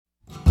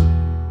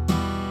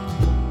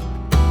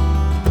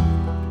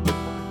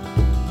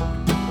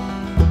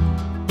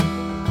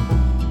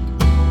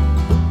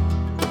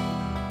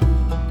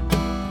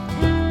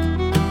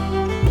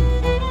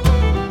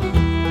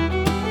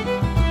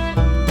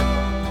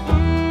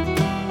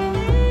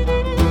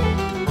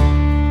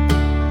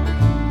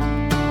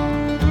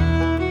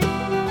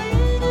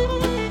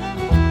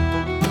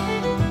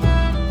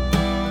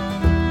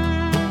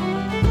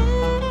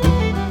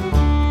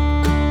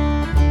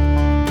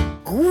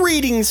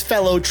Greetings,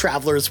 fellow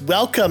travelers.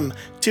 Welcome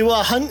to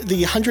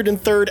the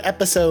 103rd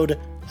episode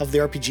of the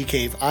RPG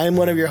Cave. I am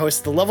one of your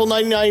hosts, the level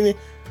 99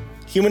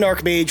 human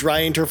archmage,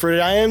 Ryan Turford.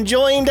 I am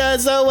joined,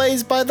 as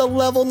always, by the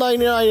level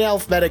 99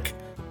 alphabetic,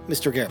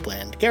 Mr. Garrett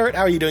Bland. Garrett,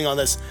 how are you doing on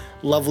this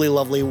lovely,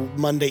 lovely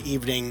Monday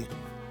evening,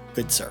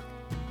 good sir?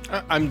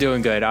 I'm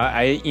doing good.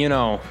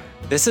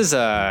 This is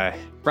a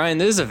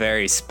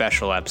very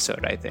special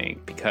episode, I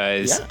think,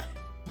 because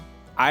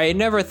I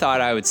never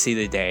thought I would see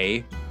the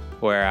day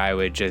where I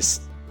would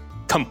just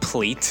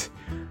complete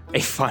a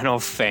Final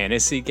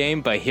Fantasy game,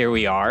 but here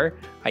we are.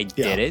 I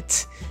did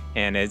it,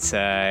 and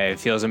it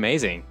feels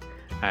amazing.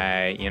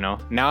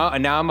 Now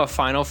I'm a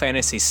Final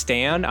Fantasy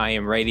stan. I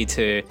am ready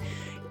to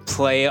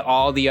play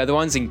all the other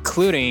ones,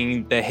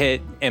 including the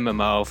hit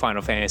MMO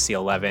Final Fantasy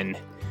 11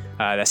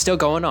 that's still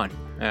going on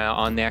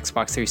the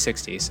Xbox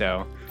 360.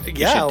 So you should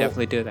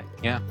definitely do that.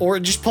 Yeah. Or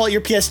just pull out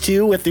your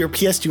PS2 with your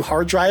PS2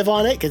 hard drive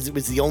on it, because it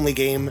was the only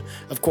game,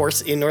 of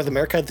course, in North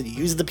America that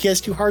used the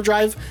PS2 hard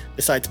drive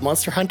besides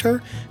Monster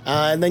Hunter.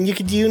 And then you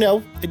could,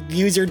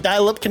 use your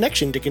dial-up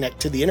connection to connect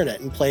to the internet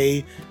and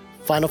play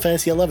Final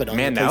Fantasy 11 on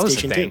your PlayStation 2. That was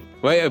the thing.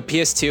 Wait,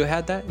 PS2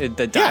 had that?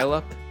 The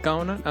dial-up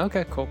going on?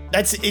 Okay, cool.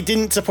 It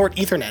didn't support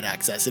Ethernet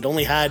access. It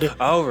only had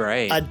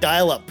a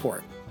dial-up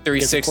port.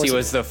 360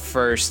 was the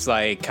first,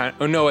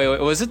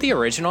 was it the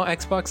original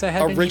Xbox that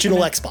had original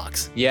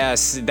Xbox?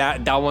 Yes,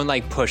 that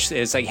one pushed.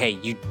 It's like, hey,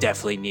 you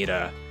definitely need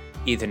a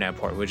Ethernet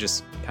port, which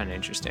is kind of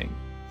interesting.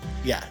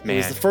 Yeah, it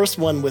was the first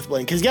one with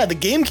one, because the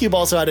GameCube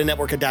also had a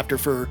network adapter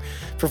for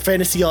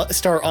Phantasy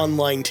Star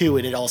Online too,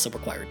 and it also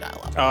required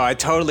dial-up. Oh, I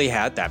totally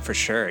had that for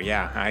sure.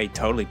 Yeah, I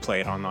totally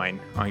played online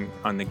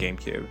on the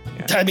GameCube.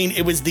 Yeah. I mean,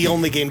 it was the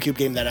only GameCube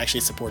game that actually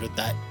supported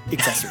that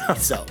accessory.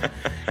 So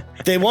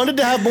they wanted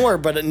to have more,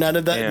 but none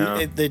of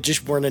that. There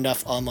just weren't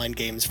enough online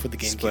games for the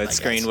GameCube. Split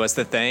screen was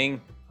the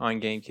thing on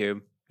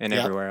GameCube and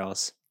everywhere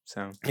else.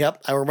 So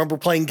I remember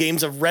playing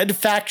games of Red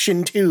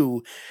Faction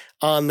 2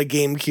 on the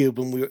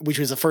GameCube, which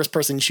was a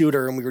first-person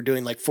shooter, and we were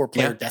doing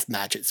 4-player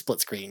deathmatch at split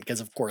screen, because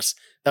of course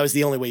that was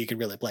the only way you could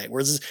really play it.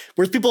 Whereas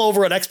people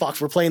over on Xbox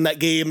were playing that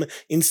game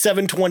in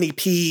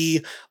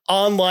 720p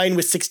online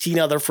with 16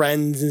 other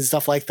friends and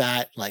stuff like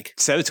that.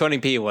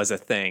 720p was a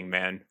thing,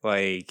 man.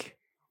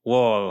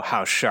 Whoa,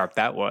 how sharp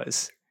that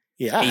was.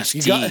 Yeah,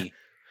 HD.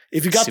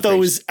 If you got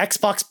those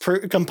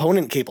Xbox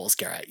component cables,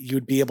 Garrett,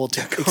 you'd be able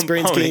to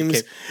experience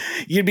games.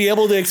 You'd be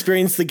able to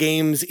experience the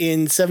games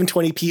in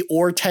 720p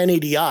or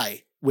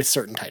 1080i with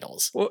certain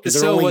titles. Well,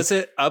 so was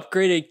it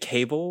upgraded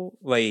cable,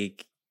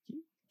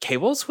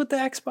 cables with the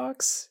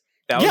Xbox?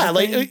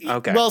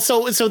 Okay. Well,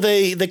 so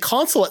the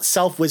console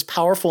itself was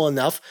powerful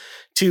enough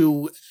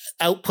to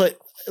output,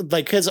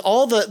 because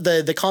all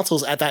the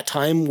consoles at that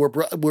time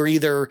were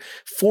either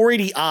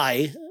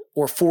 480i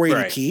or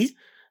 480p.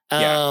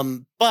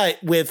 Right.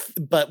 But with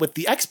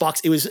the Xbox,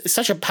 it was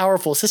such a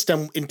powerful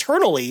system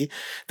internally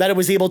that it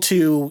was able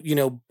to,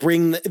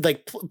 bring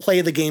play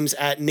the games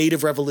at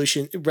native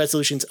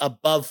resolutions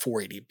above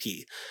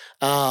 480p,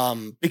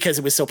 because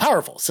it was so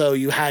powerful. So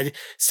you had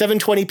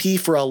 720p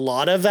for a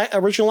lot of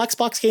original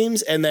Xbox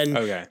games, and then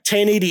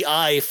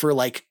 1080i for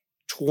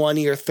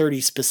 20 or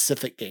 30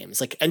 specific games,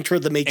 like Enter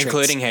the Matrix,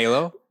 including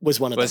Halo was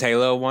one of them. Was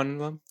Halo one of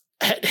them?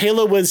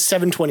 Halo was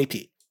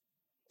 720p.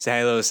 So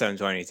Halo is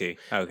 720p.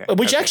 Okay.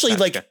 Which actually,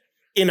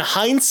 in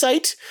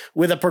hindsight,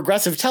 with a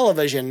progressive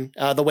television,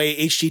 the way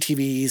HD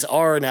TVs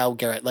are now,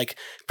 Garrett,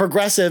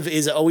 progressive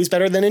is always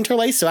better than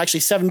interlace. So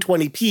actually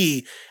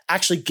 720p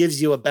actually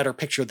gives you a better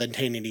picture than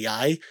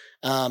 1080i,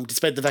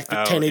 despite the fact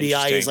that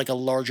 1080i is a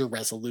larger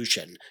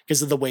resolution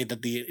because of the way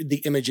that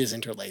the image is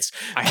interlaced.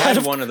 I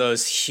had one of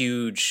those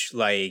huge,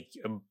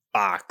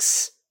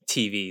 box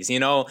TVs.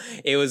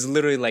 It was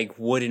literally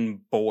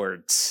wooden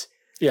boards.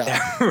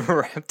 Yeah,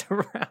 wrapped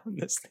around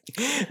this thing.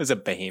 It was a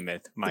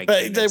behemoth.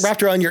 But they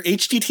wrapped around your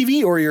HD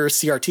TV or your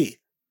CRT?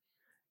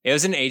 It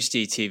was an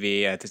HD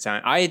TV at the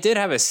time. I did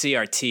have a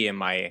CRT in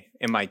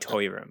my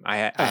toy room. I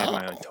had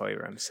my own toy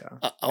room. So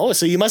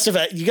so you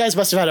guys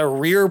must have had a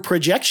rear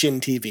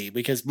projection TV,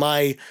 because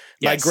my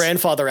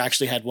grandfather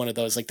actually had one of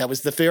those. That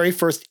was the very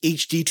first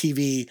HD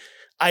TV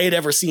I had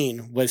ever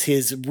seen, was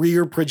his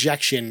rear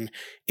projection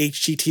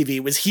HD TV.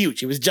 It was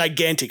huge. It was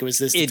gigantic. It was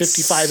this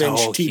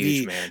 55-inch TV,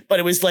 huge, but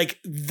it was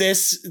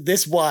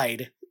this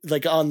wide,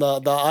 on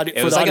the audio.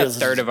 It was a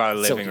third of our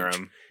living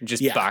room,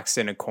 just boxed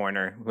in a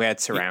corner. We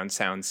had surround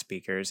sound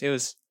speakers. It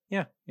was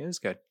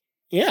good.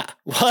 Yeah.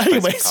 Well,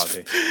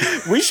 anyways,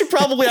 we should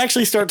probably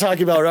actually start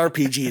talking about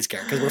RPGs,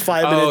 Garrett, because we're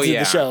 5 minutes into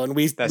the show, and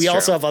we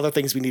also have other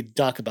things we need to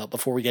talk about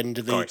before we get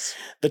into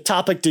the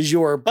topic du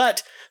jour.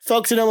 But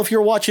folks, if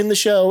you're watching the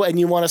show and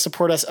you want to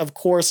support us, of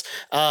course,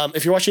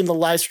 if you're watching the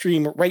live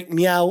stream, right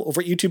meow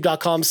over at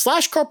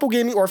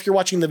youtube.com/carpoolgaming, or if you're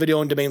watching the video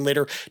on demand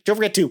later, don't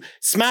forget to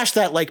smash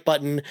that like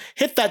button,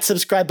 hit that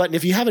subscribe button.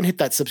 If you haven't hit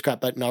that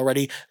subscribe button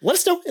already, let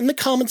us know in the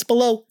comments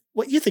below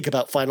what you think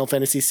about Final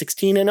Fantasy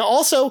 16, and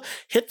also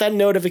hit that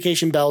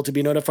notification bell to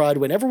be notified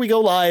whenever we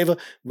go live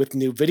with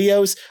new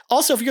videos.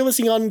 Also, if you're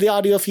listening on the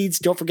audio feeds,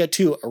 don't forget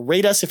to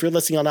rate us if you're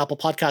listening on Apple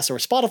Podcasts or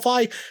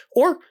Spotify,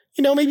 or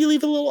maybe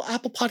leave a little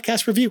Apple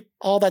Podcast review.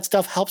 All that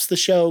stuff helps the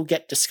show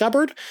get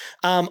discovered.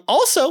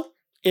 Also,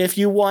 if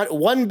you want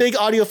one big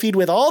audio feed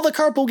with all the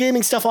Carpool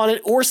Gaming stuff on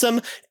it or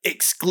some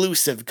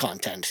exclusive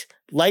content,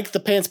 like the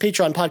Pants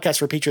Patreon podcast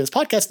for Patrons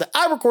podcast that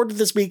I recorded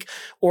this week,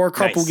 or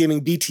Carpool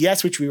Gaming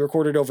BTS, which we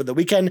recorded over the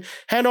weekend,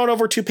 head on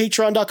over to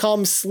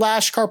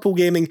patreon.com/Carpool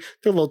Gaming.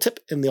 Throw a little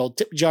tip in the old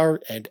tip jar,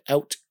 and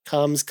out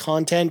comes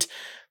content.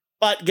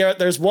 But Garrett,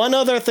 there's one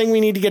other thing we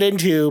need to get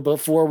into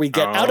before we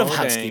get out of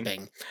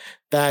housekeeping.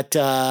 That,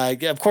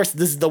 of course,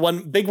 this is the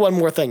one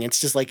more thing. It's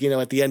just like,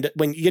 at the end,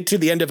 when you get to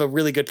the end of a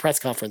really good press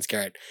conference,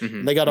 Garrett,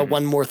 they got a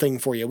one more thing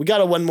for you. We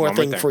got a one more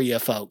thing for you,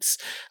 folks.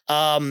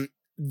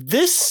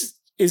 This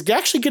is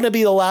actually going to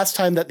be the last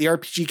time that the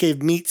RPG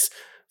Cave meets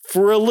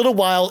for a little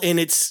while in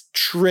its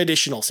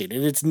traditional state,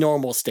 in its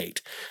normal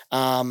state.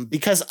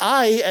 Because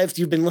if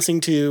you've been listening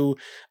to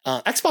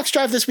Xbox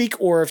Drive this week,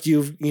 or if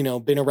you've,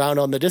 been around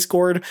on the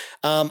Discord,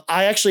 I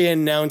actually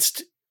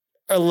announced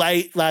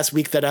last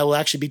week that I will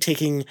actually be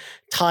taking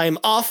time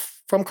off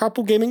from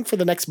Carpool Gaming for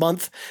the next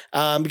month.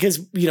 Because,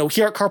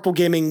 here at Carpool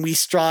Gaming, we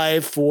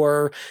strive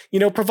for,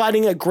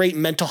 providing a great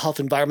mental health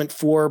environment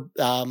for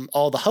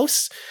all the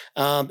hosts.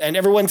 And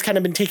everyone's kind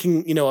of been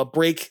taking, a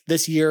break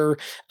this year.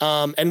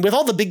 And with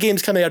all the big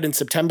games coming out in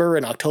September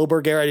and October,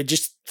 Garrett,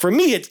 for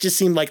me, it just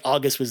seemed like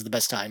August was the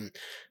best time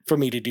for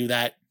me to do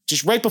that.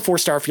 Just right before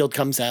Starfield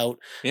comes out.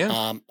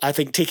 Yeah. I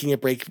think taking a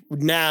break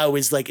now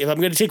is like, if I'm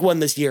going to take one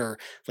this year,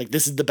 like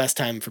this is the best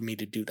time for me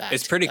to do that.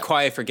 It's pretty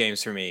quiet for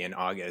games for me in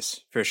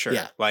August, for sure.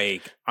 Yeah.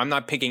 Like I'm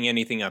not picking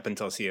anything up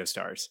until Sea of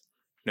Stars.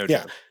 No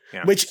joke.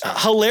 Yeah. Which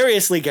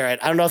hilariously, Garrett,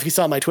 I don't know if you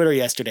saw my Twitter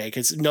yesterday,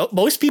 because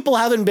most people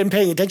haven't been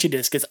paying attention to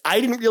this, because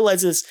I didn't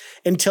realize this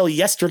until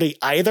yesterday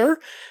either,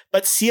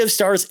 but Sea of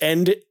Stars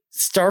and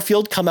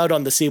Starfield come out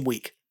on the same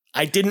week.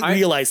 I didn't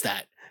realize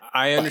that.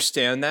 I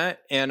understand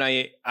that, and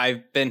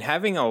I've been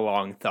having a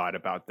long thought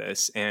about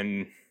this,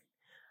 and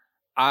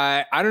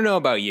I don't know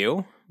about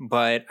you,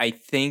 but I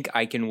think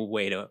I can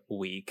wait a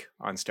week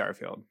on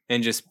Starfield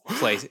and just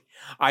play.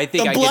 I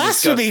think the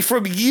blasphemy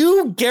from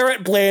you,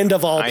 Garrett Bland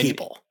of all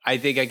people. I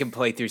think I can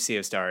play through Sea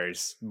of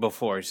Stars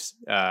before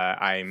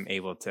I'm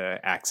able to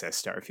access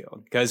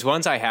Starfield, because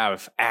once I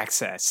have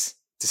access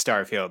to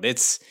Starfield,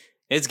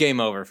 it's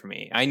game over for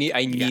me. I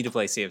need to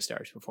play Sea of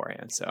Stars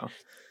beforehand. So.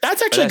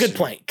 That's actually a good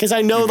point, because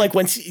I know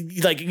once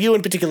you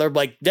in particular,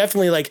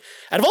 definitely out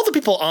of all the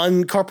people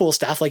on Carpool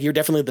staff, you're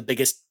definitely the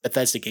biggest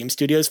Bethesda Game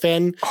Studios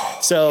fan. Oh,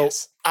 so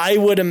yes.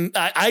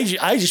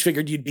 I just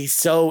figured you'd be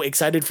so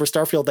excited for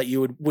Starfield that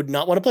you would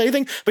not want to play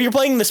anything, but you're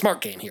playing the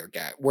smart game here,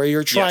 Garrett, where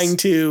you're trying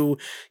to,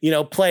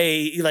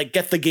 play,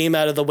 get the game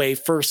out of the way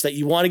first that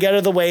you want to get out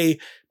of the way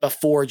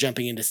before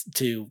jumping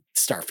into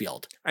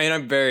Starfield. And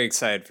I'm very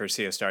excited for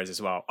Sea of Stars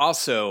as well.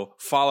 Also,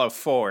 Fallout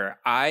 4,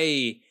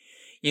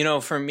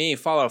 for me,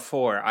 Fallout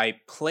 4, I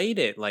played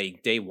it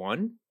day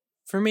one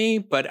for me,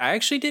 but I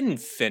actually didn't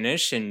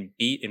finish and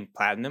beat and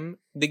platinum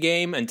the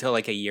game until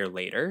a year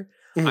later.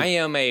 Mm-hmm. I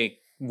am a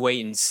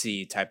wait and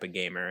see type of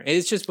gamer.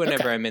 It's just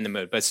whenever I'm in the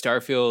mood. But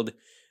Starfield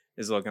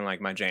is looking like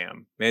my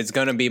jam. It's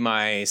going to be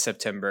my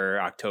September,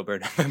 October,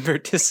 November,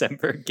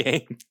 December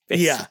game,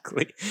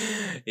 basically.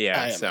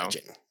 Yeah, so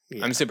imagine.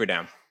 Yeah. I'm super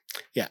down.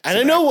 Yeah, and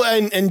I know,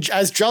 and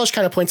as Josh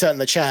kind of points out in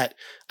the chat,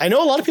 I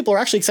know a lot of people are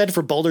actually excited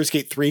for Baldur's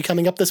Gate 3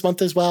 coming up this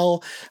month as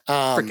well.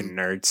 Freaking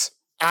nerds.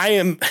 I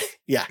am,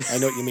 yeah, I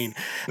know what you mean.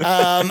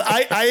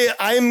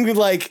 I'm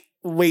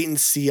wait and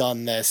see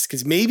on this,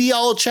 because maybe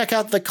I'll check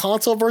out the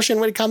console version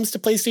when it comes to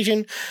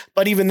PlayStation,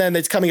 but even then,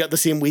 it's coming out the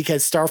same week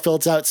as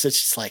Starfield's out, so it's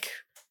just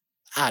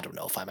I don't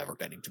know if I'm ever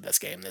getting to this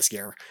game this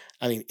year.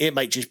 I mean, it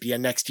might just be a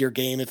next year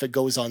game if it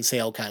goes on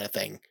sale kind of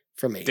thing.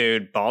 For me.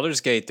 Dude, Baldur's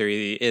Gate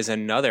 3 is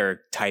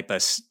another type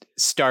of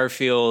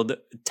Starfield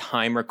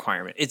time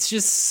requirement. It's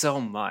just so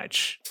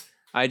much.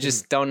 I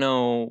just don't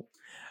know.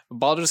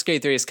 Baldur's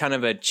Gate 3 is kind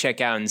of a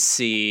check out and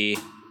see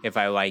if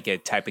I like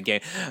it type of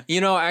game.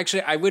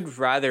 Actually, I would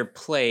rather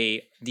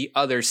play the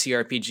other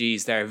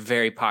CRPGs that are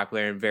very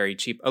popular and very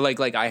cheap.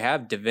 Like I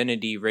have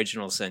Divinity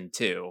Original Sin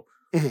 2.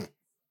 Mm-hmm.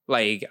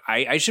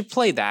 I should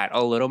play that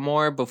a little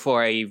more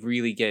before I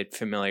really get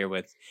familiar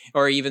with,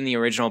 or even the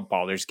original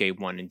Baldur's Gate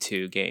 1 and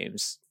 2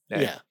 games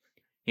that,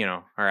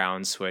 are out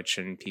on Switch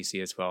and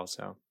PC as well.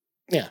 So,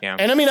 yeah.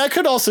 And I mean, I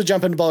could also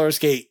jump into Baldur's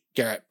Gate,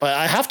 Garrett, but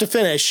I have to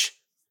finish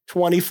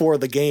 24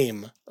 the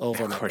game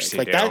over and over.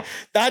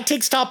 That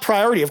takes top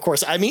priority, of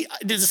course. I mean,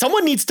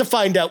 someone needs to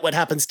find out what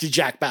happens to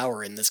Jack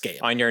Bauer in this game.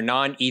 On your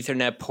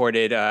non-Ethernet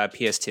ported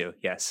PS2,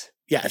 yes.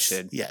 Yes.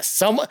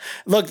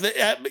 Look,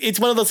 it's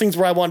one of those things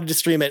where I wanted to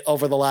stream it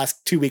over the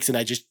last 2 weeks, and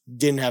I just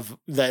didn't have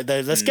the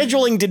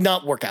scheduling did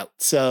not work out.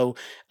 So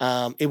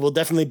it will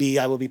definitely be.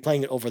 I will be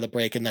playing it over the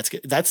break, and that's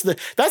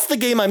the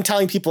game I'm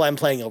telling people I'm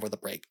playing over the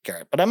break,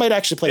 Garrett. But I might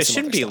actually play. It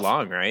shouldn't be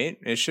long, right?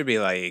 It should be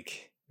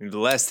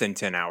less than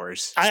 10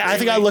 hours. I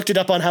think I looked it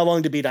up on how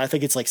long to beat. I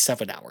think it's like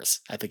 7 hours,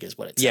 I think is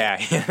what it's. Yeah,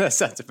 that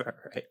sounds about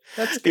right.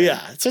 That's good.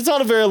 Yeah, so it's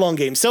not a very long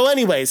game. So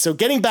anyway, so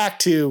getting back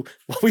to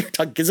what we were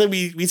talking, because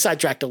we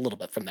sidetracked a little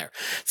bit from there.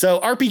 So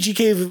RPG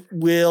Cave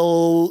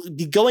will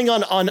be going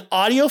on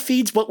audio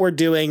feeds. What we're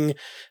doing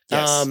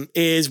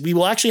is we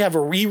will actually have a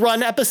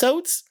rerun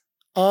episodes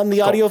on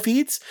the audio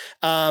feeds.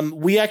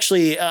 We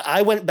actually,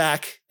 I went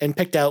back and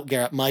picked out,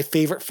 Garrett, my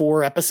favorite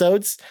 4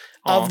 episodes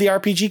of the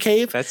RPG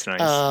Cave. That's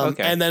nice.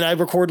 Okay. And then I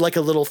record like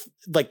a little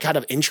like kind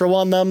of intro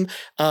on them.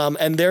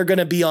 And they're going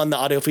to be on the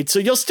audio feed. So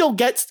you'll still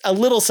get a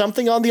little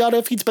something on the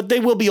audio feeds, but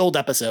they will be old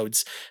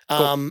episodes.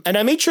 Cool. And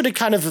I made sure to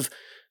kind of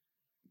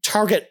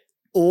target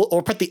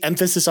or put the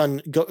emphasis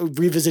on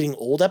revisiting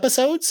old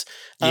episodes.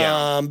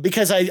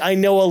 Because I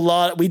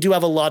know we do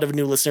have a lot of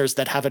new listeners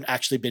that haven't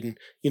actually been,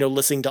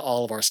 listening to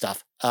all of our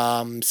stuff.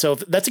 So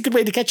that's a good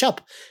way to catch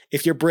up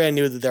if you're brand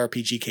new to the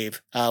RPG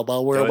Cave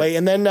while we're away.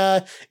 And then,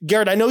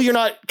 Garrett, I know you're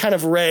not kind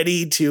of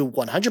ready to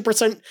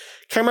 100%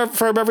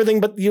 confirm everything,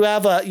 but you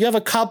have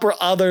a couple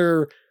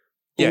other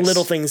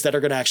little things that are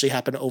going to actually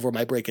happen over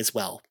my break as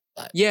well.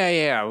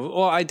 Yeah.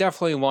 Well, I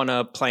definitely want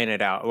to plan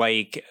it out.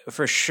 Like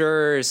for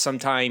sure,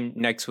 sometime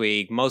next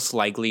week, most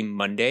likely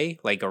Monday,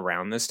 like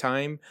around this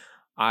time,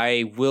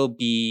 I will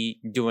be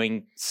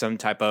doing some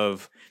type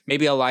of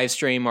maybe a live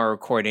stream or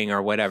recording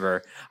or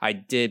whatever. I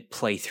did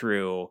play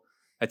through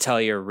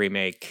Atelier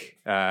Remake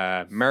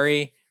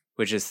Murray,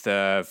 which is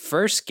the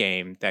first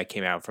game that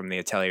came out from the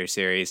Atelier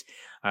series,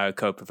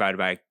 code provided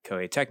by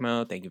Koei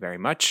Tecmo. Thank you very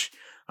much.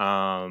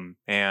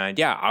 And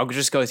yeah, I'll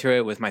just go through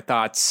it with my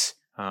thoughts.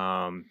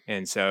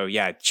 And so,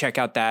 yeah, check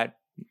out that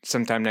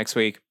sometime next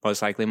week,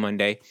 most likely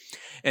Monday.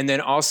 And then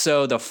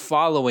also the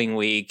following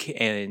week,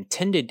 an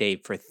intended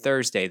date for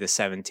Thursday, the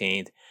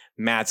 17th,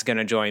 Matt's going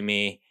to join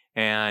me.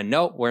 And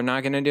nope, we're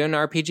not going to do an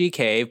RPG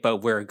Cave, but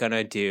we're going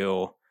to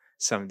do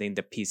something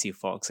the PC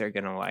folks are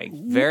going to like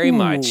very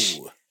much,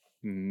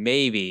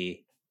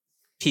 maybe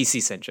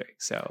PC centric.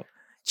 So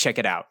check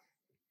it out.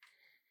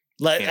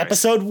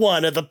 Episode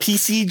 1 of the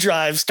PC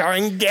Drive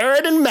starring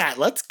Garrett and Matt.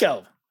 Let's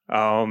go.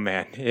 Oh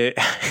man,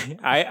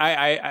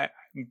 I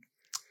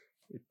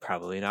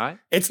probably not.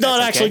 It's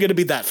not actually going to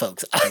be that,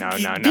 folks. No.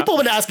 People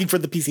have been asking for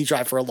the PC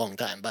Drive for a long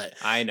time, but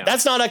I know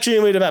that's not actually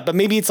a way to bet. But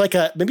maybe it's like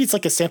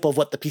a sample of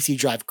what the PC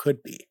Drive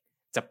could be.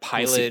 It's a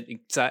pilot,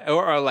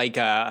 or like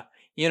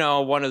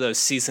one of those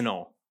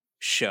seasonal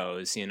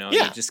shows. You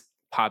just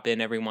pop in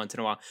every once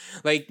in a while.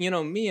 Like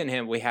me and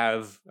him, we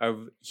have a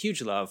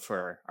huge love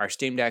for our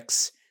Steam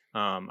Decks.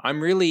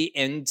 I'm really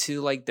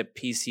into like the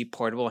PC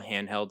portable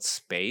handheld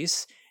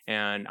space.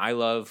 And I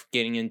love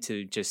getting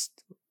into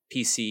just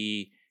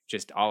PC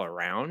just all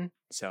around.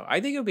 So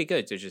I think it would be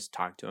good to just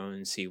talk to him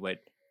and see what,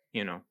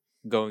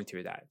 going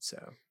through that. So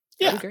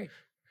that'd be great.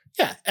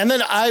 Yeah. And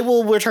then I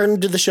will return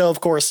to the show,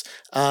 of course.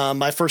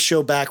 My first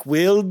show back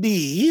will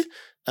be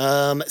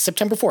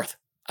September 4th.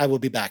 I will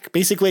be back.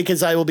 Basically,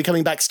 because I will be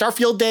coming back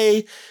Starfield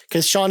Day,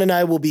 because Sean and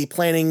I will be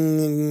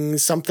planning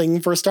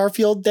something for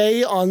Starfield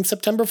Day on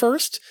September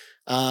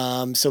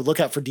 1st. So look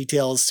out for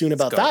details soon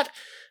about that.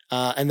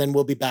 And then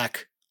we'll be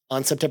back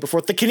on September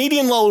 4th, the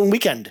Canadian long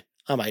weekend.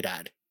 I might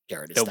add,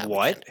 Garrett. The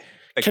what?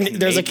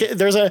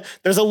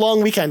 There's a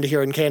long weekend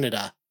here in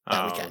Canada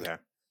that weekend. Okay.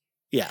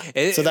 Yeah.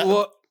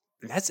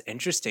 That's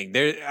interesting.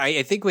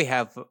 I think we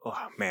have.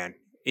 Oh man,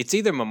 it's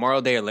either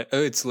Memorial Day or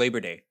it's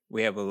Labor Day.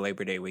 We have a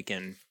Labor Day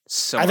weekend.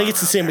 I think it's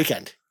the same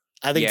weekend.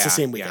 It's the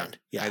same weekend.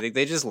 Yeah. I think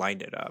they just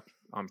lined it up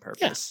on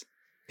purpose.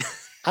 Yeah.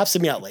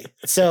 Absolutely.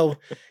 So,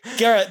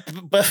 Garrett,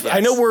 but I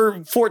know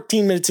we're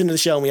 14 minutes into the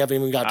show and we haven't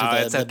even got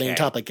to the main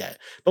topic yet.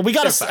 But we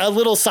got a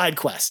little side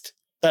quest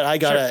that I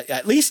got to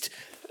at least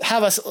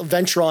have us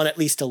venture on at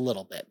least a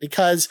little bit.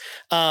 Because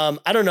I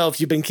don't know if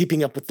you've been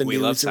keeping up with the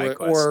news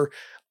or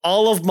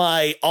all of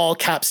my all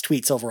caps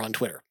tweets over on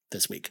Twitter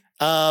this week.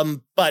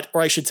 Or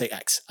I should say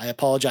X. I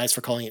apologize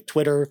for calling it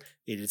Twitter.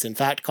 It is in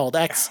fact called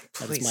X.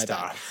 That is my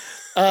bad.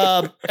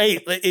 Hey,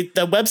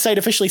 the website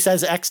officially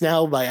says X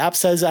now. My app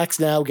says X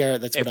now,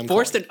 Garrett. That's what I'm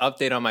forced an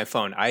update on my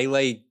phone.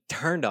 I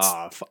turned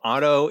off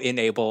auto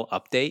enable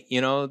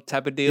update,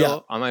 type of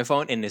deal on my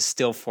phone, and it's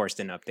still forced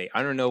an update.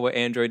 I don't know what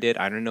Android did.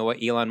 I don't know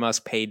what Elon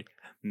Musk paid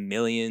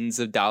millions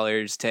of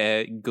dollars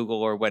to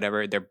Google or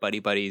whatever, their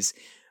buddies.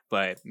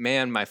 But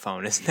man, my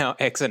phone is now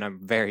X, and I'm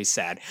very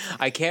sad.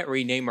 I can't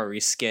rename or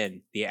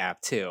reskin the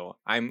app too.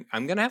 I'm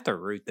gonna have to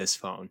root this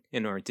phone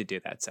in order to do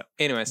that. So,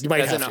 anyways,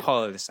 that's a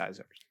whole other side.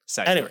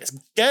 Anyways,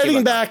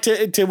 getting back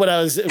to what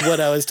I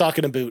was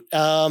talking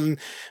about.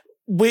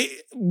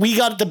 We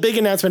got the big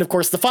announcement, of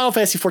course. The Final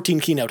Fantasy 14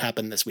 keynote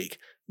happened this week.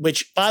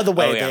 Which, by the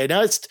way, they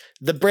announced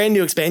the brand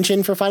new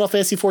expansion for Final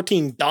Fantasy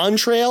 14, Dawn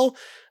Trail.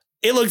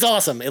 It looks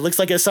awesome. It looks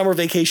like a summer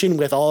vacation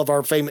with all of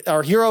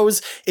our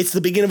heroes. It's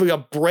the beginning of a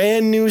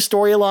brand new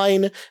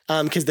storyline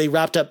because they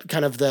wrapped up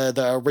kind of the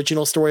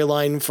original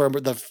storyline from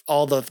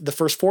all the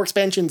first 4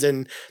 expansions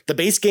and the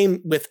base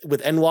game with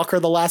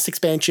Endwalker, the last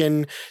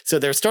expansion. So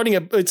they're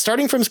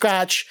starting from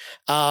scratch.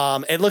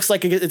 It looks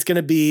like it's going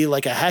to be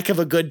like a heck of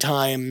a good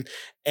time.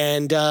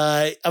 And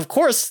of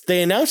course,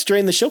 they announced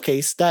during the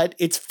showcase that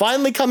it's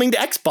finally coming to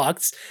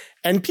Xbox.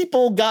 And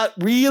people got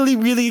really,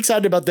 really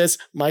excited about this,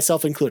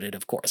 myself included,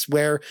 of course,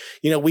 where,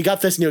 we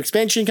got this new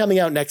expansion coming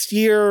out next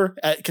year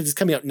because it's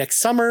coming out next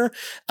summer.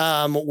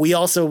 We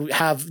also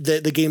have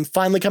the game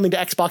finally coming to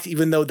Xbox,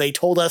 even though they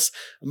told us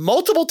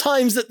multiple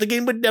times that the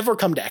game would never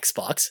come to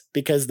Xbox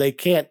because they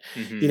can't,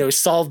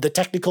 solve the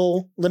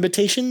technical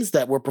limitations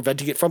that were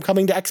preventing it from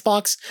coming to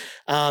Xbox.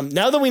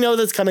 Now that we know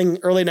that's coming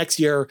early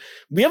next year,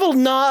 we have a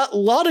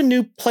lot of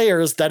new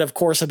players that, of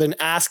course, have been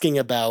asking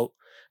about,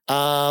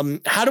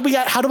 how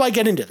do I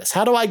get into this?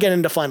 How do I get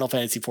into Final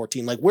Fantasy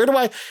 14? Like, where do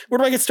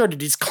I get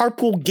started? Is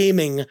Carpool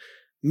Gaming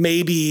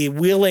maybe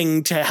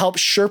willing to help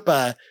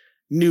Sherpa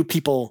new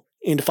people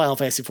into Final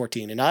Fantasy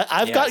 14? And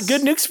I've got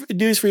good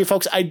news for you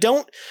folks.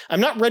 I'm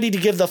not ready to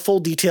give the full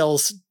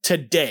details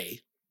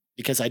today,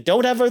 because I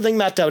don't have everything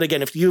mapped out.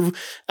 Again, if you've,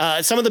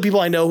 some of the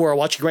people I know who are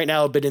watching right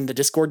now have been in the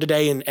Discord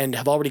today and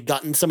have already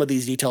gotten some of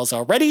these details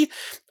already.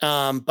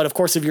 But of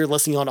course, if you're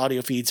listening on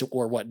audio feeds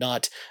or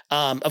whatnot,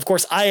 of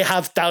course, I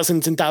have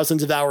thousands and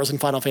thousands of hours in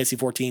Final Fantasy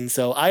 14.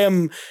 So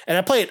and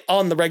I play it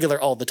on the regular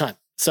all the time.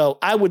 So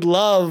I would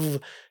love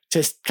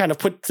to kind of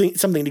put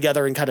something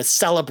together and kind of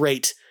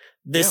celebrate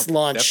this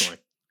launch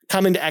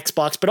coming to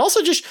Xbox, but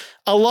also just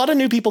a lot of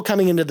new people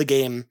coming into the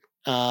game.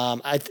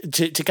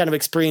 To kind of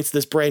experience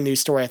this brand new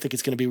story, I think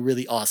it's going to be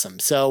really awesome.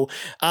 So,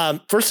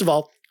 first of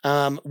all,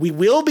 we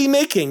will be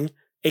making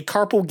a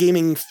Carpool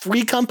Gaming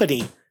free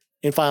company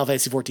in Final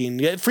Fantasy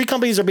 14. Free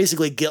companies are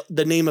basically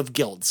the name of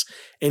guilds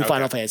in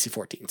Final Fantasy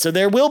 14. So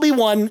there will be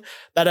one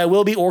that I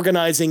will be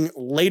organizing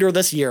later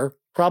this year.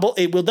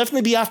 Probably it will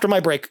definitely be after my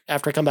break,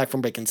 after I come back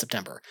from break in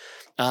September.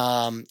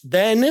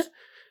 Then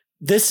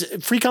this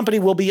free company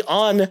will be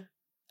on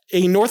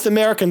a North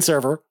American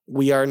server.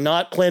 We are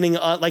not planning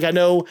on, I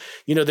know,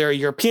 there are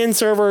European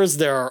servers,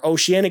 there are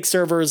Oceanic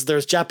servers,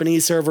 there's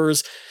Japanese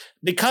servers.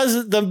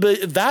 Because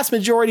the vast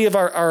majority of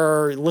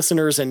our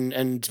listeners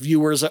and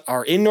viewers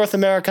are in North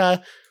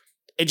America,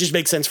 it just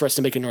makes sense for us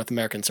to make a North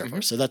American server.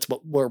 Mm-hmm. So that's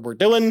what we're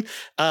doing.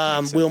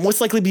 We'll most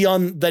likely be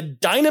on the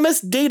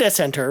Dynamis data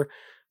center,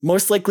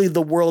 most likely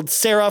the World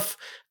Seraph.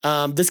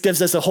 This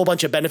gives us a whole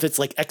bunch of benefits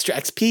like extra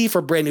XP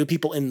for brand new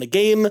people in the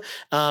game.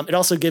 It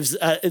also gives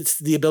it's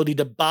the ability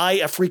to buy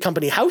a free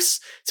company house.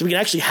 So we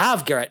can actually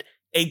have, Garrett,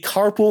 a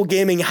Carpool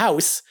Gaming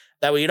house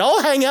that we can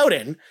all hang out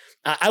in.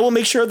 I will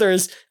make sure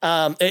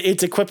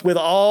it's equipped with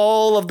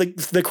all of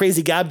the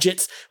crazy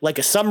gadgets, like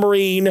a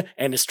submarine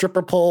and a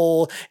stripper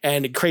pole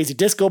and a crazy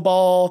disco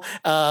ball.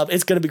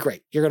 It's going to be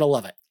great. You're going to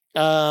love it.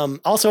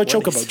 Also a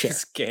chocobo chair.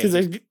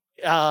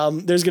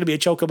 There's going to be a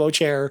chocobo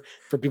chair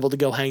for people to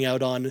go hang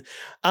out on.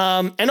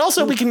 And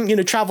also we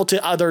can, travel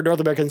to other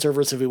North American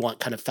servers if we want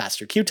kind of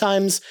faster queue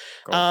times.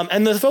 Cool.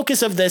 And the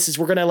focus of this is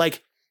we're going to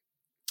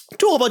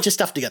do a whole bunch of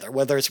stuff together,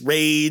 whether it's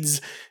raids,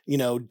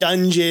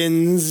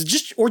 dungeons,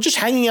 just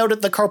hanging out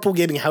at the Carpool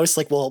Gaming house.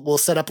 Like we'll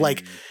set up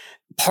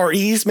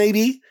parties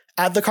maybe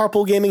at the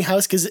Carpool Gaming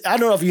house. Cause I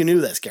don't know if you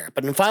knew this, Garrett,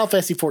 but in Final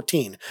Fantasy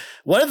 14,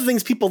 one of the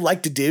things people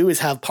like to do is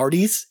have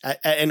parties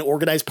and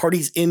organize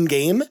parties in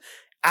game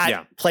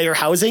at player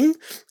housing.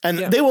 And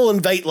they will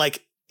invite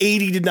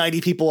 80 to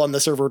 90 people on the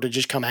server to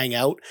just come hang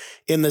out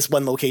in this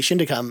one location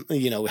to come,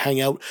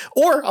 hang out.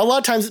 Or a lot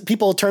of times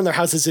people turn their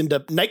houses into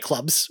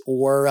nightclubs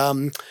or,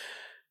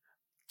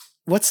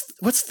 what's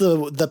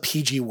the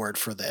PG word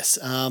for this?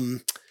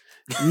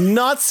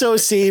 Not so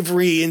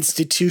savory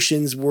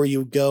institutions where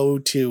you go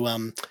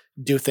to,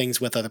 do things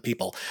with other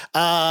people.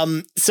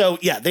 So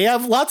yeah, they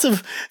have lots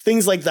of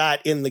things like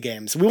that in the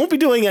game. So we won't be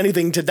doing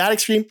anything to that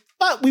extreme,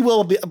 but we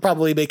will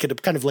probably make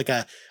it kind of like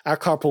our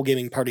Carpool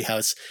Gaming party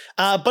house.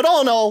 But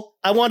all in all,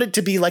 I want it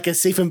to be like a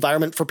safe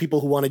environment for people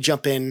who want to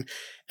jump in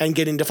and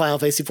get into Final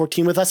Fantasy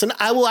 14 with us. And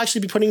I will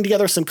actually be putting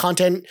together some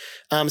content.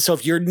 So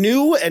if you're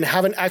new and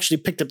haven't actually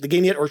picked up the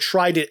game yet or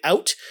tried it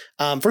out,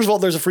 first of all,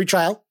 there's a free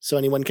trial, so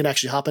anyone can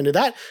actually hop into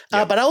that.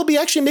 But I will be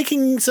actually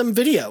making some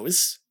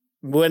videos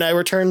when I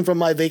return from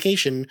my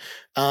vacation,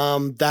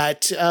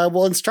 that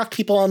will instruct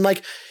people on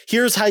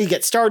here's how you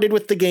get started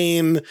with the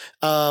game.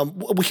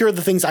 Here are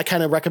the things I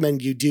kind of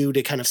recommend you do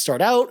to kind of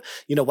start out,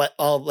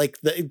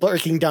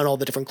 breaking down all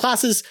the different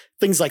classes,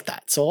 things like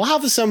that. So I'll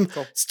have some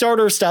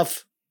starter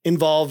stuff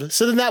involved.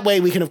 So then that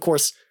way we can, of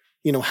course,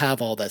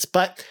 have all this.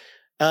 But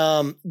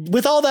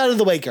with all that out of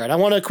the way, Garrett, I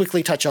want to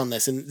quickly touch on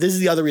this. And this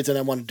is the other reason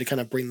I wanted to kind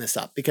of bring this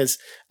up because,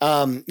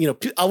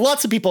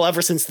 lots of people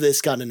ever since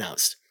this got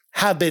announced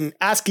have been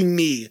asking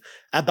me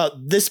about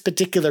this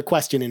particular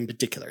question in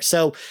particular.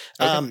 So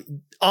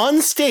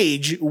on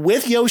stage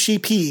with Yoshi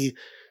P,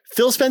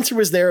 Phil Spencer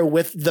was there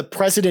with the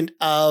president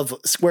of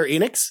Square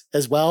Enix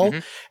as well. Mm-hmm.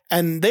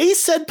 And they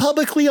said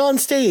publicly on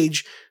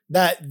stage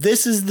that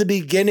this is the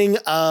beginning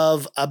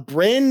of a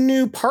brand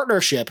new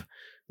partnership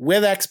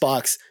with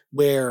Xbox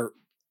where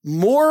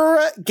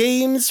more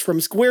games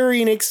from Square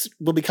Enix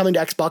will be coming to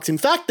Xbox. In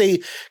fact,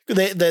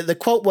 the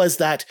quote was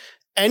that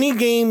any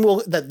game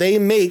that they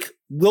make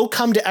will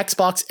come to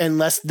Xbox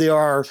unless there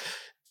are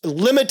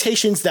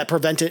limitations that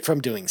prevent it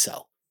from doing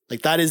so.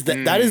 Like that is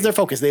their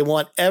focus. They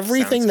want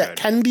everything that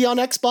can be on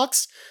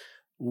Xbox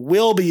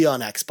will be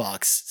on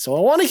Xbox. So I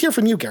want to hear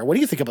from you, Garrett. What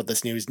do you think about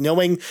this news?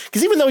 Knowing,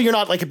 because even though you're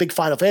not like a big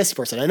Final Fantasy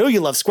person, I know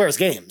you love Square's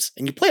games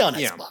and you play on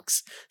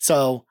Xbox.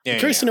 So I'm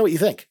curious to know what you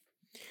think.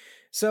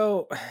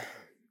 So,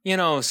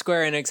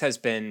 Square Enix has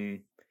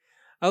been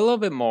a little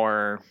bit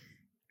more,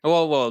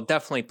 well,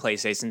 definitely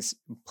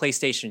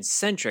PlayStation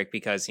centric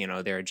because,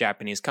 they're a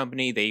Japanese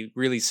company. They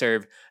really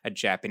serve a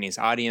Japanese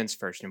audience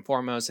first and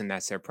foremost, and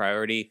that's their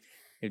priority.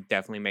 It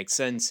definitely makes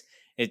sense.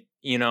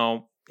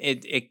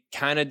 It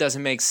kind of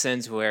doesn't make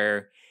sense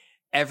where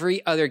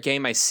every other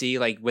game I see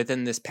like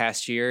within this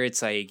past year,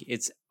 it's like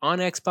it's on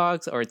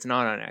Xbox or it's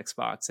not on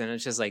Xbox. And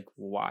it's just like,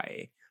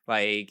 why?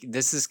 Like,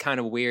 this is kind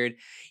of weird.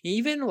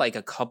 Even like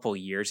a couple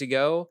years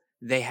ago,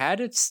 they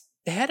had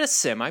a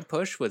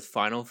semi-push with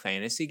Final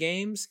Fantasy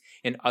games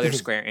and other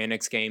Square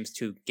Enix games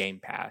to Game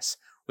Pass,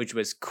 which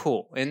was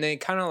cool. And they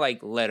kind of like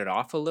let it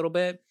off a little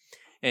bit.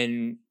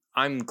 And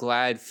I'm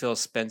glad Phil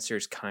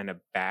Spencer's kind of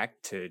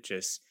back to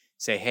just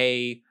say,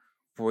 hey,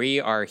 we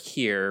are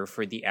here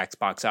for the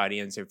Xbox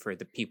audience and for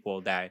the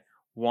people that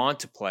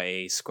want to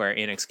play Square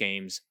Enix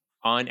games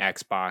on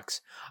Xbox.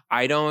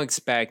 I don't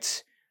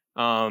expect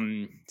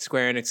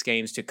Square Enix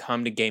games to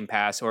come to Game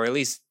Pass, or at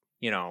least,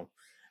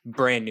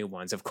 brand new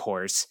ones, of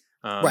course.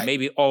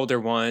 Maybe older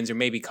ones, or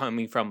maybe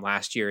coming from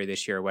last year or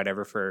this year or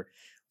whatever for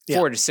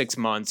 4 to 6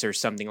 months or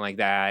something like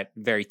that.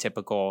 Very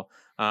typical.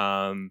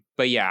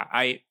 But yeah,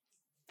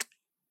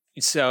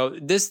 so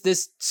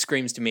this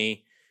screams to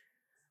me,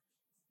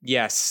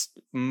 yes,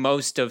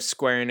 most of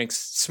Square Enix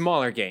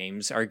smaller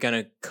games are going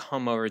to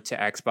come over to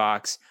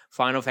Xbox.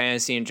 Final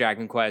Fantasy and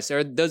Dragon Quest,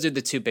 those are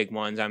the two big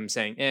ones. I'm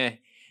saying,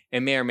 it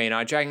may or may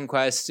not. Dragon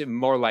Quest,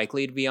 more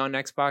likely to be on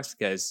Xbox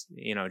because,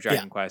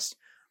 Dragon Quest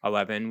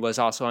 11 was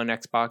also on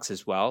Xbox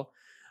as well.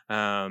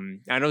 I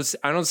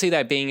don't see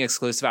that being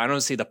exclusive. I don't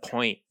see the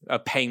point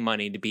of paying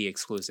money to be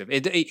exclusive.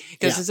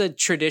 Because it's a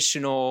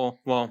traditional,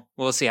 well,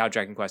 we'll see how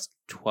Dragon Quest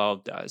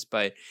 12 does,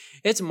 but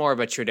it's more of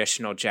a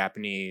traditional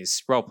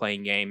Japanese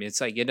role-playing game.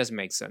 It's like, it doesn't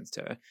make sense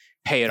to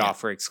pay it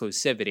off for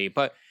exclusivity.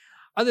 But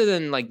other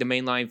than like the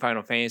mainline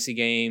Final Fantasy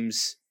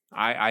games,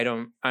 I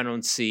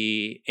don't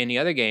see any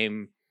other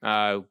game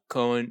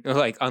going,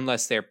 like,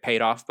 unless they're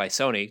paid off by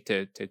Sony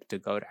to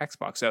go to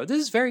Xbox. So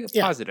this is very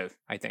positive,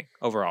 I think,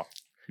 overall.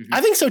 I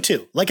think so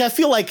too. Like, I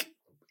feel like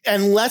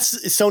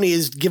unless Sony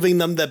is giving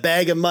them the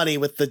bag of money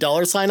with the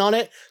dollar sign on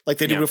it, like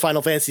they do with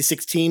Final Fantasy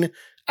 16,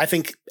 I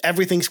think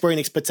everything Square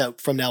Enix puts out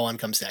from now on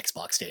comes to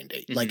Xbox day and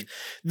date. Like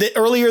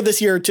earlier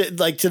this year, to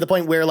the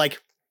point where like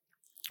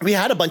we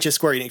had a bunch of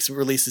Square Enix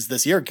releases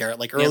this year, Garrett,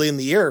 like early in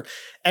the year,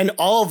 and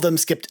all of them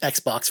skipped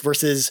Xbox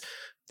versus,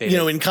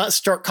 in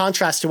stark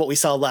contrast to what we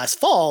saw last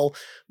fall,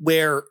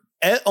 where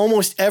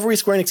almost every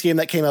Square Enix game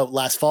that came out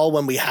last fall,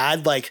 when we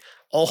had like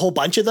a whole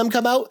bunch of them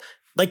come out,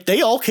 like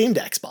they all came to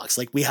Xbox.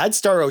 Like we had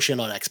Star Ocean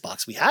on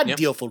Xbox. We had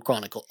Dealful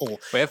Chronicle.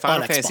 We have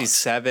Final Fantasy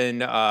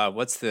 7.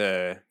 What's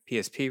the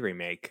PSP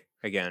remake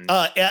again?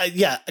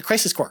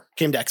 Crisis Core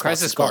came to Xbox.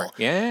 Crisis Core.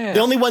 Yeah.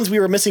 The only ones we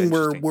were missing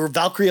were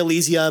Valkyrie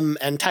Elysium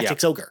and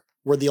Tactics Ogre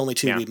were the only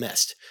two we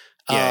missed.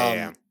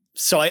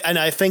 So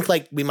I think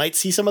like we might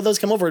see some of those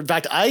come over. In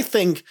fact, I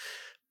think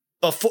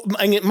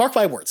mark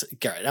my words,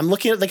 Garrett. I'm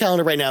looking at the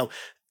calendar right now.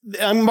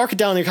 I'm mark it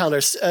down on your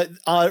calendars.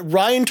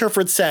 Ryan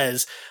Turford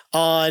says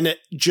on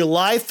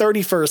July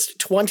 31st,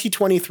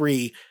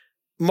 2023,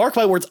 mark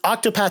my words,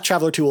 Octopath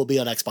Traveler 2 will be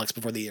on Xbox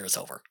before the year is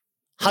over.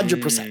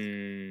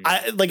 100%.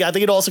 I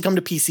think it'll also come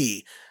to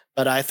PC,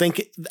 but I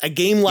think a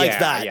game like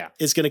that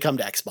is going to come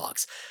to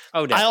Xbox.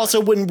 Oh, definitely. I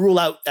also wouldn't rule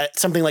out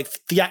something like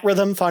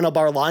Theatrhythm, Final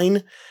Bar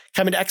Line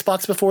coming to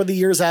Xbox before the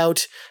year's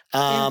out.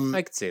 I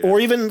could see that.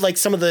 Or even like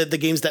some of the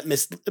games that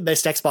missed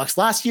Xbox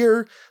last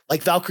year,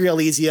 like Valkyrie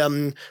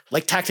Elysium,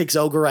 like Tactics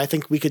Ogre. I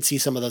think we could see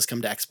some of those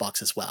come to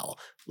Xbox as well.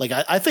 Like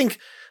I think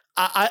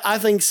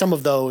some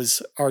of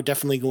those are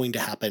definitely going to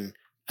happen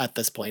at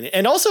this point.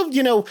 And also,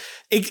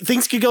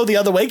 things could go the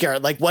other way,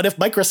 Garrett. Like what if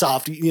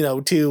Microsoft,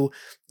 to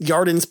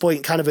Yarden's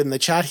point kind of in the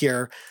chat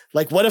here,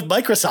 like what if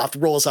Microsoft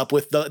rolls up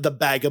with the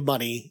bag of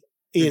money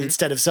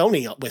instead of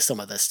Sony with some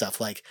of this stuff?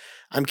 Like,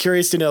 I'm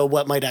curious to know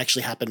what might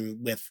actually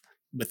happen with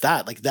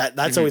that. Like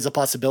that's always a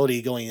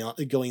possibility going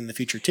in the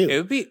future too. It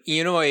would be,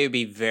 it would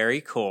be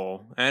very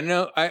cool. I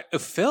know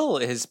Phil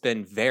has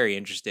been very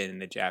interested in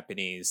the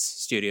Japanese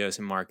studios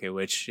and market,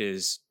 which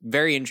is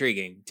very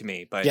intriguing to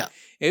me, but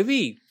it would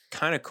be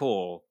kind of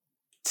cool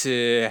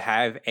to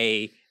have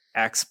a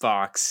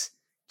Xbox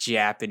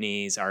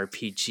Japanese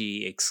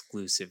RPG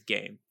exclusive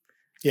game.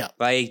 Yeah.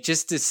 Like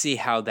just to see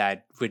how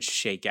that would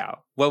shake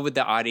out. What would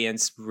the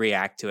audience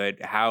react to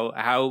it?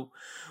 How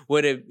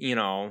would it,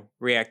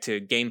 react to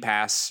Game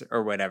Pass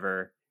or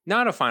whatever?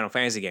 Not a Final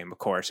Fantasy game, of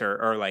course,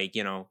 or like,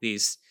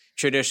 these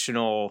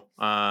traditional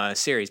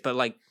series, but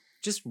like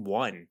just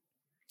one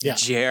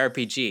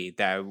JRPG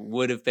that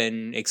would have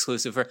been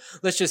exclusive for,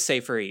 let's just say,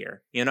 for a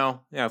year,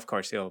 of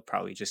course it'll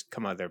probably just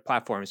come on other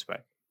platforms,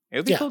 but it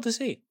would be cool to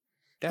see.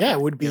 Definitely.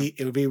 Yeah,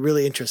 it would be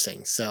really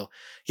interesting. So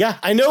yeah,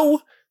 I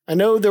know I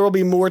know there will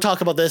be more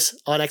talk about this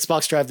on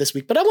Xbox Drive this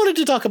week, but I wanted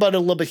to talk about it a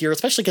little bit here,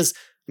 especially because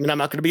I'm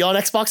not going to be on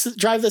Xbox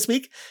Drive this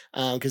week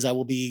because I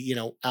will be,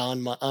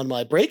 on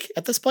my break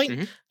at this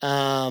point.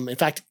 Mm-hmm. In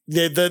fact,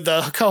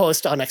 the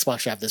co-host on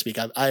Xbox Drive this week,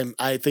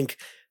 I think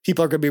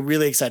people are going to be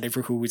really excited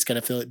for who is going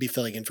to be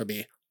filling in for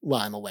me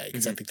while I'm away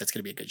because I think that's going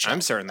to be a good show.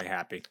 I'm certainly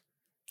happy.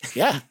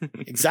 Yeah,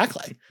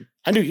 exactly.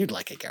 I knew you'd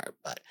like it, Garrett.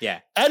 But yeah.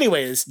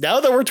 Anyways, now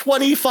that we're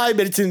 25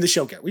 minutes into the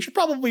show, Garrett, we should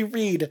probably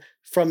read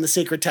from the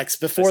sacred text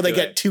before they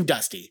get too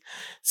dusty.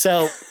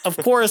 So, of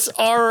course,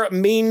 our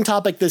main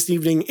topic this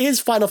evening is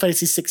Final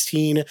Fantasy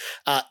XVI.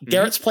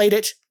 Garrett's played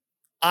it.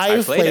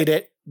 I've played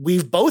it.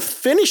 We've both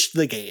finished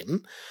the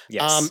game.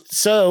 Yes.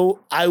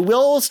 So I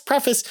will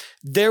preface,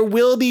 there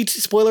will be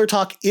spoiler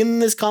talk in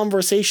this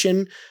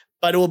conversation,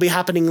 but it will be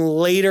happening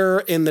later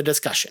in the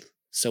discussion.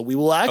 So we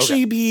will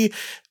actually be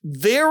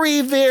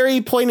very, very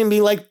pointing,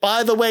 being like,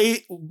 by the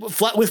way,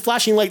 with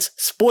flashing lights,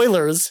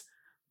 spoilers.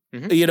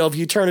 Mm-hmm. If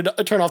you turn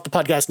off the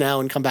podcast now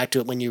and come back to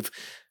it when you've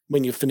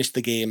finished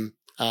the game,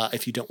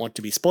 if you don't want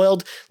to be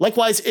spoiled.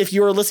 Likewise, if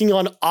you're listening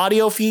on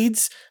audio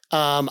feeds,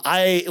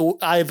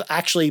 I've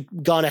actually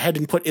gone ahead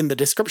and put in the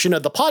description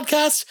of the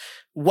podcast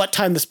what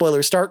time the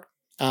spoilers start,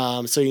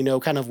 so you know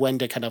kind of when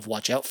to kind of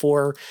watch out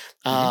for,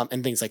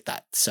 and things like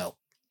that. So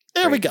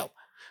there we go.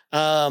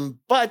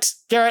 But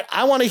Garrett,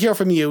 I want to hear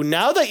from you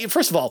now that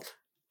first of all,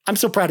 I'm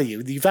so proud of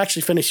you. You've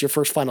actually finished your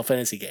first Final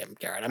Fantasy game,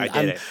 Garrett. I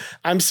did it.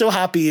 I'm so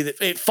happy that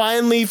it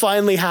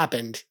finally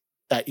happened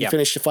that you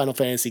finished a Final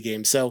Fantasy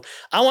game. So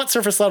I want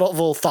surface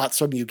level thoughts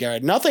from you,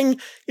 Garrett.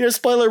 Nothing,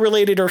 spoiler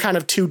related or kind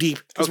of too deep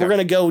because we're going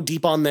to go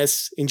deep on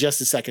this in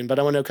just a second. But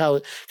I want to know kind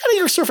of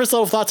your surface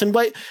level thoughts and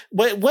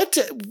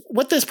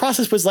what this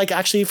process was like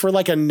actually for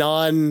like a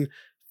non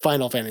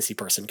Final Fantasy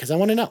person, because I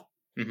want to know.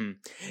 Mm-hmm.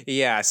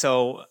 Yeah.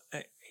 So.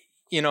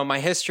 My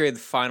history of the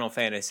Final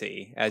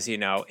Fantasy, as you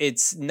know,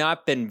 it's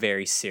not been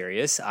very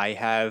serious. I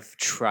have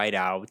tried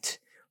out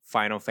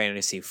Final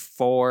Fantasy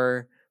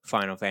IV,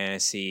 Final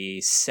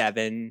Fantasy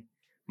VII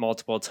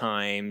multiple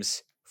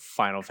times,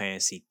 Final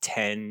Fantasy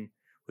X,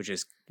 which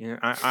is,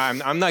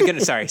 I'm not going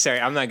to, sorry,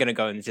 I'm not going to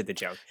go into the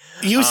joke.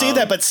 You say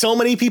that, but so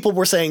many people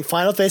were saying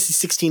Final Fantasy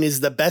 16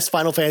 is the best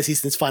Final Fantasy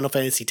since Final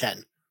Fantasy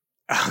X.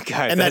 Oh,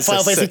 God. And that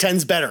Final Fantasy X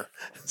is better.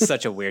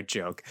 Such a weird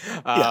joke.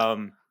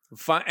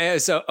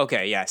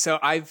 So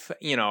I've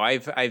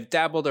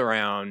dabbled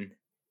around.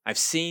 I've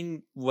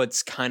seen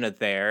what's kind of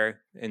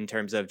there in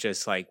terms of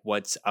just like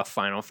what's a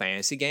Final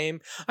Fantasy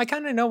game. I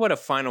kind of know what a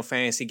Final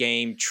Fantasy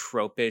game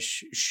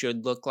tropish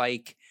should look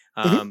like.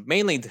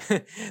 Mainly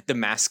the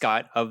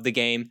mascot of the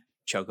game,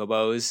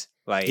 chocobos.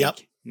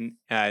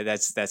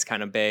 That's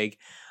kind of big.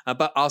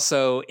 But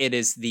also it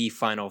is the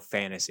Final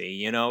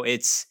Fantasy.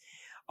 It's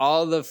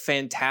all the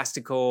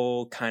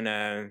fantastical kind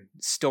of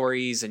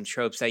stories and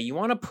tropes that you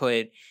want to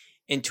put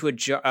into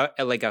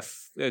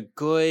a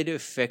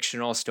good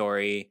fictional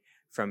story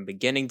from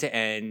beginning to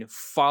end,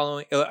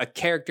 following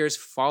characters,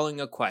 following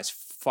a quest,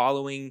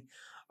 following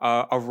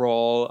a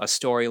role, a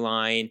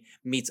storyline,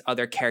 meets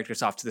other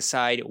characters off to the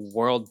side,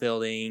 world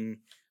building.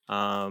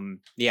 And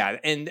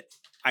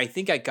I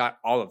think I got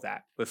all of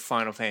that with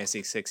Final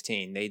Fantasy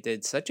 16. They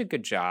did such a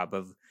good job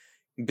of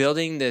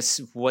building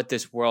what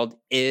this world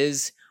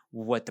is,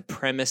 what the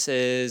premise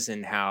is,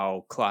 and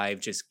how Clive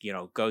just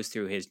goes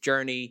through his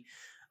journey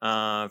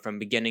from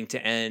beginning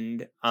to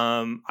end.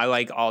 I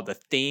like all the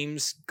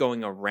themes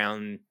going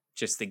around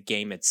just the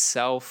game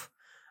itself.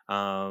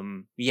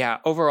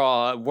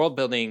 Overall world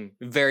building,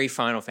 very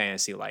Final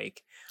Fantasy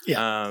like.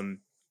 I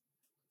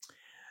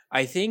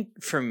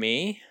think for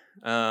me,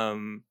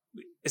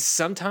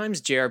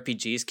 sometimes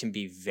JRPGs can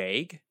be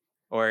vague,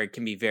 or it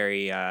can be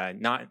very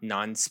not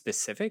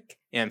non-specific.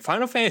 And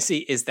Final Fantasy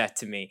is that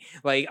to me.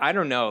 Like, I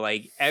don't know,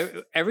 like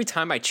every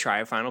time I try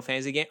a Final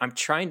Fantasy game, I'm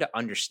trying to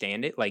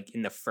understand it like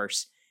in the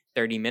first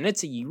 30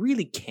 minutes, and you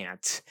really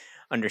can't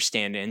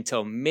understand it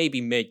until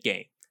maybe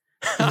mid-game.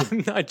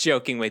 I'm not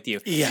joking with you.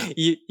 Yeah.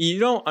 You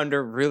don't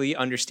really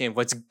understand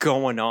what's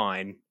going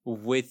on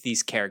with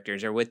these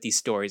characters or with these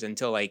stories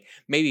until like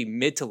maybe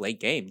mid to late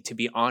game, to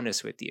be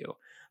honest with you.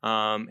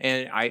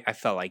 And I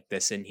felt like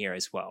this in here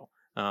as well.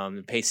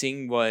 The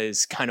pacing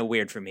was kind of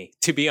weird for me,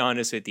 to be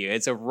honest with you.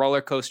 It's a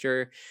roller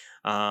coaster.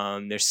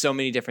 There's so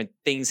many different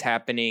things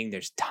happening.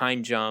 There's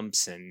time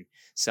jumps and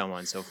so on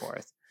and so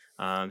forth.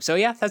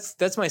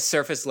 That's my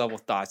surface level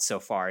thoughts so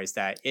far, is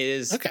that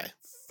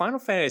Final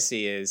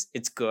Fantasy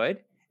it's good.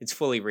 It's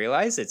fully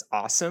realized. It's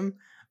awesome.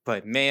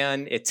 But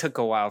man, it took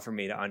a while for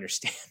me to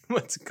understand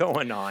what's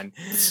going on.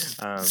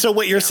 So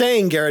what you're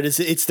saying, Garrett, is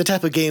it's the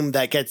type of game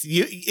that gets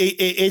you.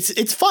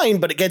 It's fine,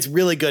 but it gets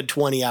really good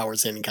 20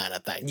 hours in kind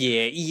of thing.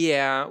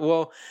 Yeah.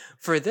 Well,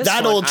 for this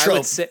that old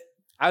trope,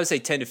 I would say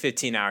 10 to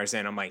 15 hours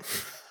in. I'm like,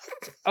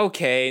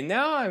 okay,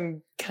 now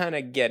I'm kind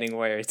of getting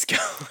where it's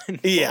going.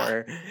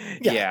 Yeah.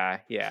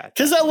 Yeah.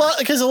 Because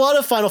a lot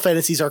of Final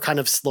Fantasies are kind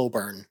of slow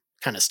burn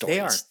kind of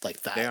stories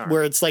like that,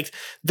 where it's like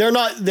they're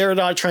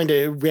not trying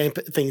to ramp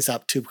things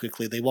up too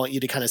quickly. They want you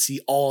to kind of see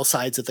all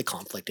sides of the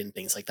conflict and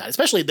things like that,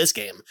 especially this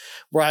game,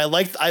 where I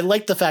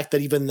like the fact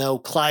that even though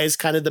Cly is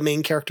kind of the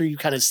main character, you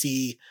kind of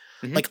see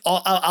like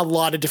a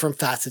lot of different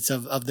facets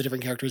of the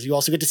different characters. You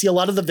also get to see a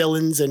lot of the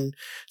villains and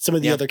some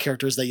of the other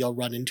characters that you'll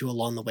run into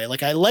along the way.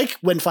 Like I like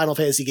when Final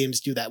Fantasy games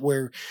do that,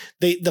 where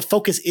the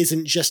focus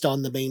isn't just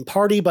on the main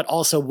party, but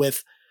also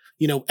with,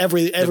 you know,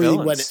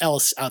 everyone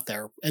else out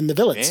there and the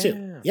villains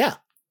too. Yeah.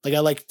 Like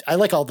I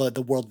like all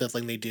the world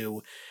building they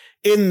do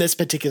in this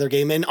particular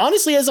game. And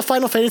honestly, as a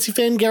Final Fantasy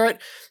fan, Garrett,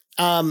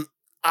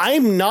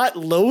 I'm not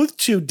loath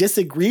to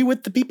disagree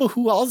with the people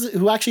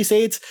who actually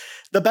say it's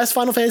the best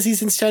Final Fantasy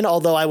since 10,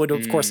 although I would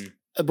of course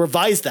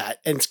revise that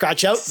and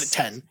scratch out the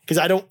 10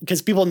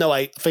 because people know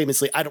I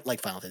don't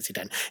like Final Fantasy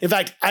 10. In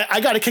fact,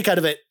 I got a kick out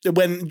of it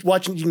when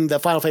watching the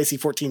Final Fantasy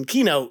 14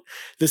 keynote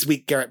this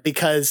week, Garrett,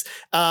 because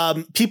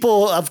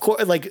people, of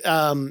course, like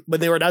when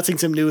they were announcing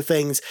some new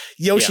things,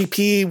 Yoshi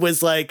P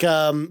was like,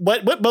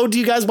 what mode do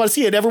you guys want to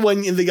see? And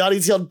everyone in the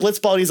audience yelled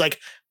Blitzball, and he's like,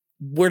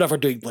 we're never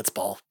doing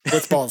Blitzball.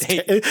 Blitzball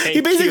he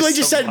basically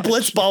just said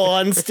Blitzball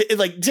on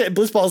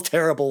Blitzball is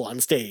terrible on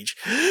stage.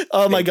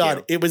 Oh my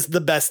God. It was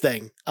the best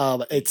thing.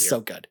 It's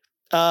so good.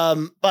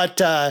 But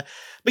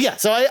yeah,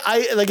 so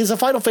I like, as a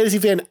Final Fantasy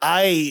fan,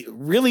 I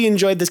really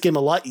enjoyed this game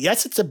a lot.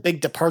 Yes, it's a big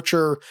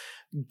departure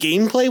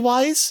gameplay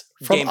wise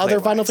from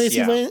other Final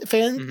Fantasy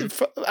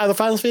other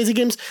Final Fantasy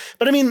games.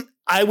 But I mean,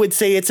 I would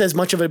say it's as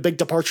much of a big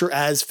departure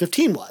as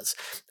 15 was.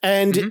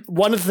 And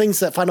one of the things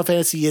that Final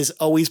Fantasy has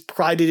always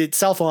prided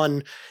itself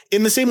on,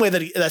 in the same way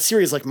that that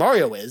series like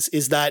Mario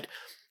is that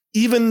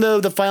even though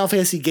the Final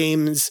Fantasy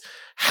games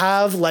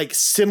have like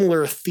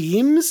similar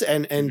themes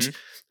and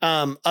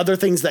other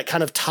things that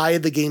kind of tie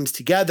the games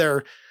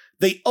together,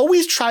 they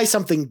always try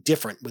something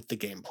different with the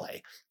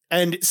gameplay.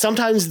 And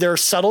sometimes there are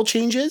subtle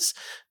changes,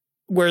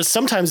 whereas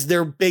sometimes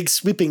they're big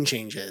sweeping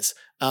changes,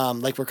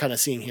 like we're kind of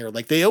seeing here.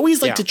 Like they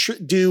always like to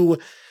do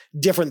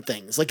different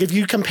things. Like if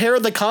you compare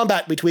the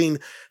combat between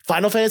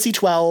Final Fantasy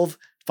 12,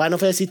 Final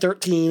Fantasy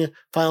 13,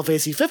 Final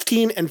Fantasy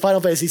 15, and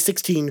Final Fantasy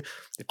 16,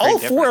 all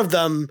four of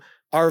them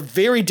are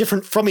very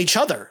different from each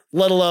other,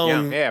 let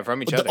alone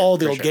from each other, all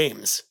the old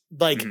games.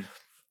 Like,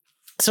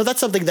 so that's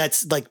something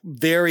that's like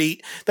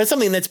that's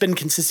something that's been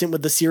consistent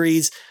with the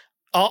series.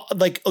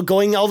 Like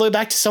going all the way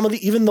back to some of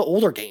even the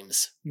older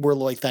games were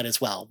like that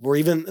as well. Where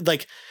even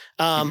like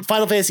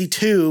Final Fantasy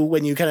 2,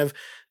 when you kind of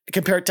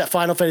compare it to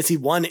Final Fantasy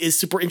 1, is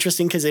super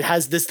interesting because it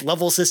has this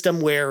level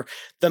system where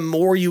the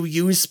more you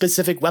use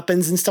specific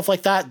weapons and stuff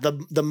like that,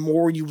 the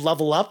more you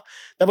level up.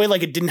 That way,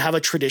 like it didn't have a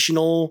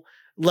traditional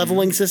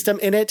leveling system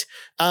in it.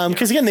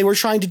 Because again, they were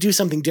trying to do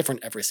something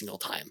different every single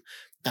time.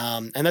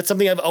 And that's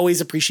something I've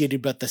always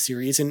appreciated about the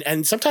series.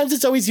 And sometimes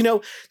it's always,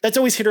 that's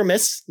always hit or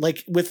miss.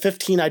 Like with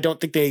 15, I don't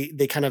think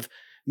they kind of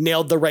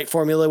nailed the right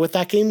formula with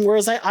that game.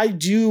 Whereas I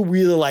do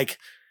really like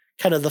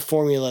kind of the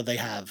formula they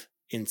have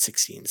in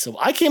 16. So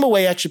I came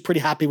away actually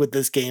pretty happy with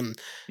this game.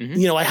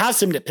 I have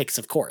some nitpicks,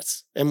 of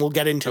course, and we'll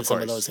get into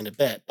some of those in a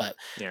bit. But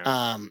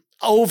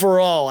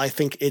overall, I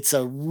think it's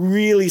a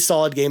really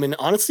solid game. And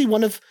honestly,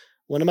 one of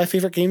my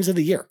favorite games of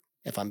the year,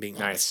 if I'm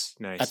being honest,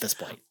 at this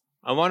point.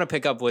 I want to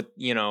pick up with,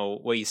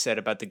 what you said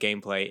about the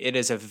gameplay. It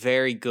is a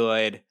very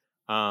good,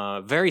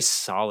 very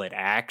solid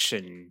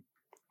action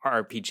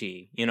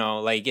RPG.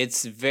 Like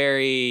it's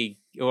very,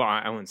 well,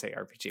 I wouldn't say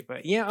RPG,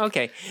 but yeah,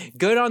 okay.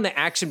 Good on the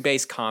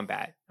action-based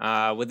combat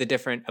with the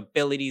different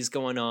abilities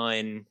going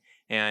on.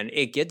 And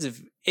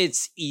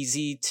it's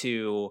easy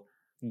to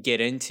get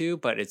into,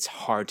 but it's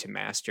hard to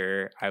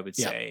master, I would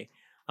say.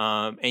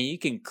 And you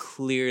can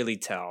clearly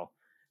tell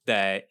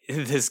that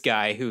this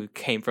guy who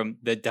came from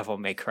the Devil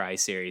May Cry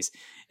series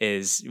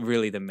is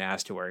really the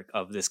masterwork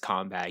of this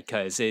combat,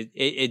 because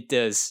it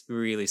does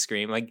really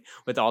scream, like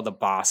with all the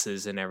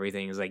bosses and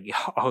everything. It's like,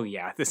 oh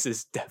yeah, this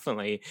is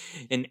definitely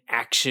an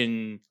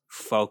action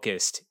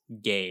focused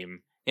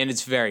game, and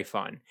it's very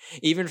fun.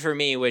 Even for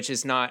me, which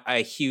is not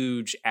a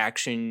huge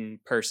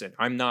action person,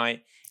 I'm not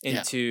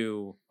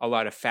into a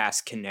lot of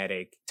fast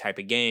kinetic type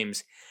of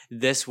games.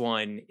 This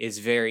one is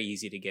very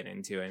easy to get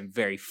into and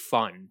very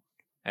fun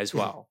as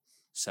well.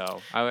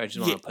 So I just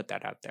want to put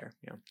that out there.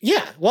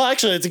 Yeah. Well,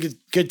 actually, it's a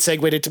good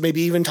segue to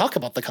maybe even talk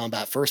about the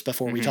combat first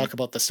before we talk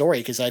about the story,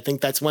 because I think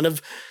that's one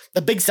of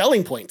the big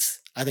selling points,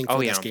 I think,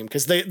 for this game.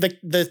 Because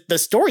the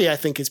story, I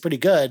think, is pretty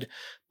good,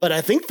 but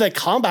I think the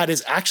combat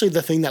is actually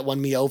the thing that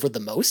won me over the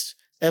most.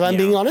 If I'm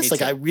being honest,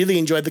 like I really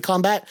enjoyed the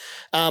combat.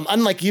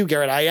 Unlike you,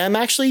 Garrett, I am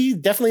actually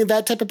definitely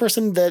that type of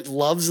person that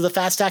loves the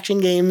fast action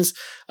games.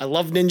 I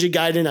love Ninja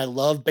Gaiden. I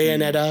love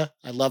Bayonetta.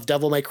 I love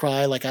Devil May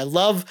Cry. Like I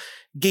love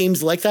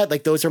games like that.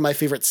 Like those are my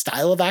favorite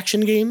style of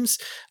action games.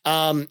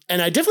 And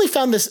I definitely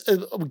found this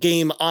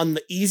game on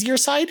the easier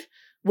side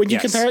when you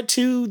compare it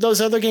to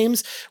those other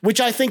games, which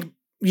I think,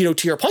 to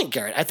your point,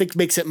 Garrett, I think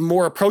makes it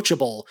more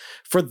approachable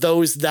for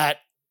those that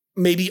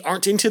maybe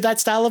aren't into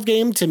that style of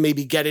game to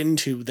maybe get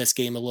into this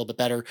game a little bit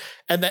better.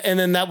 And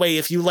then that way,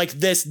 if you like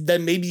this,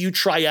 then maybe you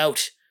try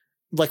out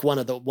like one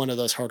of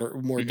those harder,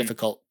 more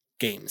difficult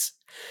games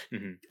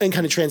and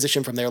kind of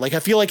transition from there. Like, I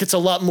feel like it's a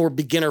lot more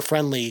beginner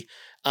friendly.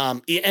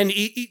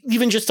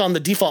 Even just on the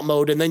default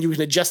mode, and then you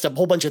can adjust a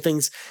whole bunch of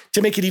things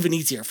to make it even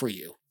easier for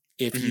you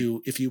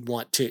if you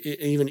want to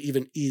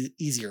even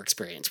easier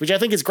experience, which I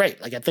think is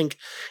great. Like, I think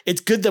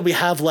it's good that we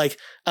have like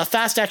a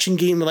fast action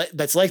game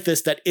that's like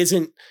this, that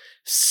isn't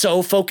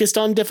so focused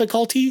on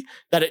difficulty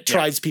that it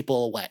drives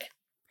people away.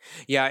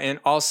 Yeah, and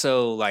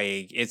also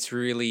like it's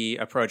really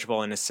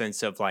approachable in a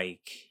sense of like,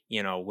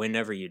 you know,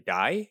 whenever you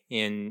die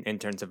in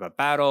terms of a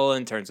battle,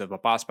 in terms of a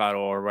boss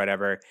battle or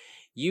whatever,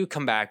 you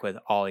come back with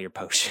all your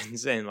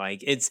potions, and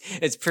like it's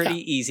pretty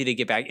easy to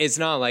get back. It's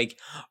not like,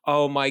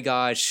 oh my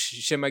gosh,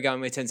 Shin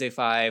Megami Tensei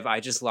 5,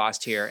 I just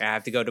lost here. I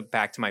have to go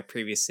back to my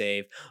previous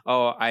save.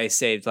 Oh, I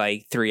saved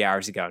like 3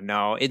 hours ago.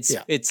 No,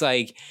 it's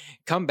like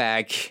come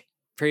back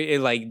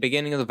like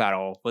beginning of the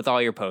battle with all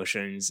your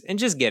potions and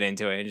just get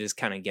into it and just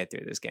kind of get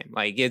through this game.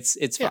 Like it's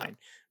fine,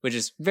 which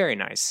is very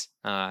nice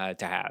to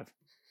have.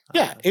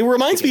 Yeah, it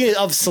reminds me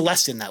of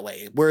Celeste in that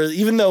way, where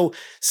even though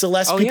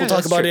Celeste, people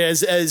talk about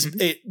it as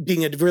it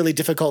being a really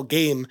difficult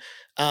game,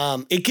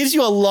 it gives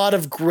you a lot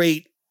of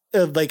great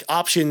like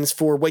options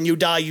for when you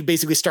die. You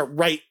basically start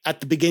right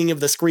at the beginning of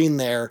the screen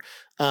there,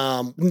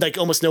 like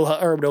almost no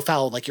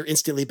foul, like you're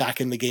instantly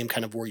back in the game,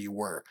 kind of where you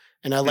were.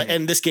 And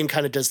and this game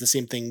kind of does the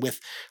same thing with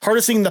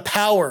harnessing the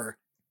power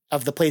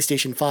of the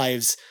PlayStation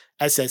 5's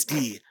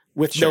SSD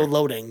with no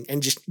loading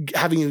and just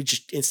having you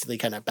just instantly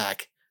kind of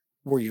back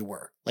where you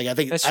were. Like, I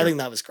think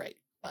that was great.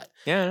 But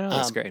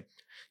that's great.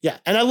 Yeah.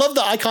 And I love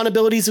the icon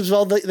abilities as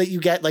well that you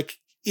get. Like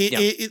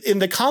in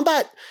the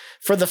combat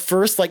for the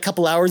first like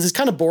couple hours is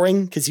kind of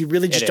boring because you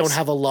really just don't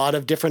have a lot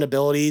of different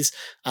abilities.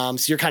 So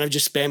you're kind of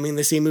just spamming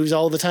the same moves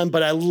all the time.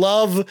 But I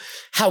love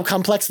how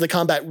complex the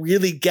combat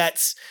really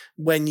gets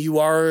when you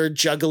are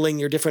juggling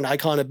your different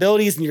icon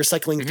abilities and you're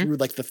cycling through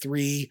like the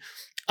three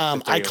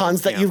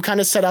icons that you've kind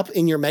of set up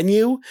in your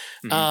menu.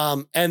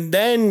 And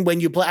then when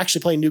you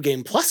actually play New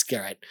Game Plus,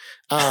 Garrett,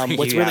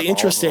 what's really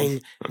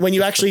interesting when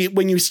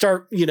you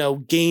start,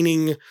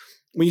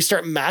 when you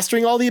start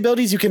mastering all the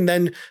abilities, you can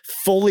then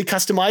fully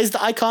customize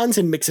the icons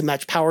and mix and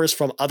match powers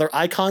from other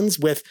icons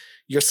with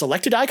your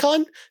selected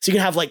icon. So you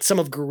can have like some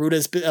of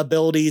Garuda's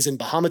abilities and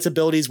Bahamut's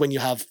abilities when you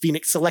have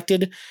Phoenix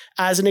selected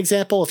as an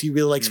example, if you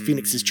really like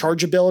Phoenix's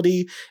charge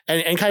ability,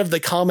 and kind of the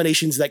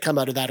combinations that come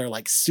out of that are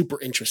like super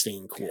interesting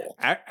and cool.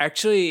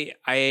 Actually,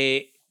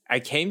 I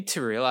came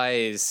to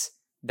realize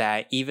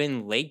that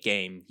even late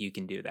game, you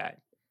can do that.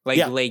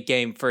 Like late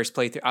game first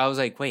playthrough, I was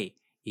like, wait,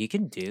 you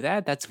can do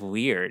that? That's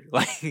weird.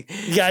 Like,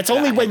 it's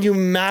only when you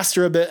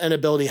master an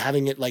ability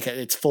having it like at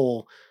its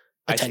full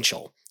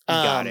potential.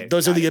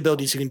 Those are the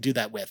abilities you can do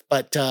that with,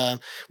 but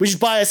which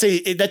is why I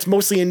say that's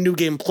mostly in New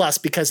Game Plus,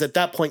 because at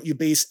that point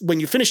when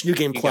you finish New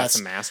Game Plus, got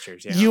some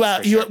masters, you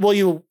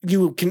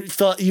can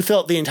fill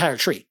out the entire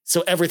tree,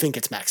 so everything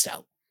gets maxed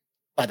out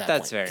by that.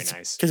 That's point. Very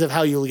nice because of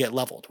how you get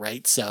leveled,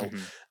 right? So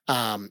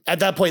at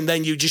that point,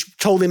 then you just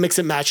totally mix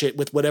and match it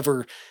with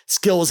whatever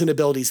skills and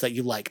abilities that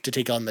you like to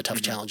take on the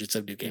tough challenges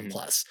of New Game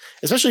Plus,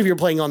 especially if you're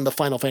playing on the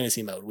Final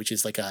Fantasy mode, which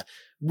is like a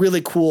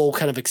really cool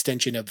kind of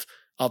extension of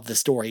the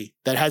story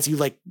that has you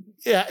like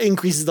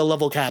increases the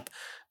level cap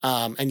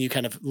and you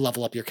kind of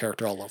level up your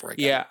character all over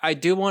again. Yeah, I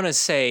do want to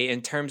say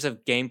in terms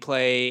of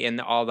gameplay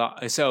and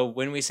so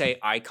when we say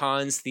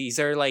icons, these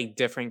are like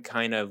different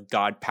kind of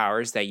god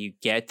powers that you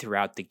get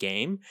throughout the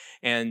game,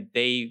 and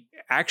they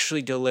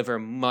actually deliver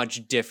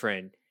much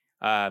different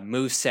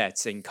move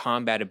sets and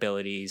combat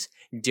abilities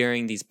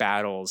during these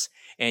battles,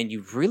 and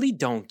you really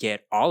don't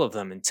get all of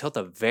them until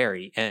the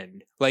very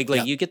end. Like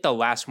you get the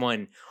last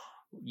one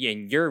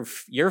and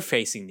you're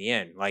facing the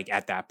end, like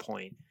at that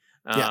point.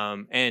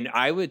 And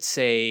I would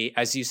say,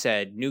 as you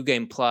said, New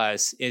Game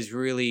Plus is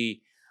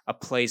really a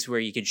place where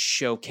you can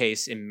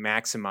showcase and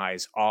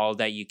maximize all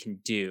that you can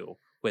do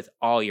with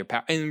all your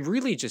power and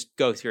really just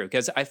go through.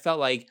 Because I felt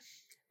like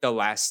the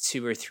last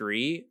 2 or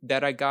 3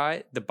 that I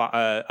got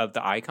of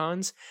the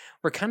icons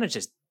were kind of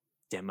just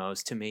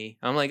demos to me.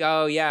 I'm like,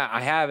 oh yeah,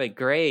 I have it,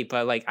 great,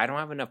 but like I don't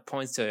have enough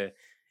points to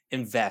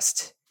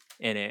invest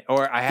in it,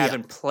 or I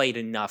haven't played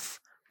enough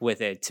with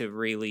it to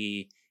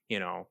really,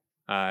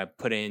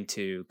 put it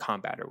into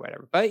combat or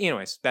whatever. But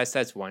anyways,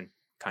 that's one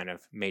kind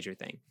of major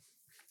thing.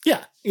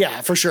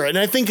 Yeah, for sure. And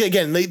I think,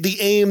 again, the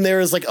aim there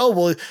is like, oh,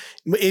 well,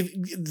 if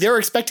they're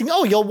expecting,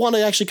 you'll want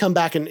to actually come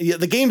back and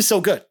the game's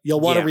so good, you'll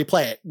want to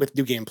replay it with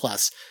New Game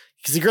Plus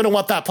because you're going to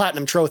want that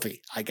platinum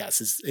trophy, I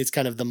guess, is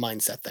kind of the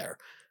mindset there.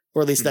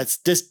 Or at least that's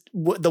just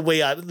the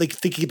way I like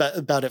thinking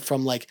about it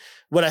from like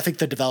what I think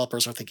the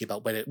developers are thinking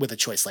about with a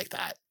choice like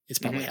that. It's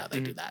probably how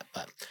they do that.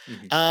 But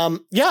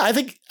I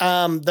think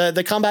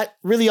the combat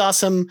really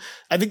awesome.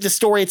 I think the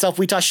story itself,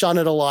 we touched on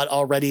it a lot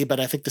already, but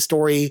I think the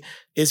story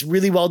is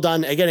really well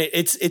done. Again,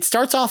 it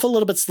starts off a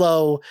little bit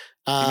slow,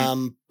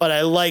 but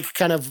I like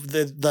kind of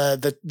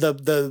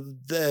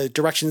the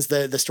directions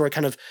the story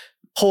kind of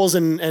pulls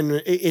and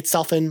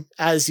itself in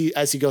as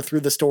you go through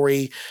the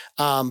story.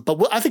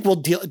 But I think we'll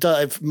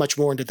dive much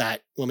more into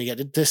that when we get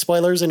into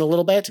spoilers in a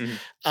little bit.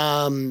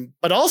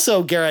 But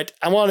also, Garrett,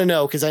 I want to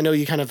know, because I know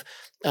you kind of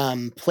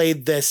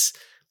played this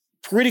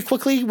pretty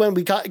quickly when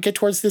we get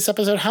towards this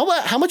episode.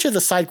 How much of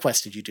the side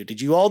quests did you do?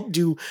 Did you all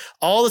do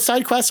all the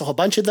side quests, a whole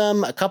bunch of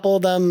them, a couple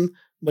of them?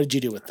 What did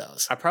you do with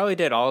those? I probably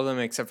did all of them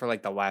except for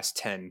like the last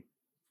 10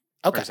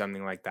 or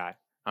something like that.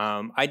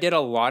 I did a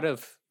lot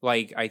of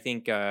like, I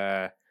think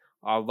a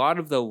lot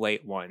of the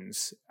late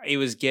ones. It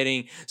was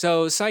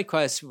so side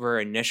quests were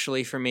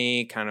initially for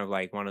me kind of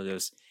like one of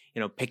those,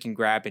 pick and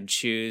grab and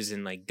choose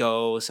and like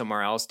go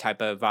somewhere else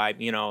type of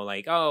vibe,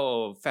 like,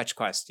 oh, fetch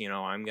quest,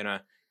 I'm going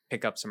to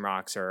pick up some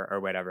rocks or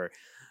whatever.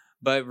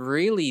 But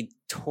really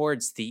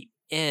towards the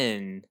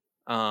end,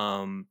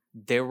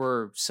 there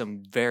were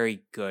some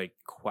very good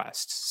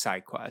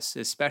side quests,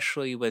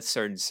 especially with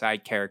certain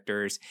side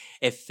characters.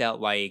 It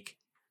felt like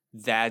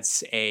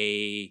that's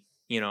a,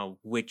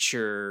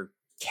 Witcher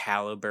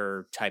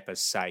caliber type of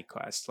side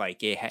quest. Like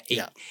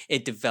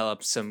it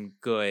developed some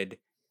good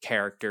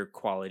character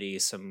quality,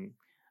 some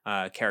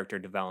character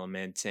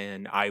development,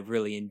 and I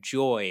really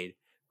enjoyed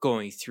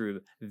going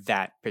through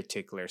that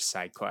particular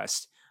side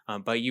quest.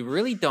 But you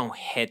really don't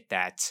hit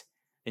that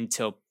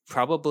until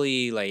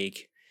probably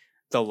like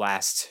the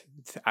last,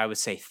 I would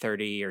say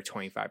 30 or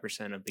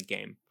 25% of the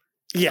game.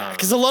 Yeah,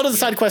 because a lot of the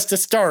side quests to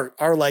start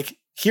are like,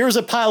 here's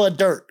a pile of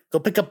dirt. Go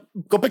pick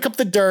up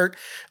the dirt.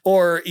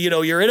 Or,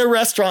 you're in a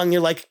restaurant and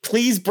you're like,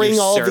 please bring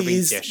all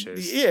these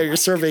dishes. Yeah, you're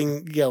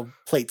serving,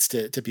 plates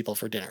to people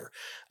for dinner.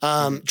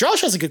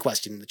 Josh has a good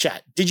question in the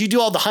chat. Did you do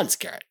all the hunts,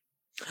 Garrett?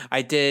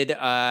 I did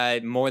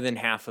more than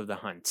half of the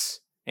hunts.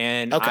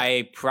 And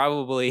I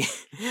probably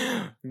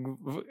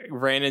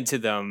ran into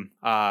them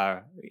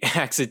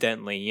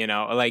accidentally,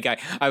 like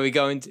I would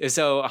go into,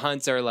 so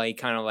hunts are like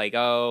kind of like,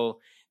 oh,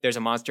 there's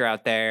a monster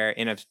out there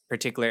in a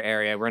particular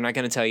area. We're not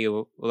going to tell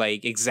you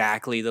like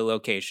exactly the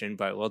location,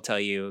 but we'll tell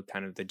you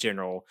kind of the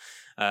general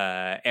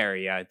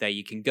area that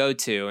you can go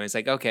to. And it's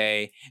like,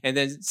 okay. And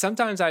then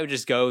sometimes I would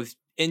just go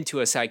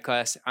into a side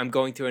quest. I'm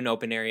going through an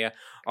open area.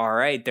 All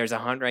right, there's a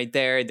hunt right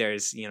there.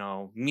 There's,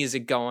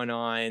 music going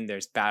on.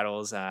 There's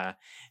battles. I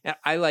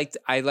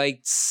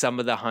liked some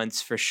of the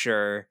hunts for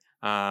sure.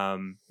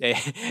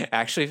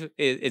 Actually,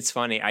 it's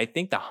funny. I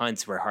think the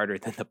hunts were harder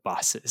than the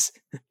bosses.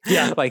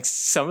 Yeah, like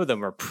some of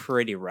them are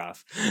pretty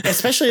rough,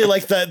 especially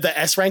like the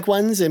S rank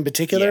ones in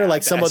particular. Yeah,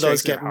 like some of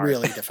those get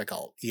really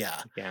difficult.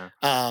 Yeah, yeah.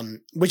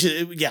 Which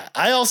is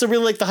I also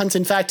really like the hunts.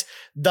 In fact,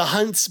 the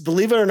hunts,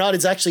 believe it or not,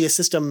 is actually a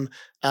system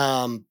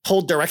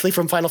pulled directly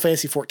from Final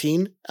Fantasy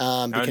 14.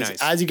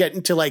 Because as you get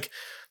into like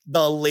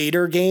the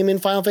later game in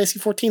Final Fantasy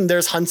 14,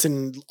 there's hunts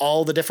in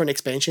all the different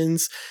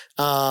expansions.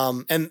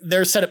 And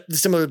they're set up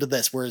similar to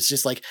this, where it's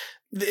just like,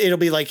 it'll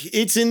be like,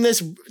 it's in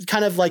this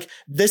kind of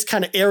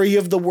area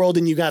of the world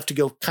and you have to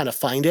go kind of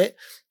find it.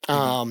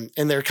 And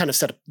they're kind of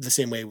set up the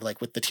same way, like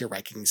with the tier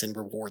rankings and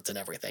rewards and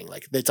everything.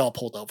 Like it's all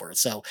pulled over.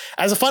 So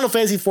as a Final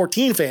Fantasy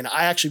 14 fan,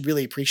 I actually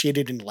really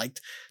appreciated and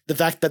liked the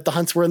fact that the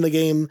hunts were in the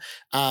game.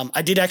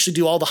 I did actually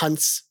do all the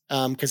hunts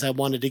because I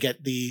wanted to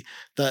get the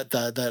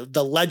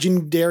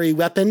legendary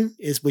weapon,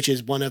 which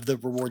is one of the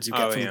rewards you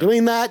get from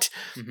doing that.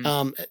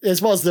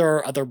 As well as there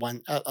are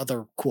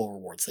other cool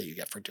rewards that you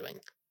get for doing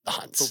the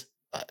hunts.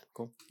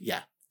 Cool.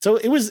 Yeah. So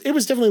it was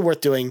definitely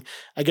worth doing.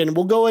 Again,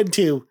 we'll go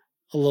into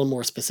a little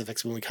more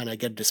specifics when we kind of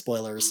get into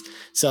spoilers.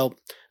 So,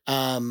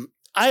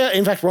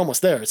 in fact, we're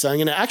almost there. So I'm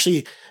going to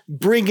actually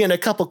bring in a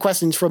couple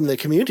questions from the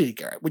community,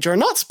 Garrett, which are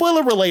not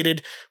spoiler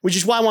related, which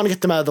is why I want to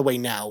get them out of the way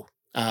now,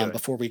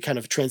 before we kind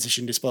of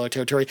transition to spoiler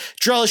territory.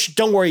 Drellish,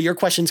 don't worry, your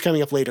question's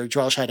coming up later.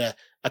 Drellish had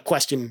a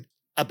question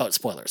about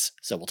spoilers,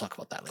 so we'll talk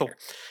about that later.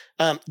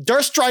 Cool.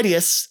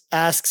 Darstridius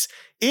asks,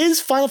 is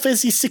Final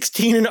Fantasy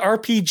 16 an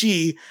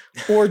RPG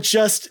or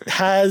just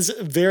has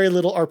very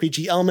little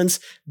RPG elements?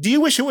 Do you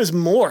wish it was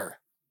more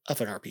of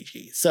an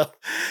RPG? So,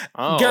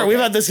 Garrett, we've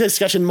had this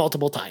discussion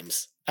multiple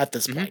times at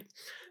this point.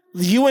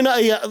 You and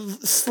I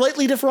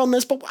slightly differ on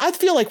this, but I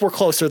feel like we're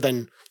closer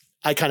than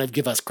I kind of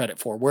give us credit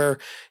for. Where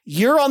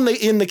you're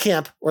in the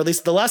camp, or at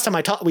least the last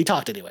time we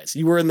talked anyways,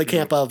 you were in the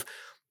camp of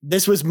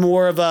this was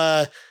more of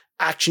a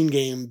action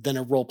game than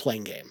a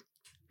role-playing game.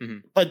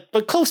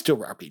 But close to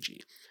an RPG.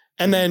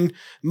 And then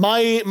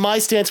my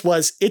stance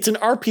was, it's an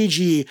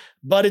RPG,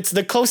 but it's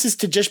the closest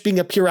to just being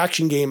a pure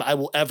action game I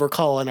will ever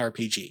call an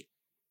RPG.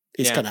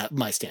 Is kind of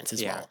my stance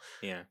as well.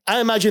 Yeah, I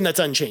imagine that's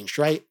unchanged,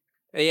 right?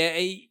 Yeah,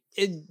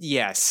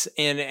 yes.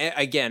 And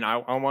again, I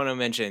want to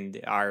mention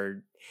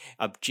our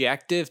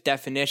objective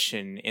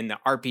definition in the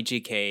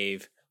RPG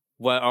Cave.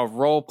 What a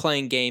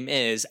role-playing game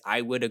is,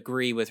 I would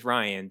agree with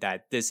Ryan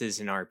that this is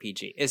an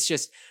RPG. It's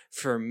just,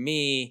 for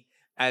me,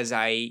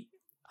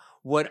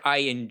 what I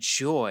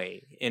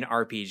enjoy in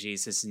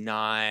RPGs is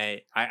not,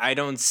 I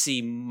don't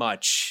see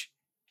much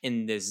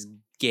in this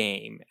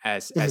game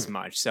as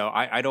much. So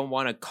I don't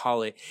want to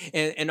call it.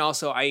 And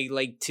also I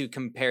like to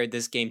compare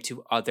this game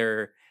to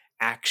other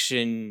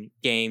action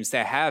games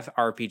that have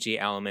RPG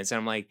elements. And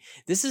I'm like,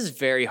 this is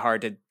very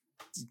hard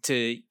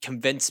to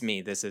convince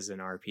me this is an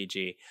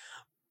RPG.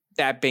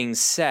 That being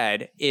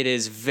said, it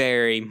is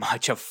very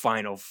much a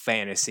Final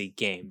Fantasy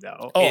game,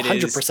 though. Oh,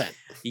 100%.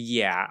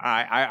 Yeah,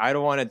 I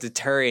don't want to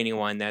deter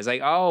anyone that's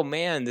like, oh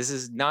man, this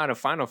is not a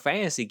Final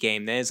Fantasy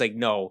game. Then it's like,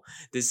 no,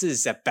 this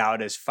is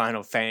about as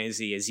Final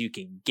Fantasy as you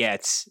can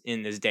get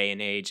in this day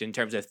and age in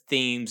terms of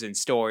themes and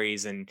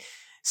stories and,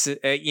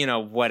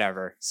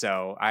 whatever.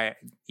 So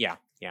yeah.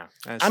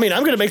 I mean,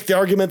 I'm going to make the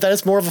argument that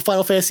it's more of a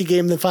Final Fantasy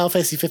game than Final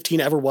Fantasy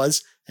 15 ever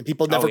was. And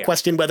people never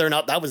questioned whether or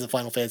not that was a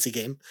Final Fantasy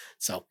game.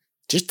 So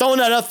just throwing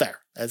that out there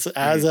as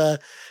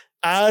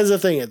a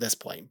thing at this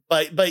point.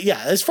 But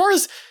yeah, as far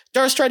as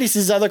Darth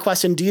Strides' other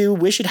question, do you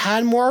wish it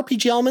had more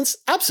RPG elements?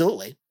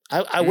 Absolutely.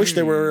 I wish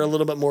there were a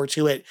little bit more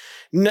to it.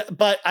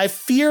 But I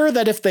fear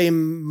that if they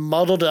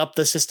muddled up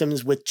the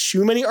systems with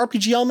too many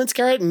RPG elements,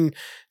 Garrett, and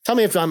tell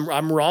me if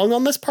I'm wrong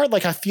on this part,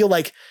 like I feel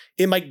like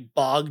it might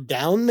bog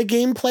down the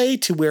gameplay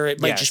to where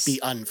it might just be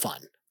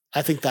unfun.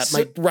 I think that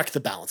might wreck the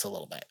balance a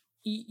little bit.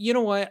 You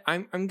know what?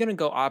 I'm going to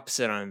go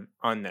opposite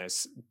on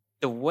this.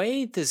 The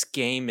way this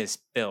game is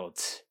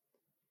built,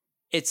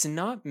 it's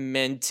not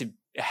meant to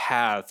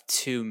have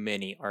too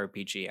many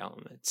RPG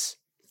elements.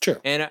 True.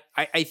 And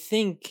I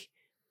think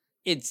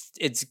it's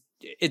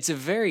a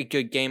very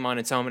good game on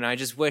its own, and I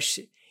just wish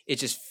it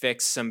just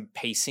fixed some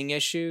pacing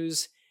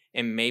issues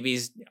and maybe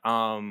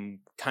kind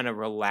of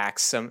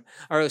relax some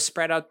or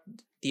spread out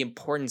the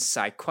important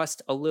side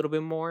quest a little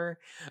bit more,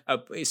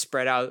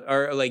 spread out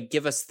or like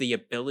give us the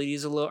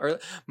abilities a little. Or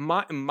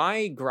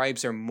my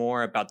gripes are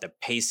more about the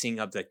pacing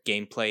of the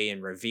gameplay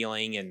and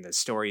revealing and the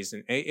stories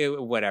and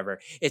whatever.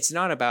 It's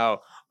not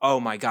about, oh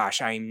my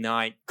gosh, I'm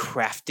not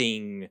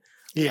crafting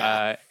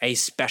a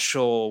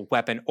special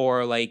weapon,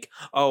 or like,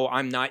 oh,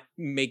 I'm not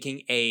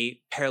making a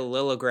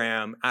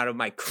parallelogram out of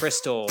my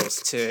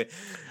crystals to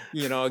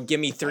give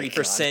me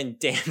 3%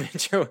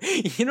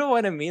 damage. You know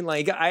what I mean?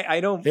 Like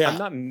I'm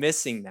not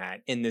missing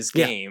that in this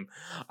game.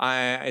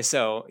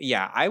 So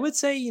I would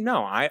say,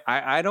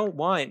 I don't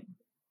want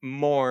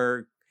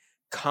more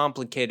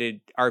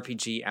complicated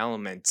RPG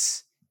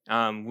elements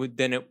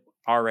than it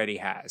already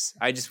has.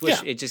 I just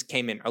wish it just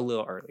came in a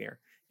little earlier.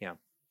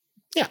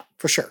 Yeah,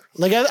 for sure.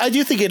 Like I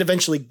do think it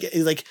eventually,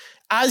 like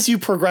as you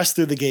progress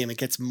through the game, it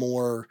gets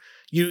more.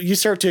 You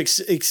start to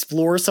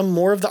explore some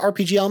more of the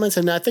RPG elements,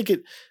 and I think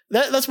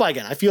that's why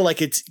again I feel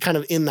like it's kind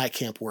of in that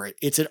camp where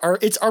it's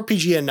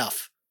RPG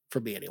enough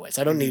for me, anyways.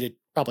 I don't need it.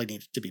 Probably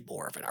need it to be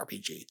more of an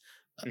RPG.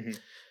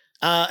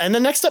 And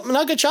then next up,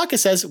 Nagachaka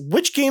says,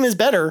 which game is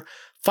better,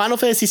 Final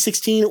Fantasy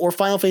 16 or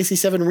Final Fantasy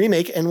 7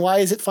 Remake, and why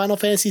is it Final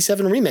Fantasy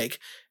 7 Remake?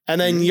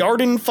 And then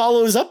Yarden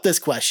follows up this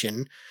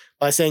question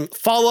by saying,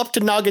 follow up to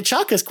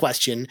Nagachaka's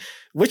question,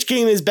 which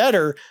game is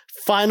better,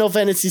 Final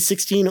Fantasy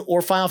 16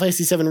 or Final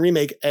Fantasy 7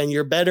 Remake? And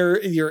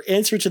your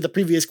answer to the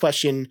previous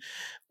question,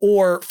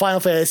 or Final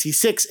Fantasy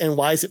 6, and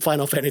why is it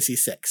Final Fantasy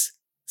 6?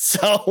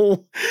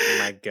 So,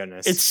 my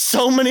goodness, it's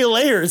so many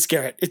layers,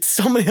 Garrett. It's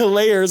so many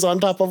layers on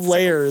top of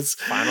layers.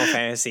 Final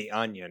Fantasy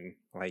onion,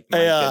 like my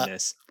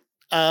goodness.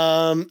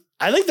 I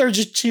think they're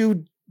just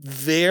two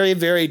very,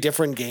 very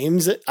different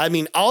games. I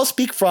mean, I'll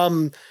speak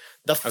from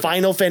the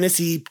Final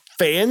Fantasy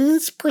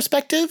fans'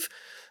 perspective,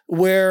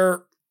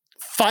 where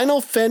Final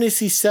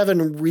Fantasy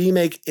VII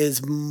Remake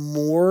is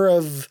more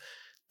of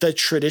the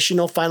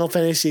traditional Final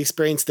Fantasy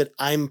experience that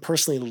I'm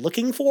personally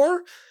looking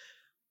for.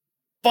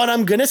 But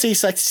I'm going to say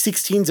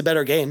 16 is a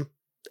better game.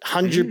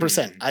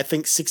 100%. I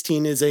think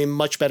 16 is a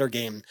much better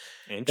game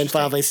than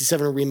Final Fantasy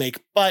VII Remake.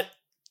 But,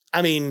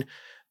 I mean,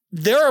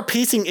 there are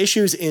pacing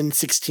issues in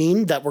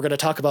 16 that we're going to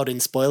talk about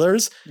in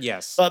spoilers.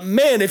 Yes. But,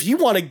 man, if you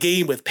want a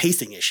game with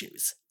pacing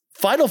issues,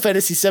 Final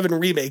Fantasy VII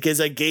Remake is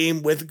a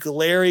game with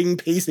glaring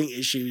pacing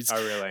issues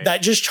that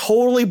just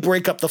totally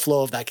break up the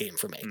flow of that game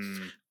for me.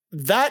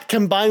 That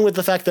combined with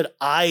the fact that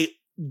I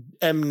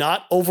am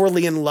not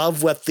overly in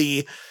love with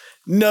the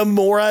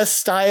Nomura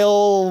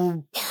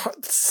style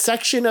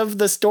section of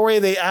the story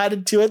they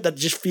added to it that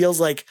just feels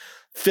like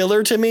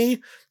filler to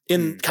me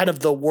in kind of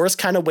the worst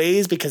kind of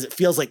ways, because it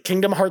feels like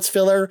Kingdom Hearts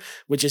filler,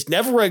 which is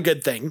never a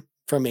good thing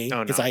for me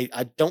because I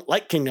don't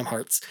like Kingdom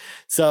Hearts.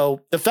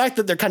 So the fact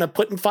that they're kind of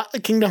putting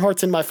Kingdom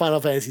Hearts in my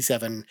Final Fantasy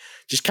VII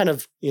just kind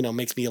of,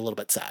 makes me a little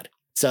bit sad.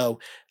 So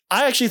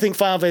I actually think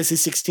Final Fantasy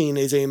 16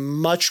 is a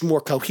much more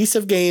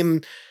cohesive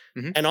game.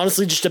 And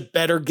honestly, just a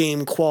better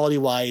game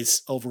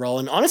quality-wise overall.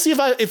 And honestly,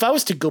 if I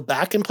was to go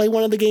back and play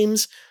one of the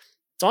games,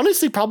 it's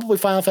honestly probably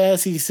Final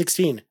Fantasy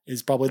 16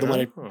 is probably the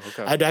one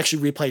I'd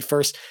actually replay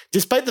first,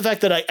 despite the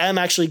fact that I am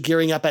actually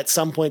gearing up at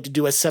some point to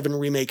do a 7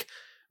 Remake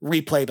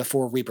replay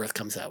before Rebirth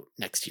comes out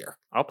next year.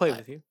 I'll play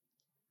with you.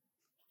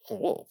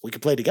 Oh, we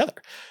could play together.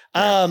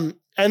 Yeah.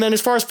 And then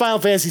as far as Final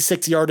Fantasy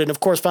 6 Yarden,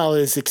 of course, Final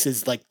Fantasy 6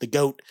 is like the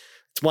GOAT.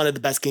 It's one of the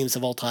best games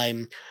of all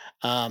time.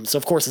 So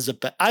of course,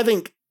 I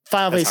think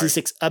Final Fantasy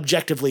 6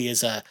 objectively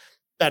is a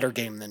better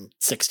game than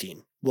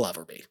 16 will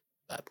ever be.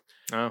 But.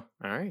 Oh,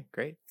 all right,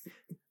 great.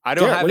 I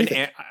don't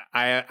have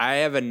I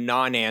have a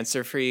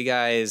non-answer for you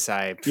guys.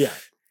 I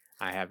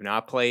have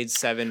not played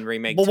 7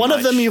 Remake. Well, one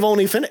of them you've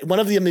only finished. One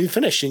of them you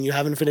finished, and you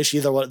haven't finished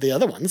either one of the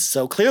other ones.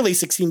 So clearly,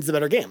 16 is the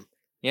better game.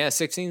 Yeah,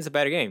 16 is a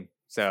better game.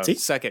 So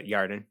suck it,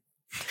 Yarden.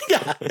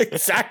 Yeah,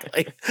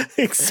 exactly.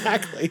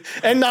 Exactly.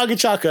 And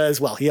Nagachaka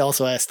as well. He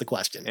also asked the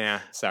question.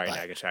 Yeah, sorry,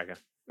 Nagachaka.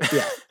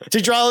 Yeah. To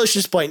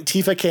Dralish's point,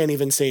 Tifa can't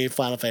even save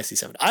Final Fantasy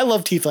VII. I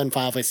love Tifa in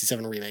Final Fantasy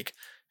VII Remake.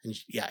 And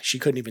yeah, she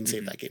couldn't even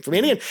save that game for me.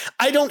 And again,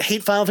 I don't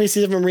hate Final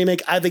Fantasy VII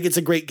Remake. I think it's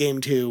a great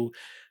game too.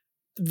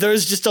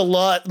 There's just a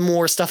lot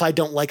more stuff I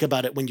don't like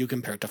about it when you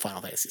compare it to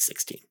Final Fantasy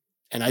 16.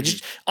 And I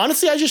just,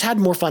 honestly, I just had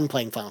more fun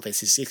playing Final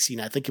Fantasy 16.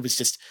 I think it was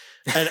just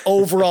an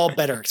overall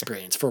better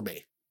experience for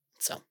me.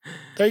 So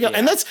there you go. Yeah,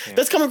 and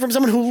that's coming from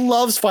someone who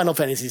loves Final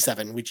Fantasy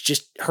 7, which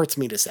just hurts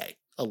me to say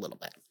a little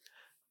bit.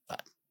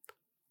 But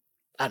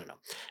I don't know.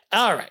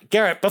 All right,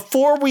 Garrett,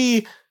 before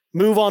we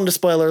move on to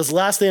spoilers,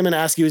 last thing I'm going to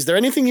ask you, is there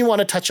anything you want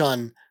to touch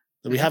on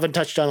that we haven't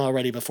touched on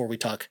already before we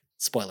talk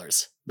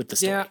spoilers with the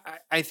story? Yeah,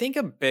 I think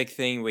a big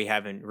thing we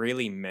haven't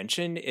really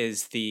mentioned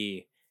is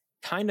the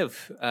kind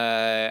of,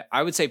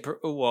 I would say,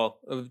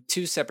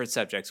 two separate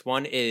subjects.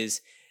 One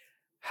is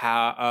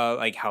how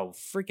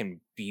freaking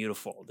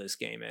beautiful this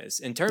game is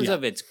in terms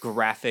of its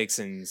graphics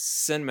and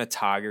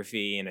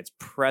cinematography and its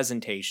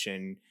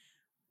presentation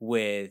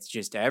with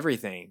just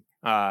everything,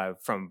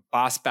 from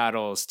boss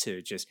battles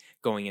to just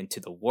going into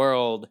the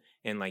world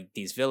and like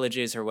these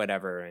villages or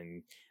whatever,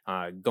 and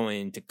going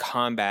into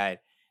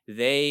combat.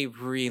 They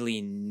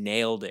really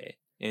nailed it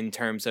in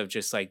terms of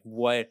just like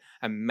what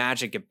a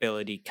magic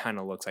ability kind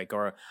of looks like,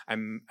 or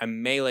a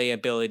melee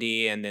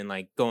ability, and then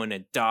like going to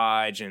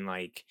dodge, and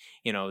like,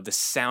 you know, the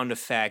sound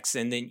effects,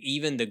 and then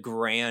even the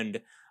grand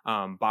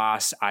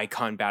boss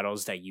icon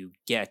battles that you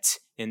get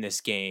in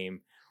this game.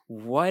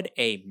 What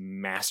a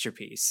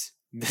masterpiece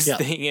this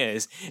thing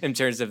is in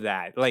terms of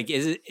that. Like,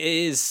 it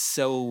is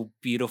so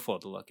beautiful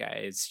to look at.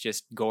 It's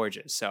just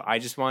gorgeous. So I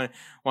just want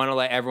to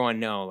let everyone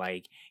know,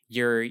 like,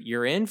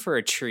 you're in for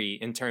a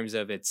treat in terms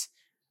of its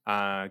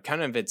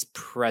kind of its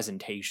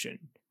presentation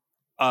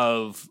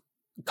of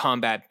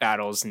combat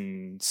battles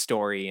and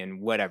story and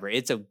whatever.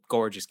 It's a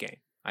gorgeous game,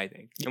 I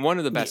think, and one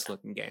of the best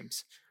looking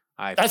games.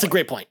 That's a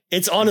great point.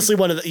 It's honestly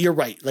one of the, you're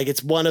right. Like,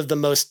 it's one of the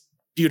most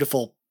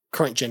beautiful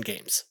current gen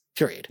games.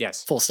 Period.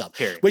 Yes. Full stop.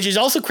 Period. Which is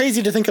also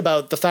crazy to think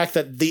about the fact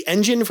that the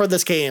engine for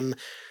this game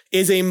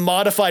is a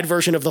modified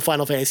version of the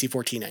Final Fantasy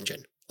XIV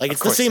engine. Like,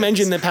 it's the same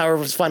engine that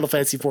powers Final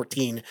Fantasy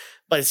XIV,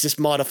 but it's just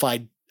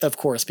modified, of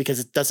course, because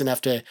it doesn't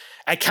have to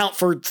account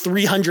for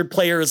 300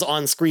 players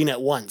on screen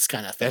at once,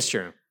 kind of thing. That's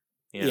true.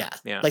 Yeah.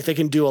 Like, they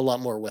can do a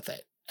lot more with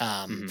it.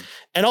 And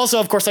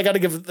also, of course, I got to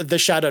give the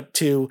shout out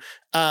to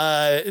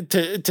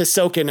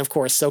Soken, of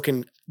course,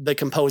 Soken, the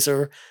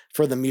composer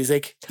for the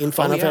music in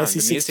Final Fantasy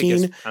XVI. The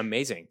music is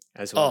amazing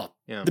as well.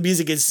 The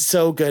music is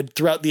so good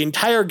throughout the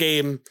entire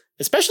game,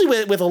 especially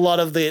with a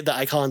lot of the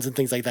icons and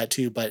things like that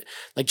too. But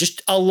like,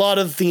 just a lot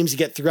of themes you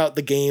get throughout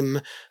the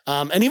game.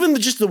 And even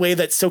just the way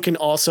that Soken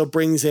also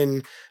brings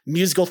in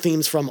musical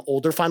themes from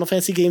older Final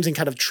Fantasy games and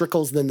kind of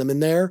trickles them in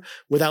there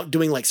without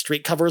doing like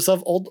straight covers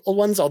of old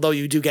ones. Although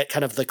you do get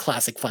kind of the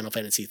classic Final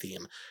Fantasy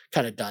theme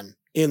kind of done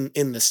in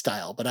this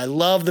style. But I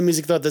love the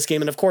music throughout this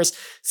game. And of course,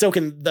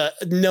 Soken,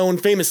 known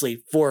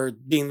famously for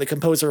being the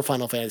composer of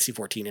Final Fantasy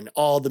XIV and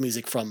all the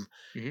music from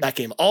that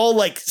game, all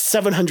like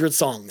 700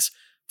 songs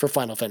for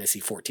Final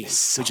Fantasy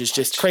XIV, which is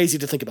just crazy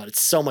to think about.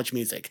 It's so much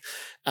music.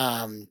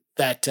 I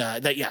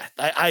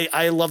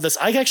love this.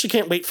 I actually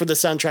can't wait for the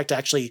soundtrack to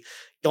actually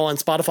go on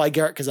Spotify,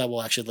 Garrett, because I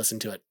will actually listen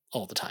to it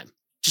all the time.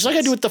 Just like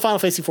I do with the Final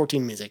Fantasy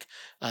XIV music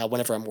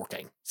whenever I'm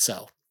working.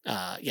 So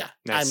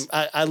nice.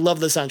 I love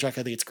the soundtrack.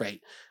 I think it's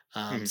great.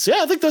 So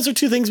yeah, I think those are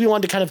two things we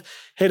wanted to kind of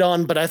hit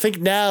on. But I think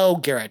now,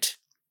 Garrett,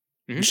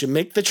 we should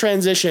make the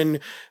transition.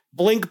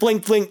 Blink,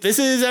 blink, blink. This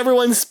is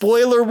everyone's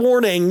spoiler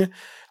warning.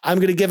 I'm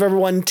going to give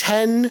everyone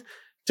 10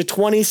 to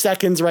 20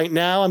 seconds right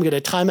now. I'm going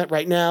to time it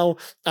right now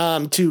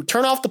to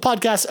turn off the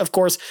podcast, of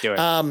course. Do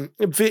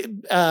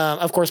it.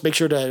 Of course, make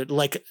sure to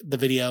like the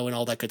video and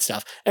all that good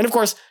stuff. And of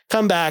course,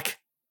 come back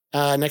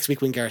next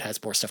week when Garrett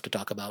has more stuff to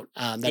talk about.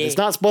 That is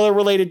not spoiler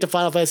related to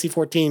Final Fantasy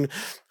XIV.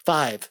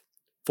 5,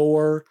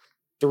 4,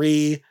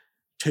 3,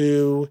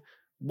 2,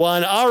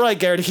 1. All right,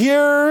 Garrett,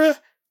 here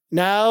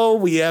now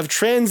we have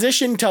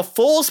transitioned to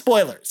full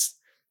spoilers.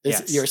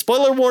 Your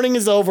spoiler warning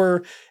is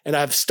over, and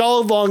I've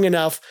stalled long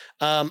enough.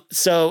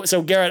 So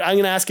Garrett, I'm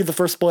going to ask you the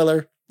first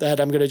spoiler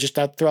that I'm going to just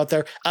throw out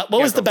there.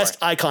 What was the best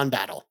icon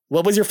battle?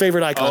 What was your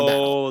favorite icon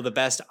battle? Oh, the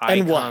best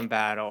icon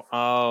battle.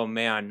 Oh,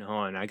 man.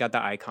 Hold on. I got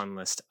the icon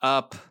list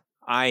up.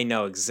 I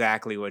know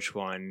exactly which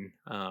one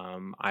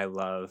I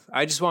love.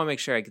 I just want to make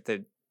sure I get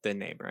the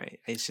name right.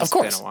 It's just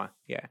been a while.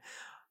 Yeah.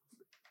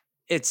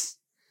 It's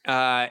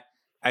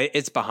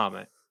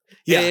Bahamut.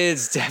 Yeah.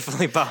 It's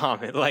definitely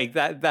Bahamut. Like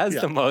that's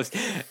the most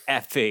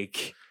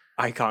epic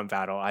icon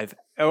battle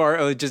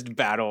or just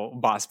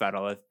boss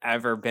battle I've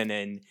ever been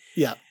in.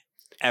 Yeah.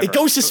 ever. It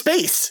goes to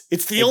space.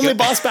 It's the only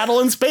boss battle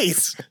in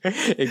space.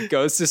 It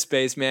goes to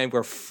space, man.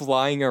 We're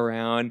flying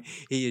around.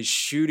 He is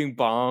shooting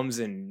bombs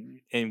and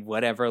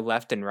whatever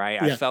left and right.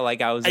 Yeah. I felt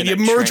like I was. And you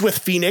merge with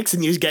Phoenix,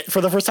 and you get,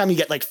 for the first time, you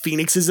get like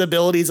Phoenix's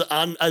abilities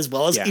on as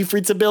well as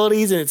Ifrit's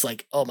abilities, and it's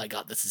like, oh my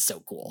god, this is so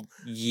cool.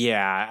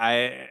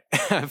 Yeah,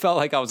 I felt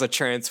like I was a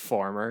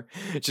transformer,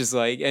 just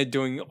like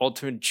doing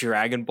ultimate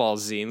Dragon Ball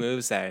Z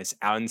moves that is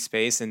out in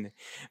space, and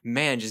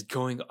man, just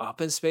going up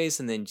in space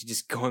and then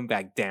just going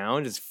back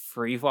down, just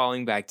free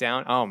falling back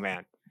down. Oh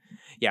man.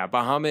 Yeah,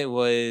 Bahamut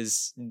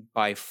was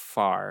by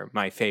far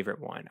my favorite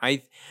one.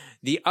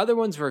 The other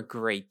ones were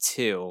great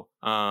too.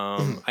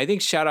 I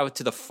think shout out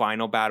to the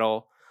final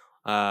battle,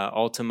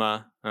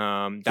 Ultima.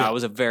 That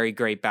was a very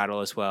great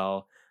battle as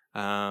well.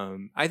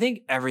 I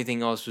think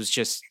everything else was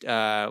just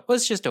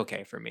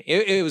okay for me.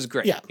 It was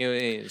great. Yeah.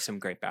 It was some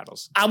great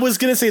battles. I was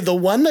gonna say the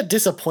one that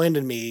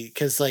disappointed me,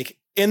 because like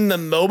in the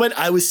moment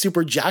I was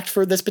super jacked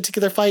for this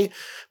particular fight,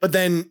 but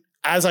then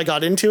as I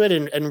got into it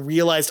and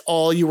realized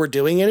all you were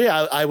doing in it,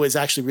 I was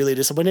actually really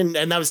disappointed.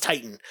 And that was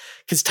Titan.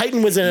 Because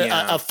Titan was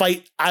a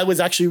fight I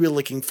was actually really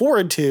looking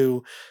forward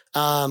to,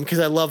 because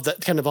I love that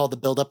kind of all the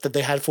buildup that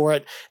they had for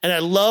it. And I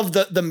love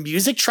the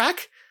music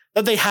track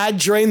that they had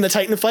during the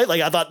Titan fight.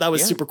 Like, I thought that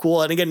was super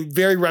cool. And again,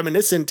 very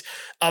reminiscent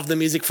of the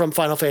music from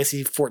Final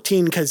Fantasy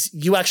XIV, because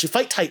you actually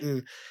fight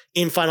Titan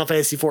in Final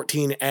Fantasy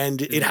XIV,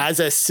 and it has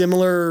a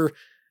similar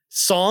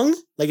song,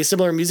 like a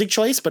similar music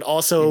choice, but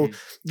also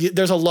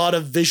there's a lot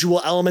of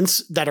visual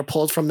elements that are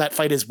pulled from that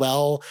fight as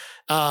well,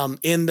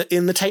 in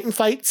the Titan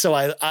fight. So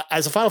I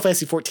as a Final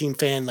Fantasy XIV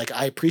fan, like,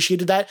 I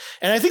appreciated that,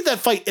 and I think that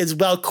fight is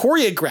well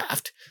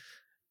choreographed.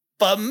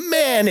 But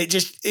man,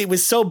 it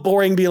was so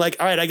boring. Be like,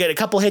 all right, I get a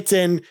couple hits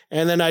in,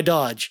 and then I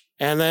dodge,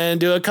 and then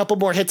do a couple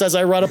more hits as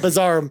I run up his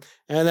arm,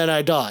 and then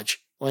I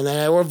dodge, and then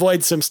I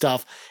avoid some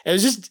stuff. It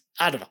was just,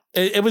 I don't know.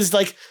 It was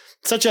like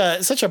such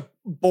a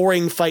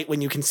boring fight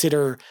when you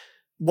consider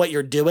what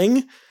you're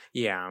doing.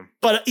 Yeah.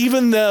 But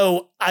even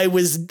though I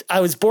was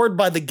bored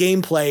by the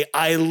gameplay,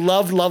 I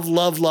loved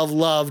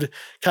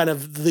kind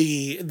of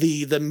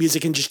the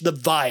music and just the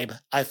vibe.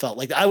 I felt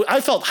like I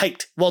felt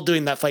hyped while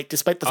doing that fight,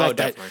 despite the fact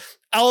that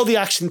all the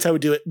actions I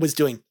was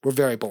doing were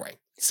very boring.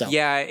 So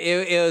yeah,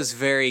 it was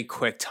very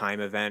quick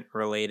time event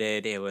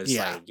related. It was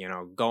like,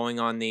 going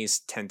on these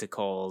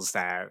tentacles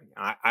that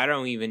I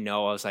don't even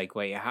know. I was like,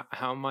 wait,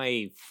 how am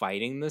I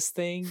fighting this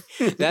thing?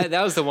 that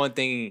was the one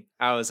thing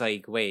I was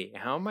like, wait,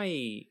 how am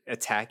I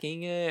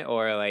attacking it?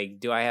 Or like,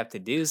 do I have to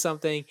do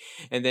something?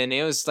 And then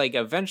it was like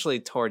eventually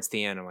towards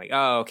the end, I'm like,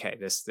 oh, okay,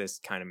 this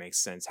kind of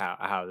makes sense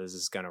how this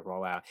is gonna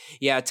roll out.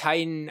 Yeah,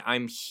 Titan,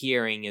 I'm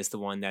hearing, is the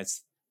one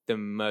that's the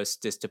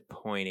most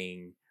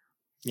disappointing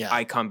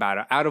icon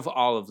battle out of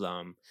all of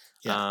them.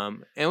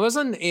 It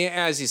wasn't,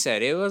 as you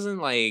said, it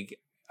wasn't like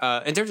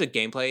in terms of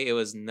gameplay, it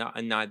was not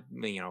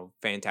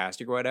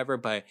fantastic or whatever,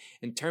 but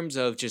in terms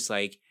of just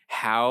like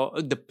how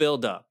the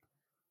build up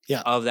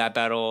of that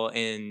battle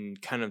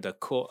and kind of the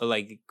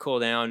cool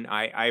down,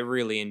 I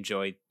really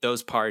enjoyed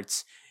those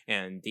parts,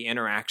 and the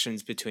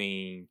interactions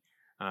between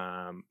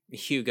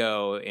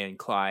Hugo and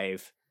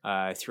Clive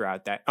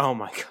throughout that. Oh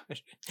my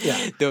gosh.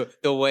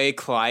 The way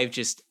Clive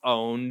just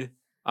owned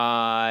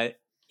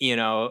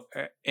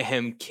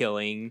him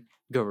killing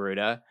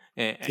Garuda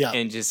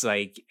and just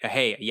like,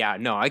 hey,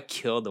 I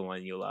killed the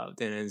one you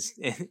loved, and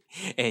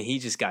he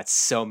just got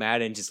so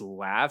mad and just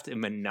laughed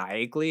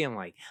maniacally. I'm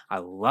like, I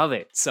love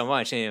it so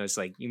much, and it was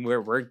like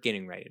we're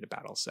getting ready to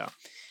battle. So,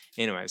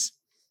 anyways,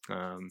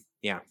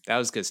 that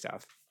was good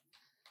stuff.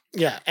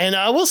 Yeah, and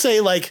I will say,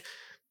 like,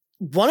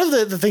 one of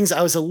the things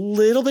I was a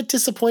little bit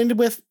disappointed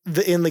with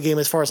in the game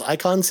as far as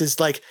icons is,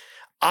 like,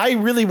 I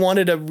really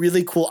wanted a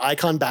really cool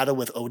icon battle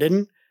with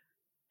Odin,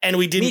 and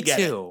we didn't get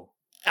it.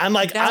 I'm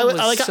like, that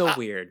was so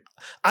weird.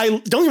 I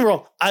don't get me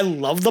wrong. I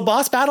love the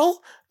boss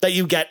battle that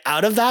you get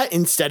out of that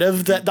instead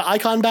of the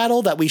icon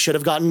battle that we should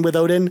have gotten with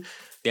Odin.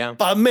 Yeah.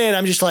 But man,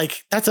 I'm just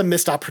like, that's a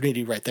missed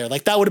opportunity right there.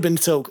 Like, that would have been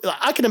so,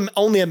 I can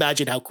only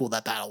imagine how cool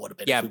that battle would have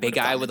been. Yeah, big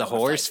guy with a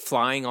horse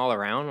flying all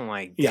around. I'm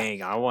like,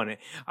 dang, I want it.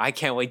 I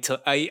can't wait till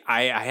I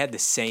had the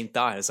same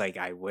thought. It's like,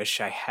 I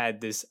wish I had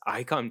this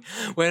icon.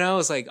 When I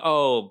was like,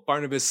 oh,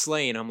 Barnabas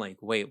slain, I'm like,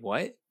 wait,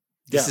 what?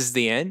 This is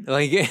the end?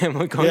 Like, am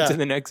I going to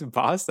the next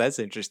boss? That's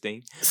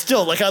interesting.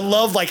 Still, like, I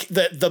love, like,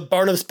 the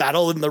Barnabas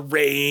battle in the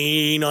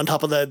rain on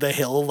top of the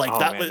hill. Like,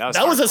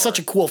 that was such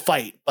a cool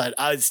fight. But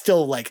I was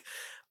still like,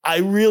 I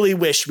really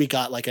wish we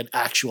got like an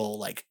actual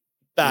like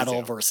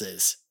battle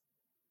versus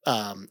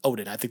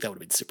Odin. I think that would have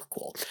been super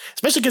cool,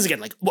 especially because, again,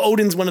 like,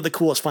 Odin's one of the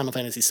coolest Final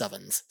Fantasy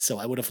VIIs, so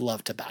I would have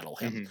loved to battle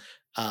him.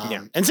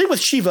 And same with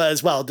Shiva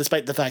as well,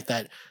 despite the fact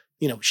that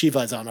Shiva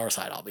is on our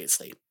side,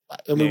 obviously.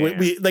 I mean,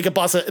 we like a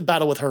boss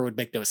battle with her would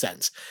make no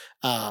sense.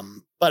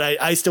 But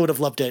I still would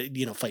have loved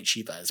to fight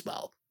Shiva as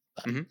well.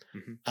 But,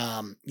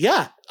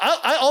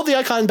 all the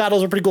icon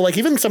battles are pretty cool. Like,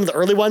 even some of the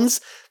early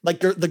ones, like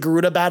the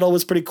Garuda battle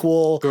was pretty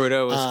cool.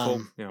 Garuda was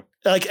cool. Yeah.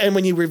 Like, and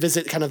when you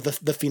revisit kind of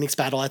the Phoenix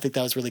battle, I think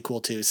that was really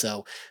cool too.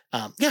 So,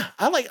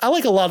 I like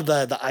a lot of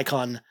the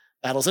icon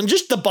battles and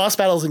just the boss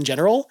battles in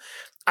general.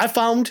 I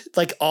found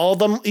like all of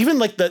them, even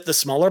like the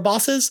smaller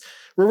bosses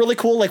were really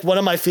cool. Like one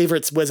of my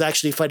favorites was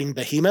actually fighting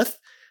Behemoth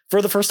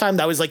for the first time.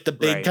 That was like the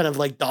big kind of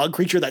like dog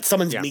creature that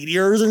summons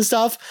meteors and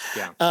stuff.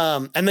 Yeah.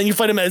 And then you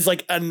fight him as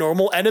like a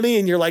normal enemy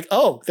and you're like,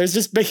 oh, there's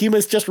just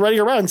Behemoth just running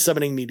around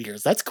summoning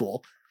meteors. That's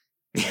cool.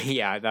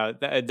 Yeah,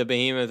 the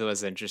Behemoth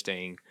was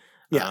interesting.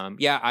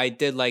 Yeah. I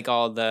did like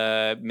all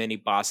the mini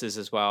bosses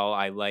as well.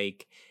 I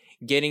like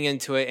getting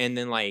into it and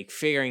then like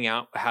figuring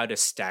out how to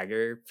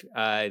stagger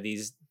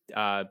these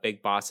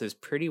big bosses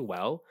pretty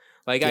well.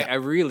 Like I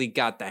really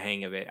got the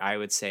hang of it. I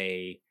would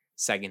say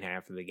second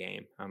half of the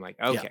game. I'm like,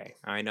 okay,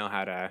 I know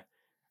how to.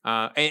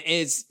 And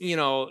it's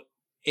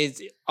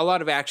it's a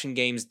lot of action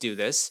games do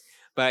this,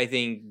 but I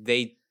think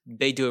they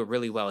do it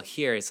really well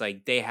here. It's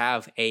like they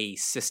have a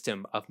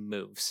system of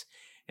moves,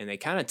 and they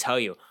kind of tell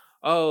you,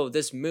 oh,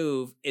 this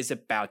move is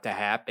about to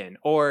happen,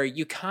 or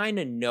you kind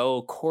of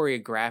know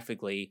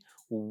choreographically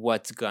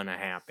what's gonna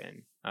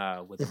happen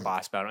with the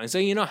boss battle, and so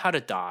you know how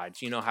to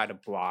dodge, you know how to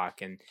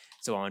block, and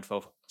so on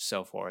and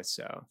so forth.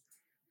 So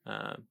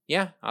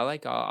I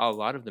like a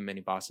lot of the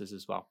mini bosses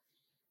as well.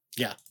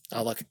 Yeah.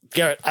 Oh, look,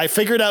 Garrett, I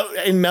figured out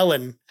in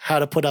Melon how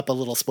to put up a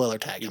little spoiler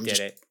tag.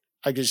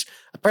 I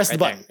pressed the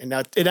button and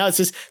now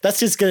it's that's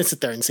just going to sit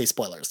there and say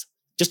spoilers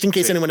just in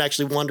case anyone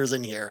actually wanders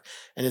in here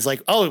and is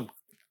like, oh,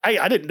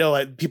 I didn't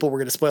know people were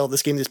going to spoil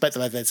this game despite the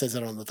fact that it says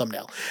it on the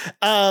thumbnail.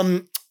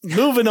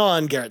 Moving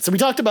on, Garrett. So we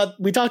talked about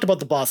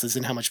the bosses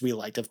and how much we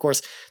liked. Of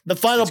course, the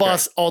final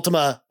boss,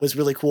 Ultima, was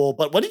really cool.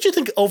 But what did you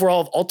think overall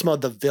of Ultima,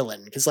 the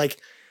villain? Because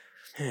like,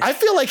 I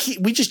feel like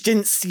we just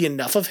didn't see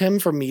enough of him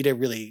for me to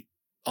really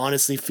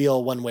honestly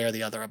feel one way or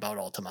the other about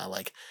Ultima.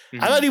 Like,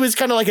 I thought he was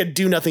kind of like a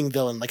do-nothing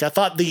villain. Like, I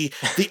thought the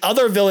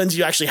other villains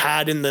you actually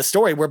had in the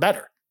story were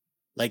better.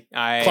 Like,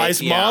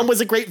 Clive's mom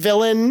was a great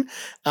villain.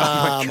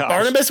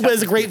 Barnabas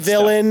was a great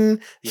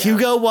villain. Yeah.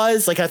 Hugo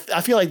was. Like, I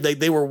feel like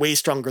they were way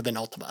stronger than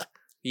Ultima.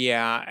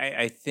 Yeah,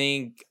 I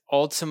think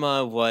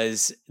Ultima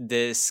was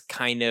this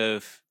kind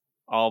of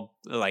all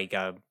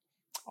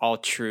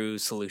true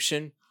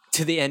solution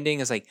to the ending.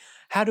 It's like,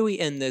 how do we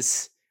end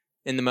this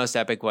in the most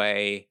epic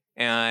way?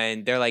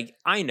 And they're like,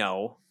 I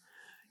know,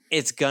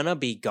 it's gonna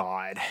be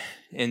God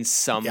in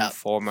some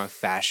form or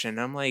fashion.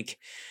 I'm like,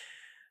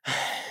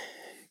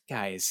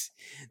 guys,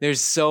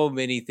 there's so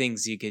many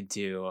things you could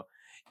do.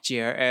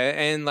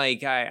 And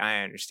like,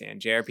 I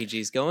understand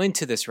JRPGs go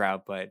into this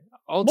route, but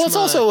Ultima...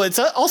 Well, it's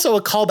also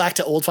a callback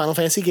to old Final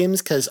Fantasy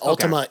games because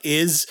Ultima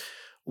is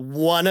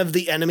one of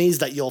the enemies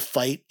that you'll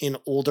fight in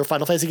older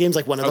Final Fantasy games,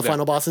 like one of the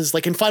final bosses.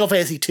 Like in Final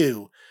Fantasy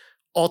 2,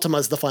 Ultima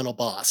is the final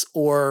boss,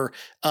 or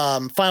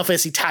Final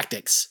Fantasy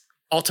Tactics,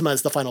 Ultima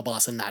is the final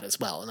boss in that as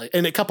well.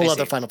 And a couple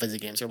other Final Fantasy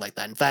games are like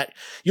that. In fact,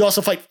 you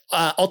also fight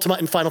Ultima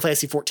in Final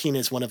Fantasy 14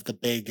 is one of the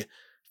big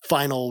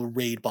final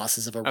raid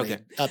bosses of a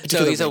raid.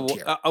 So he's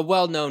a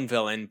well-known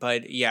villain,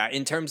 but yeah,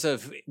 in terms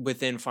of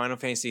within Final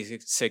Fantasy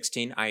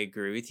 16, I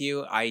agree with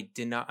you. I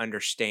did not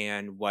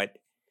understand what,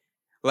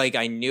 like,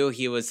 I knew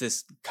he was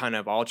this kind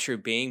of all-true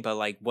being, but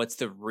like, what's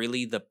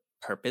the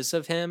purpose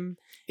of him?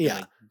 Yeah,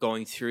 like,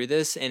 going through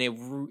this, and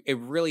it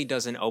really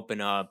doesn't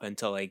open up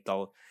until like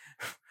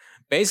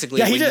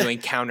basically when you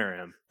encounter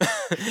him.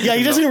 Yeah,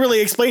 he doesn't really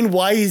explain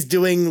why he's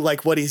doing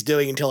like what he's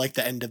doing until like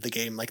the end of the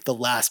game, like the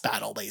last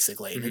battle,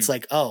 basically. And it's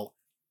like, oh,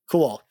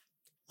 cool.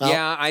 Well,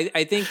 yeah,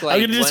 I think like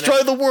I'm gonna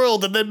destroy the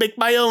world and then make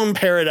my own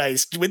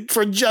paradise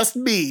for just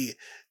me.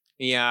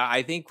 Yeah,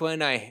 I think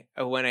when I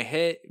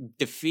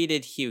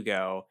defeated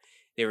Hugo,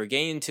 they were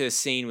getting into a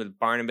scene with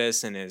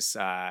Barnabas and his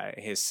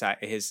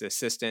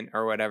assistant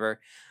or whatever,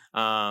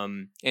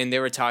 and they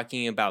were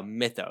talking about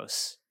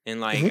mythos. And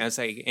like I was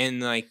like,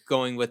 and like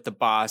going with the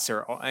boss,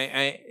 or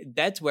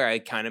that's where I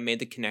kind of made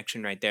the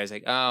connection right there. It's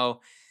like,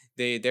 oh,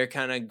 they're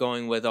kind of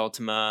going with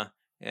Ultima.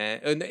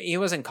 He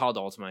wasn't called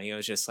Ultima. He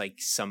was just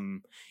like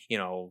some,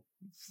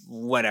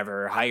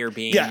 whatever higher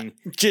being. Yeah, and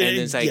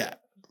it's like,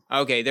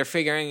 okay, they're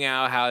figuring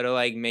out how to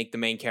like make the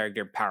main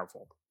character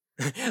powerful,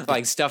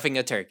 like stuffing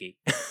a turkey.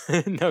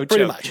 No,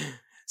 pretty much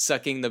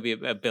sucking the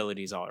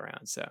abilities all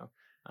around. So.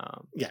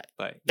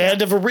 But they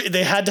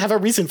had to have a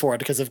reason for it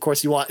because, of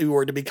course, you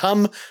were to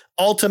become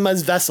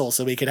Ultima's vessel,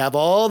 so he could have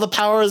all the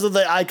powers of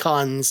the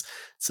icons.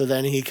 So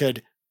then he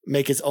could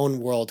make his own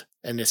world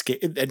and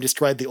escape and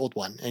destroy the old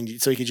one, and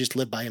so he could just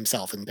live by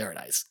himself in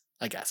paradise.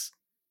 I guess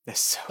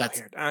that's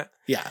weird.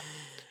 Yeah.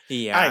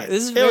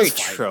 This is very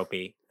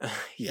tropey.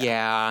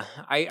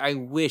 I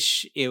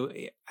wish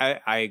it.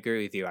 I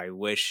agree with you. I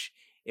wish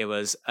it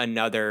was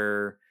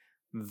another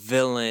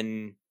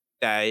villain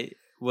that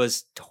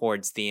was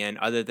towards the end,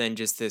 other than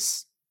just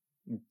this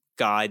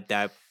god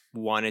that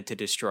wanted to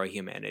destroy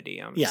humanity.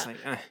 I'm just like,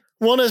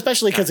 well,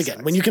 especially because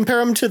again, when you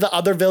compare him to the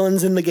other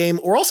villains in the game,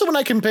 or also when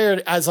I compare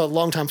it as a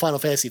longtime Final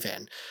Fantasy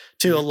fan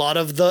to a lot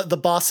of the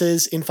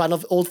bosses in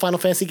old Final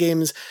Fantasy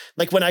games,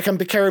 like when I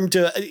compare him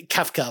to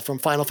Kefka from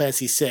Final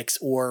Fantasy VI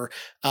or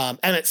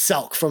Emmett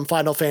Selk from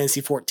Final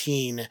Fantasy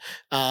 14,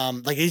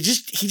 like he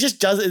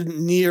just doesn't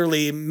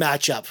nearly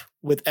match up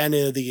with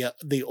any of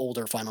the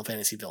older Final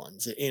Fantasy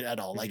villains at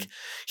all. Like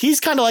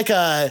he's kind of like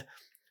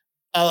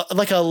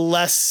like a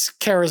less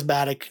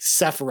charismatic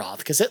Sephiroth,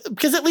 because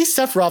at least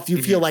Sephiroth,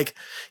 you feel like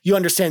you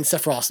understand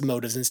Sephiroth's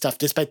motives and stuff,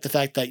 despite the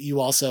fact that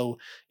you also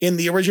in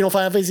the original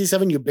Final Fantasy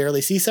VII you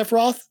barely see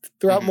Sephiroth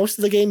throughout most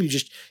of the game. You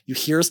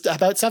hear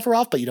about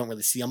Sephiroth, but you don't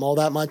really see him all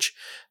that much.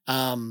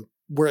 And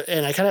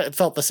I kind of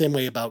felt the same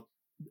way about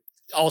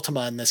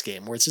Ultima in this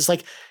game, where it's just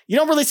like you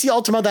don't really see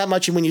Ultima that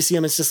much, and when you see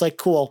him, it's just like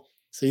cool.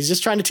 So he's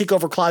just trying to take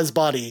over Clive's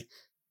body,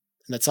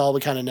 and that's all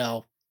we kind of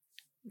know.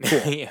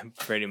 Cool. Yeah,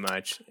 pretty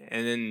much.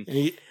 And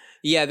then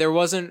there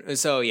wasn't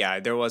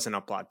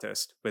a plot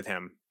twist with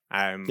him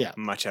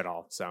much at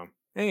all. So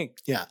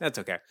that's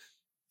okay.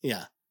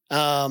 Yeah.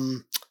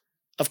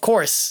 Of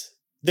course.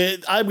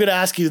 I'm going to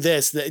ask you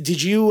this.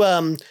 Did you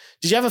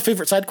have a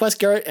favorite side quest,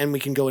 Garrett? And we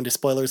can go into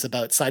spoilers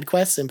about side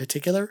quests in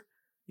particular.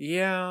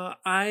 Yeah,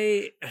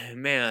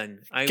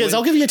 because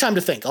I'll give you time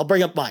to think. I'll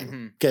bring up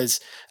mine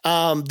because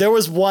there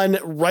was one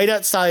right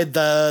outside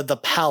the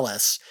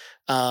palace.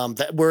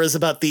 That whereas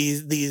about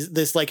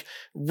this like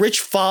rich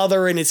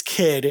father and his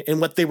kid,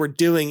 and what they were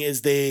doing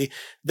is they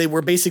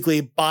were basically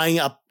buying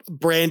up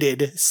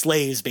branded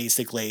slaves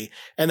basically,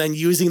 and then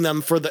using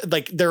them for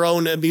their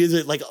own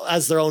amusement, like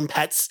as their own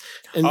pets,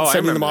 and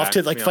sending them off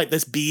to fight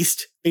this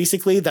beast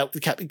basically that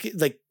kept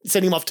like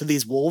sending them off to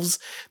these wolves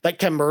that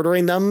kept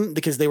murdering them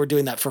because they were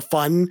doing that for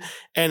fun.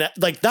 And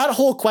like that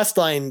whole quest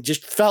line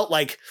just felt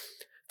like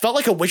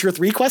a Witcher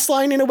 3 quest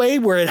line in a way,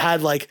 where it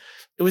had like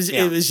it was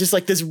just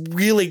like this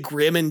really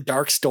grim and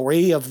dark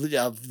story of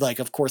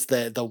course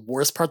the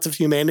worst parts of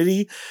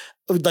humanity,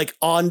 like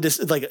on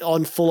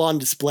full on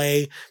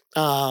display.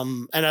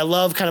 And I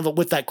love kind of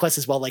with that quest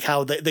as well, like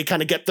how they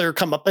kind of get their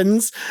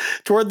comeuppance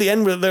toward the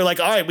end, where they're like,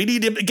 all right, we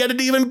need to get an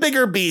even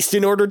bigger beast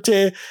in order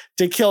to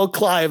kill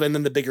Clive, and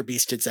then the bigger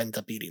beast just ends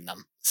up eating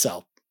them.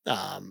 So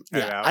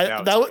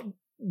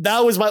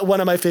that was one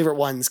of my favorite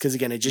ones, because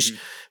again, it just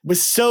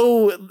was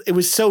so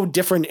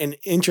different and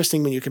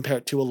interesting when you compare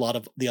it to a lot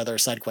of the other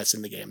side quests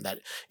in the game, that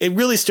it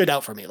really stood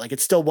out for me. Like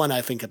it's still one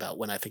I think about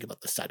when I think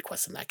about the side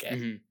quests in that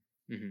game.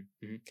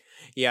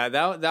 Yeah,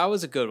 that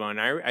was a good one.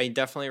 I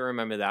definitely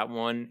remember that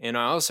one, and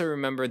I also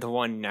remember the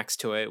one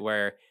next to it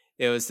where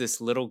it was this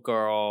little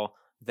girl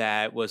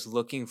that was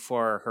looking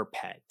for her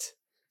pet.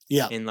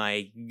 Yeah, and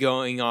like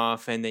going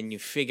off, and then you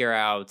figure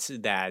out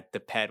that the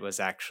pet was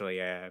actually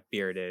a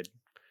bearded.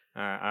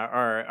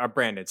 Or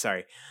branded,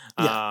 sorry.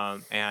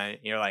 And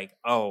you're like,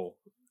 oh,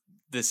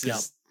 this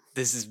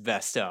is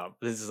messed up.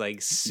 This is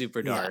like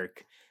super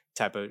dark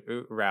type of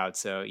route.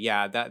 So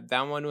yeah,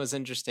 that one was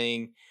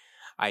interesting.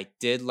 I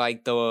did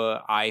like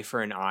the eye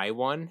for an eye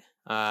one.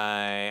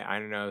 I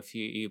don't know if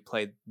you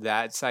played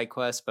that side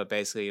quest, but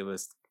basically it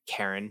was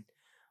Karen,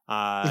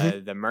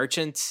 the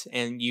merchant,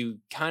 and you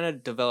kind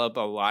of develop a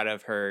lot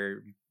of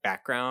her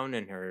background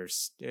and her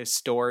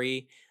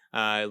story.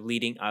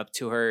 Leading up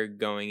to her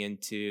going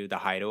into the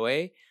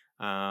hideaway,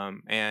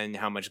 and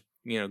how much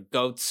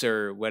goats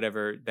or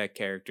whatever that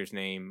character's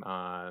name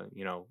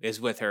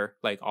is with her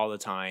like all the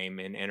time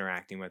and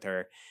interacting with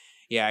her.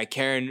 Yeah,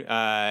 Karen,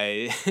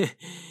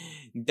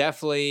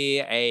 definitely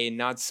a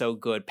not so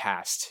good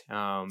past.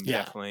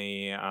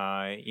 Definitely,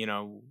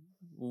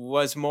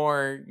 was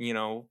more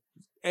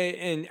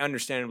and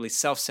understandably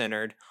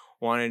self-centered,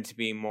 wanted to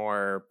be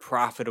more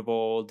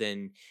profitable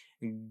than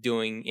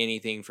doing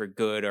anything for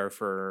good or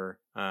for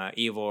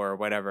evil or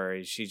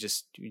whatever. She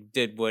just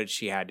did what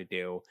she had to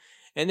do.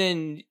 And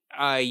then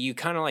you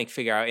kind of like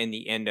figure out in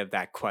the end of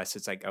that quest,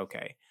 it's like,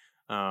 okay,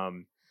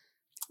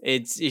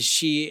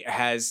 she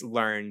has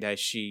learned that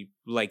she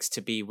likes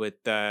to be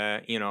with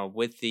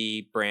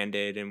the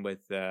branded and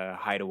with the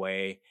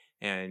hideaway,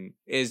 and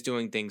is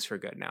doing things for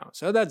good now.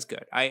 So that's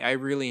good. I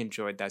really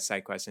enjoyed that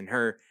side quest and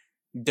her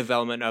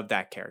development of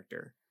that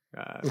character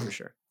for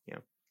sure. Yeah.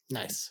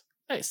 Nice.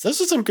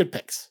 Those are some good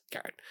picks,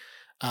 Garrett.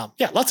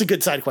 Lots of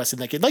good side quests in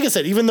that game. Like I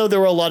said, even though there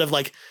were a lot of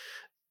like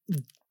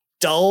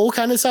dull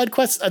kind of side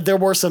quests, there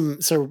were some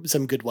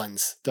good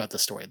ones throughout the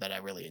story that I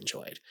really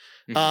enjoyed.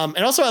 And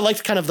also I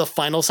liked kind of the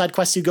final side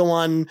quest you go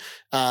on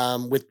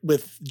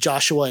with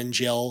Joshua and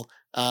Jill,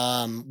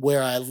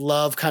 where I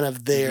love kind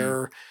of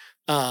their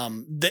how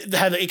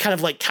it kind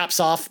of like caps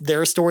off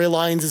their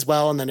storylines as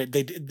well, and then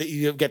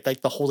you get like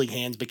the holding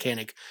hands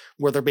mechanic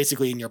where they're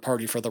basically in your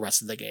party for the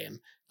rest of the game,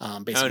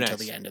 basically until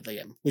the end of the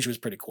game, which was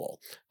pretty cool.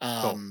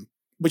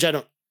 Which I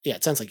don't. Yeah,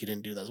 it sounds like you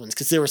didn't do those ones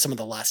because they were some of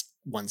the last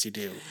ones you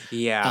do.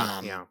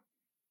 Yeah.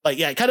 But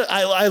yeah, kind of.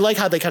 I like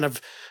how they kind of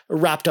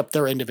wrapped up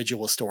their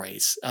individual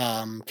stories.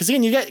 Because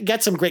again, you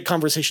get some great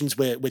conversations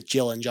with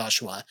Jill and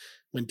Joshua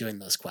when doing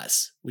those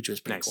quests, which was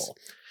pretty cool.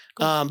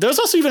 There's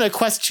also even a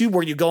quest too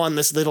where you go on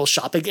this little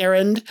shopping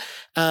errand,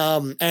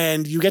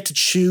 and you get to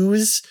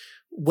choose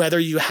whether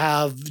you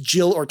have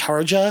Jill or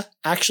Tarja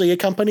actually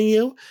accompany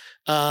you.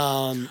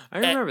 I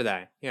remember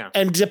that. Yeah.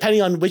 And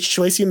depending on which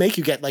choice you make,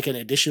 you get like an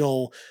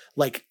additional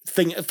like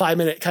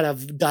 5-minute kind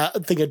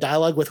of thing of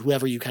dialogue with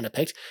whoever you kind of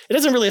picked. It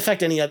doesn't really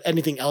affect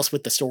anything else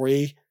with the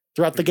story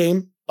throughout the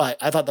game, but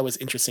I thought that was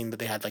interesting that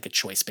they had like a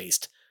choice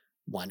based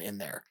one in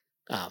there.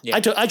 I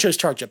chose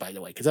Tarja, by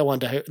the way, because I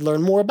wanted to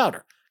learn more about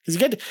her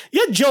Because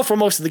you get Jill for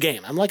most of the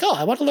game. I'm like, oh,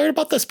 I want to learn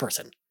about this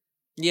person.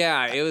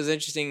 Yeah, it was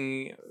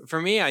interesting.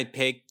 For me, I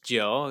picked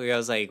Jill. I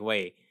was like,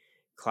 wait,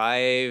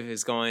 Clive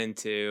is going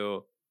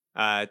to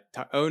gonna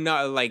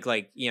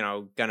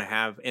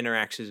have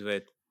interactions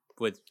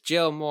with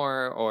Jill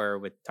more, or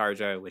with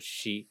Tarja,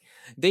 which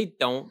they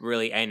don't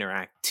really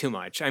interact too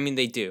much. I mean,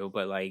 they do,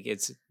 but like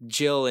it's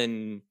Jill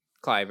and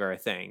Clive are a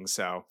thing.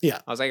 So yeah,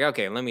 I was like,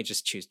 okay, let me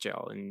just choose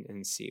Jill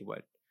and see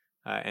what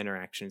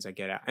interactions I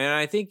get out. And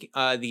I think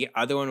the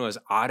other one was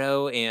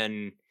Otto,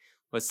 and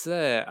what's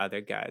the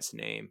other guy's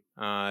name?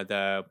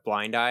 The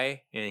blind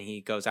eye, and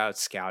he goes out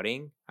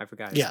scouting. I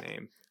forgot his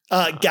name.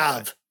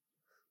 Gav.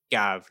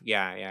 Gav.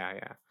 Yeah.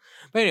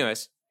 But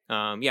anyways,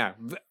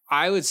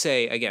 I would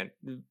say again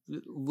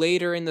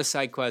later in the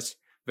side quest,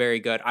 very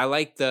good. I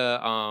like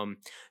the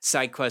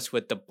side quest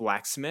with the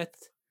blacksmith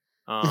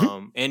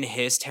in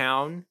his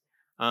town,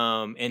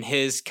 and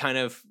his kind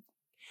of.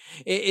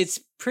 It's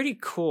pretty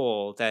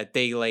cool that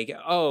they like.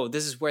 Oh,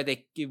 this is where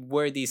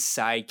these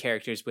side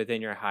characters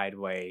within your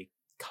hideaway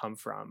come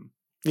from.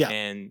 Yeah,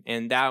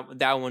 and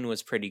that one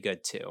was pretty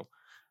good too.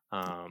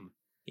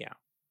 Yeah.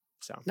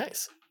 So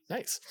nice.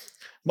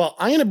 Well,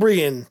 I'm gonna bring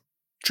in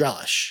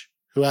Josh,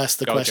 who asked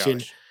the question: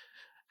 Josh.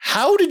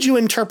 How did you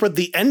interpret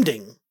the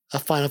ending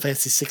of Final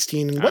Fantasy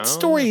 16, and what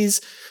stories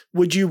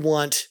would you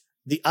want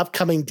the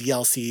upcoming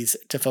DLCs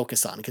to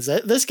focus on? Because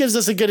this gives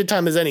us as good a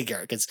time as any,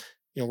 Garrett. Because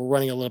we're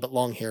running a little bit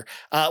long here.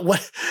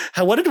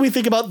 What did we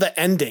think about the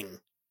ending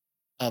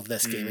of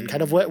this game, and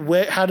kind of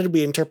how did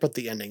we interpret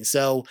the ending?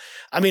 So,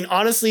 I mean,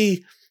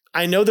 honestly,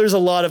 I know there's a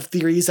lot of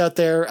theories out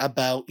there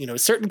about,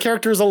 certain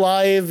characters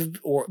alive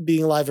or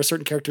being alive or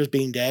certain characters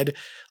being dead.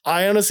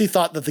 I honestly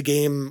thought that the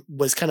game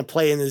was kind of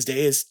playing this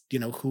day as,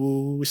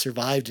 who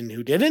survived and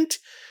who didn't,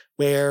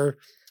 where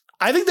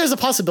I think there's a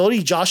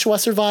possibility Joshua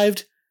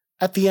survived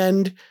at the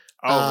end.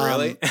 Oh,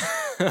 really?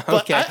 Okay.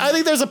 But I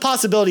think there's a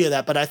possibility of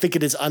that, but I think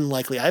it is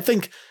unlikely. I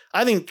think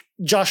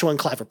Joshua and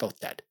Clive are both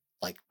dead.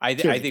 Like, I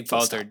think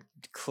both are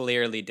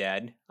clearly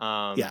dead.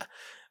 Yeah.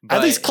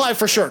 At least Clive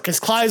for sure, because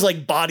Clive's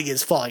like body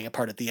is falling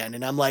apart at the end,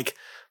 and I'm like,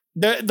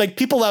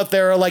 people out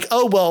there are like,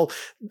 oh well,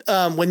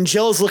 when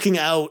Jill's looking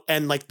out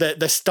and like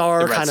the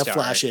star kind of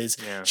flashes,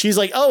 she's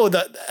like, oh,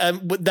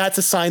 that's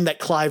a sign that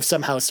Clive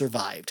somehow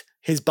survived.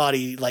 His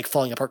body like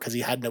falling apart because he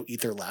had no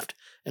ether left,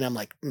 and I'm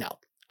like, no,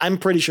 I'm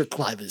pretty sure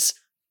Clive is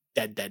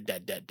dead,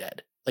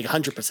 like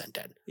 100%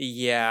 dead.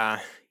 Yeah,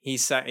 he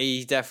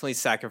definitely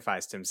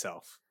sacrificed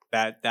himself.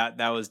 That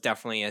was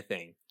definitely a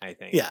thing, I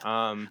think.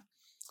 Yeah.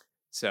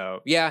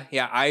 So yeah,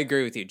 I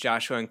agree with you.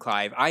 Joshua and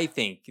Clive, I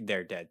think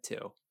they're dead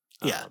too.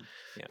 Yeah.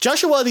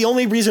 Joshua, the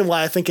only reason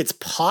why I think it's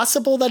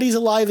possible that he's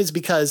alive is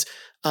because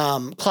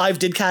Clive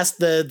did cast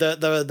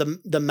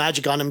the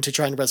magic on him to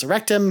try and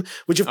resurrect him,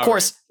 which of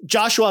course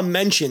Joshua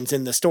mentions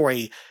in the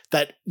story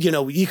that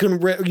you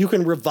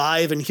can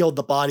revive and heal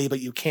the body, but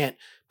you can't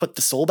put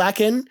the soul back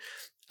in.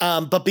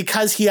 But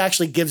because he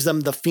actually gives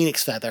them the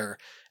Phoenix Feather,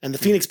 and the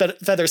Phoenix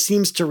Feather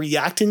seems to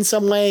react in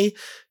some way,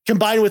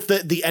 combined with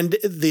the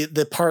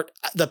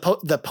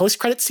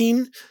post-credit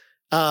scene,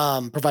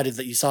 provided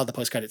that you saw the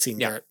post-credit scene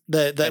there,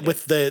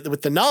 with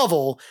the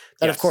novel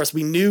that of course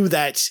we knew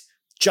that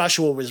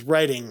Joshua was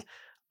writing.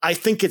 I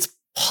think it's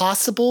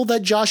possible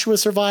that Joshua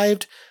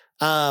survived,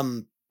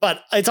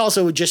 but it's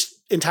also just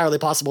entirely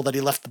possible that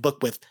he left the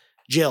book with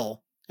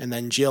Jill, and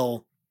then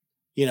Jill,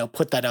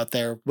 put that out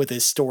there with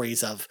his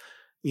stories of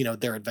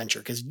their adventure,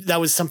 because that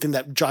was something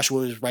that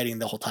Joshua was writing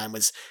the whole time,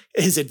 was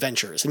his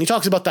adventures. And he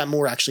talks about that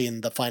more actually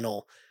in the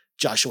final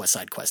Joshua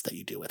side quest that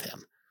you do with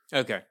him.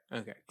 Okay.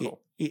 Cool.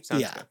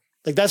 Sounds good.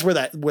 Like that's where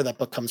that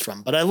book comes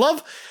from. But I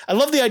love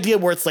the idea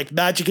where it's like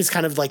magic is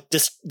kind of like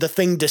the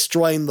thing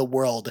destroying the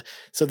world.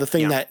 So the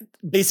thing that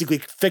basically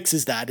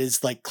fixes that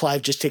is like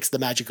Clive just takes the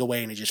magic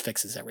away and it just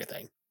fixes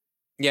everything.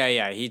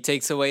 Yeah. He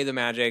takes away the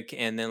magic,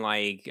 and then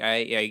like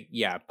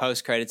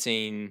post credit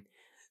scene.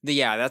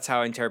 That's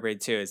how I interpret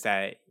it too, is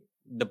that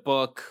the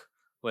book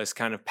was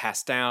kind of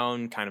passed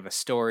down, kind of a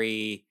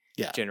story,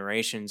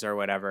 generations or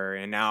whatever,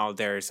 and now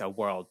there's a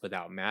world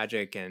without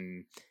magic,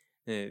 and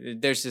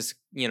there's just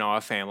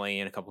a family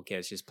and a couple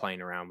kids just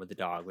playing around with the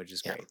dog, which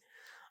is great.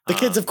 The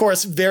kids, of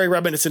course, very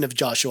reminiscent of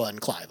Joshua and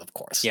Clive, of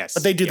course. Yes,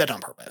 but they do that on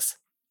purpose.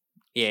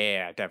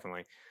 Yeah,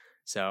 definitely.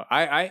 So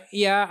I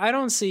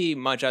don't see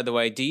much other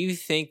way. Do you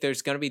think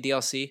there's going to be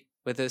DLC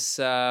with this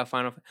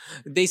final?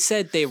 They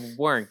said they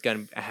weren't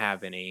going to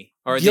have any,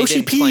 or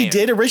Yoshi P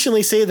did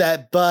originally say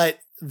that, but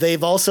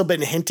they've also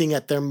been hinting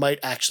at there might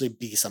actually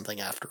be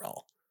something after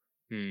all.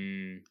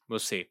 We'll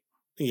see.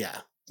 Yeah,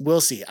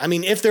 we'll see. I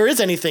mean, if there is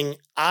anything,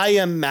 I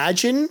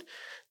imagine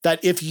that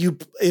if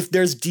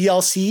there's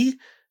DLC,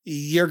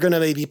 you're going to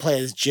maybe play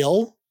as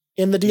Jill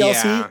in the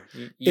DLC,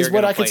 is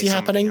what I could see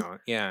happening.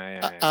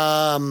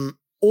 Yeah.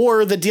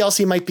 Or the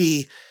DLC might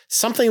be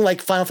something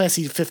like Final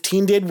Fantasy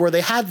 15 did, where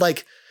they had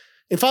like,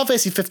 in Final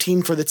Fantasy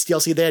 15 for its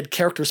DLC, they had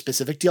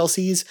character-specific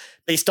DLCs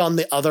based on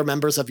the other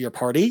members of your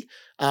party.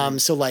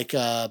 So like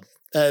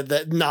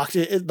that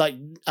Noctis, like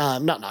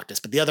not Noctis,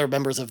 but the other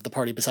members of the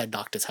party beside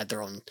Noctis had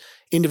their own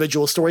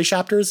individual story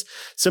chapters.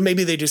 So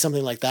maybe they do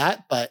something like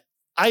that. But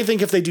I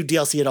think if they do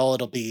DLC at all,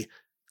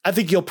 I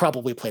think you'll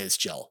probably play as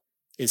Jill.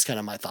 Is kind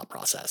of my thought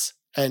process.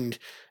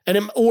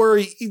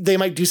 Or they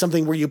might do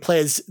something where you play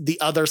as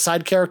the other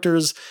side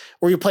characters,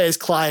 or you play as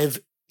Clive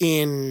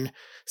in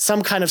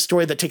some kind of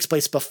story that takes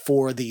place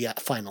before the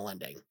final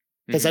ending.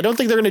 Because I don't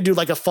think they're going to do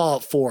like a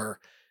Fallout 4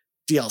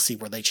 DLC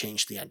where they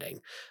change the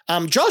ending.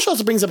 Josh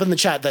also brings up in the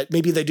chat that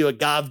maybe they do a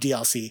Gav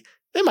DLC.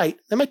 They might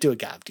do a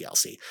Gav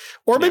DLC,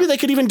 or maybe they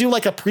could even do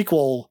like a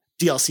prequel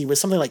DLC with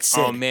something like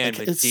Sid. Oh man,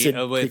 like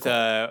with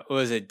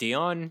was it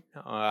Dion?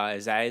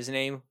 Is that his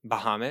name?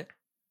 Bahamut.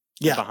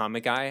 Yeah,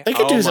 Bahamut guy. They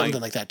could do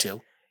something like that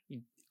too.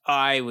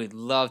 I would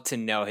love to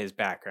know his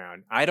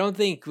background. I don't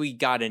think we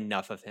got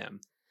enough of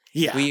him.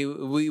 Yeah,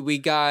 we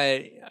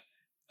got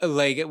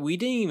like we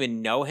didn't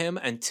even know him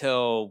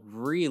until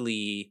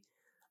really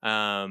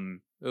like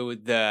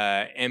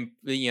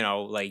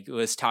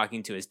was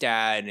talking to his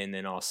dad, and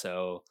then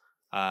also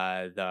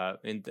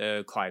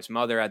the Clive's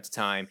mother at the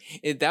time.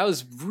 That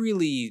was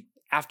really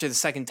after the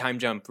second time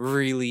jump,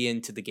 really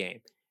into the game,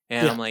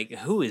 and I'm like,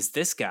 who is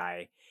this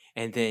guy?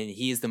 And then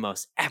he is the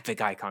most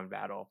epic icon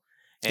battle.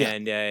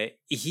 And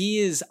he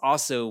is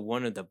also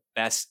one of the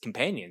best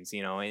companions,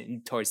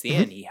 and towards the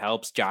end, he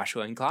helps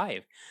Joshua and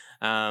Clive.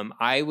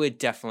 I would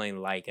definitely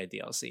like a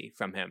DLC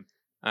from him.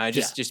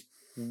 Just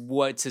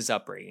what's his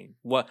upbringing?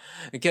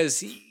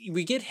 Because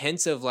we get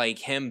hints of like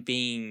him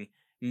being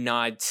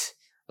not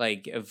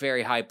like a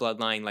very high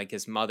bloodline, like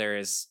his mother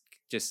is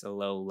just a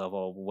low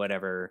level,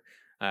 whatever,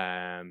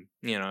 in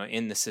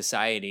the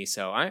society.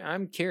 So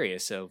I'm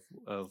curious of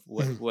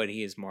what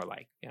he is more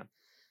like. Yeah.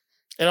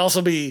 It'd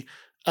also be,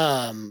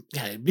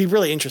 it'd be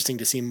really interesting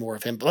to see more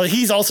of him, but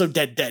he's also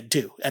dead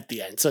too at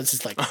the end. So it's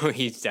just like,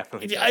 he's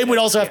definitely dead. It would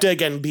also have to,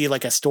 again, be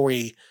like a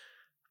story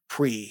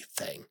pre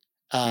thing.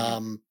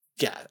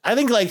 I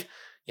think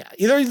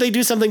either they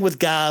do something with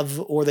Gav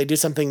or they do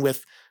something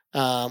with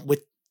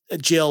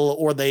Jill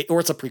or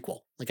it's a prequel.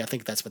 Like, I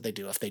think that's what they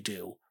do if they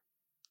do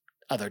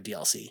other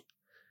DLC.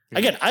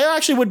 Again, I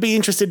actually would be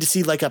interested to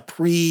see like a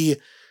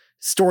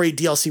pre-story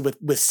DLC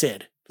with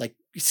Sid, like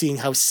seeing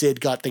how Sid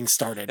got things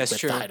started with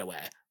the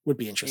Hideaway would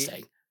be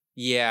interesting.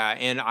 Yeah,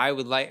 and I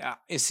would like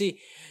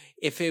see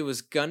if it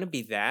was gonna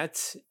be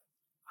that.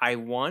 I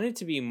want it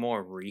to be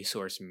more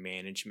resource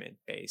management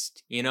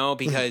based,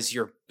 because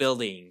you're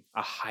building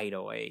a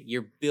hideaway,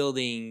 you're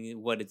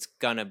building what it's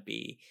gonna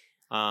be,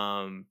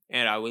 and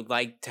I would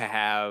like to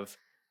have.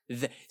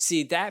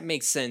 That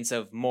makes sense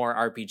of more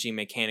RPG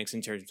mechanics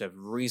in terms of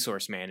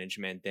resource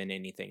management than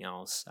anything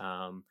else.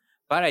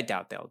 But I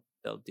doubt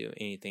they'll do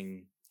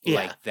anything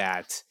like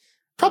that.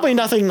 Probably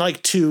nothing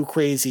like too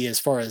crazy as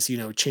far as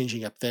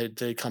changing up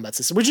the combat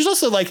system, which is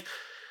also like.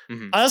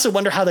 I also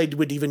wonder how they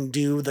would even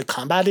do the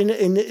combat in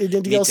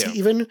DLC,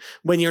 even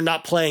when you're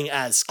not playing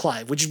as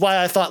Clive, which is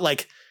why I thought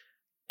like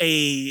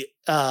a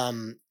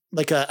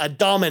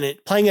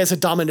dominant, playing as a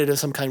dominant of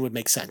some kind would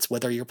make sense,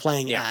 whether you're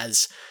playing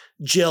as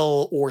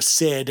Jill or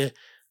Sid,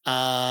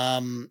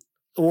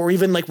 or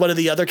even like one of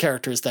the other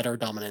characters that are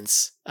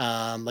dominants.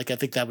 Like I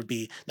think that would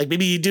be like,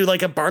 maybe you do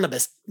like a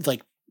Barnabas,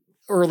 like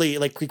early,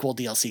 like prequel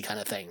DLC kind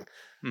of thing.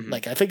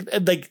 Like, I think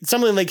like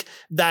something like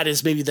that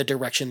is maybe the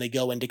direction they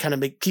go in to kind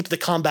of keep the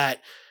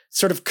combat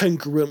sort of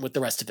congruent with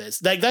the rest of it.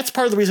 Like, that's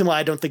part of the reason why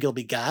I don't think it'll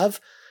be Gav.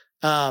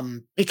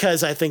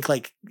 Because I think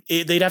like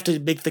they'd have to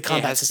make the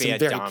combat system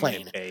very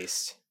plain.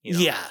 Based,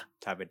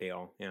 type of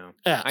deal. Yeah.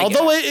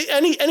 Although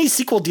any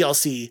sequel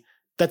DLC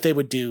that they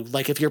would do,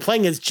 like if you're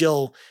playing as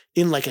Jill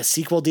in like a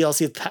sequel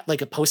DLC,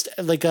 like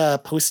a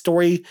post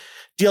story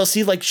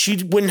DLC, like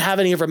she wouldn't have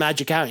any of her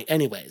magic out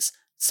anyways.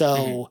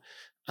 So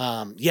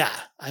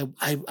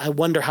I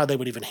wonder how they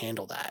would even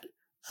handle that.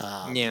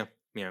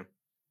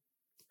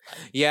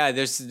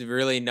 There's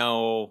really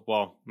no,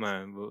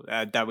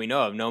 that we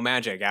know of, no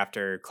magic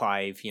after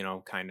Clive,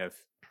 kind of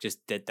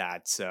just did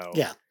that. So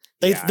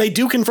they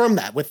do confirm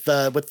that with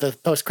the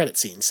post credit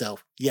scene. So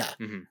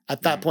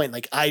at that point,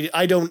 like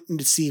I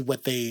don't see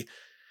what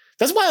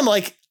that's why I'm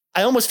like,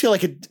 I almost feel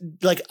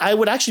like I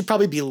would actually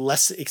probably be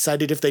less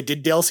excited if they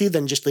did DLC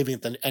than just leaving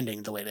the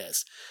ending the way it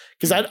is.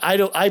 Because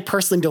I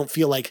personally don't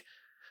feel like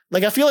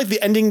I feel like the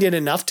ending did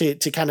enough to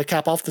kind of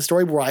cap off the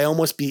story where I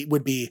almost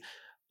would be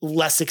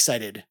less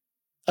excited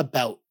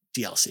about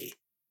DLC.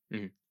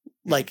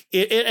 Like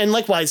and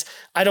likewise,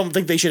 I don't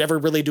think they should ever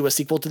really do a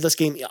sequel to this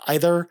game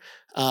either.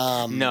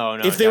 No.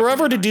 If they were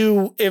ever to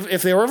do,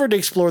 if they were ever to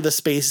explore the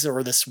space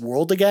or this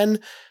world again,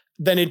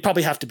 then it'd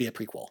probably have to be a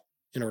prequel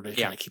in order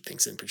to kind of keep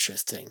things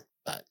interesting.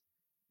 But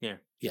like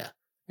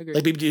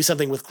maybe do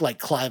something with like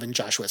Clive and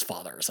Joshua's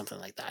father or something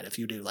like that. If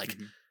you do like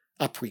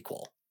a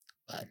prequel,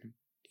 but.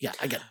 Yeah,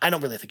 again, I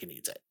don't really think it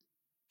needs it.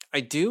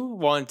 I do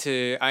want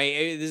to.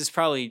 This is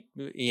probably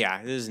this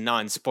is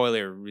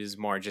non-spoiler. This is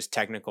more just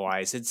technical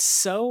wise. It's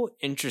so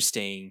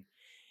interesting.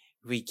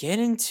 We get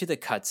into the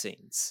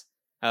cutscenes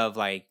of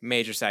like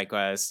major side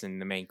quests and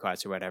the main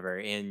quests or whatever,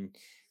 and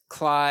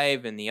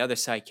Clive and the other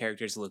side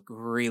characters look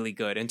really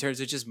good in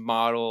terms of just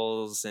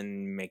models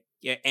and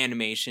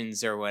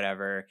animations or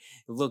whatever.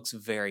 It looks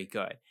very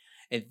good.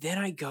 And then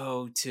I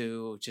go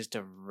to just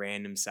a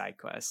random side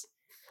quest.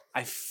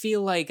 I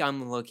feel like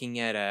I'm looking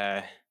at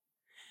a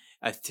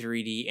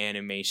 3D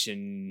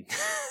animation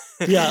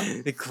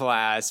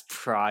class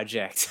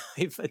project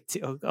type of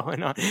deal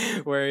going on,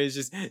 where it's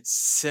just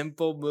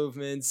simple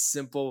movements,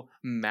 simple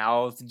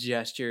mouth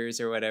gestures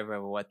or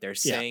whatever what they're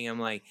saying. I'm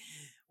like,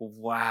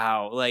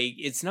 wow, like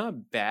it's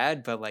not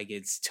bad, but like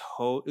it's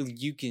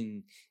you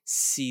can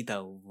see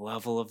the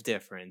level of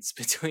difference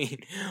between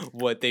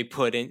what they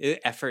put in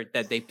effort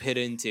that they put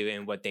into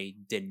and what they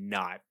did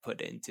not put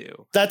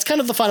into. That's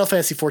kind of the Final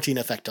Fantasy 14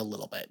 effect a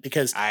little bit,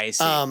 because I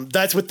see.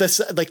 That's what this,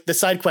 like the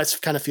side quests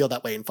kind of feel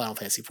that way in Final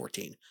Fantasy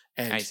 14.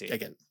 And I see.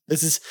 Again,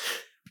 this is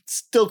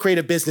still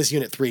Creative Business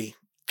Unit 3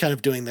 kind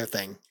of doing their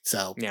thing.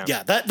 So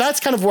that's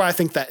kind of where I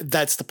think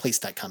that's the place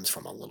that comes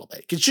from a little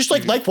bit. It's just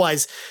like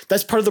likewise,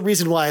 that's part of the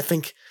reason why I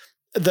think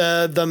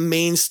the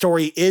main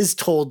story is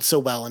told so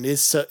well and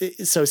is so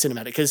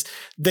cinematic, because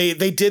they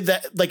did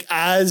that, like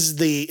as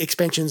the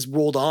expansions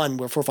rolled on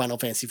for Final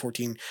Fantasy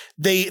 14,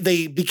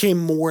 they became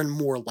more and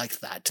more like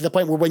that, to the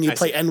point where when you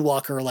play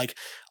Endwalker, like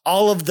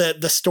all of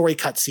the story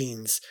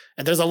cutscenes,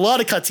 and there's a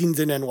lot of cutscenes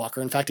in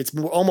Endwalker. In fact, it's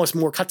almost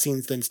more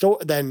cutscenes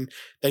than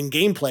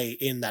gameplay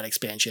in that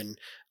expansion,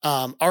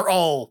 are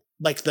all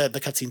like the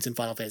cutscenes in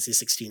Final Fantasy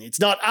 16. It's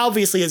not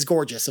obviously as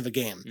gorgeous of a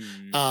game,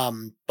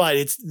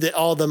 but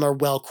all of them are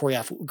well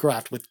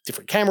choreographed with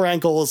different camera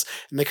angles,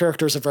 and the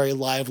characters are very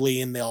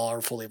lively, and they all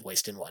are fully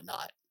voiced and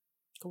whatnot.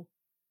 Cool.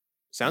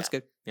 Sounds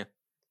good. Yeah.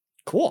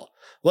 Cool.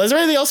 Well, is there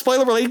anything else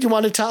spoiler related you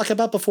want to talk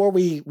about before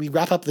we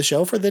wrap up the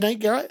show for the night,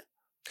 Garrett?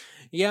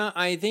 Yeah,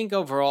 I think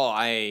overall,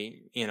 I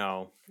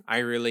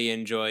really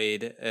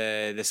enjoyed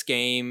this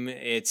game.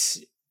 It's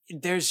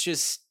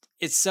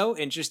so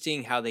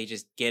interesting how they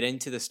just get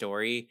into the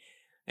story,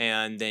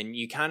 and then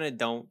you kind of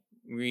don't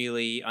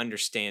really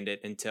understand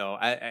it until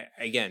I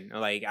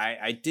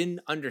didn't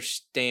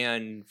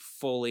understand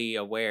fully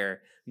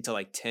aware until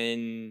like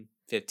 10,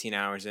 15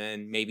 hours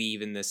in, maybe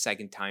even the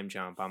second time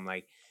jump. I'm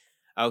like,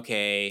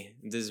 okay,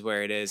 this is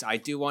where it is. I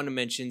do want to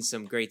mention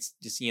some great,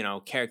 just,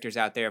 characters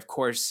out there. Of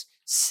course,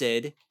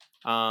 Sid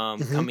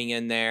coming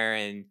in there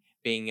and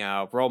being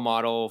a role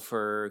model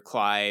for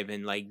Clive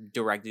and like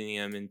directing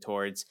him and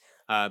towards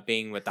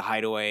being with the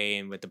Hideaway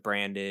and with the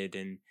Branded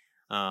and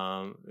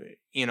all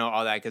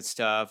that good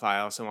stuff. I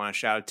also want to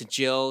shout out to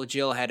Jill.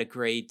 Jill had a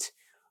great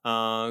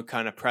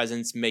kind of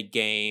presence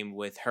mid-game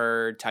with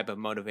her type of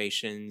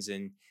motivations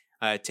and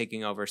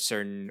taking over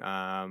certain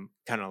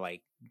kind of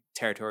like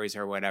territories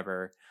or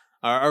whatever,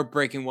 or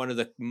breaking one of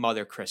the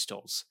mother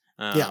crystals.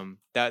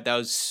 That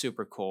was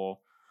super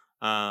cool.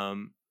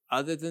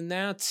 Other than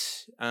that,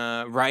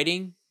 the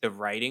writing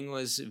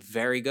was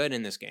very good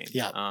in this game.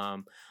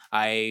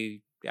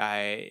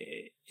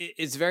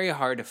 It's very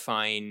hard to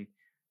find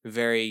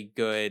very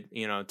good,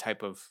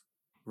 type of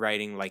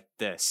writing like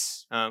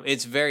this.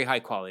 It's very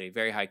high quality,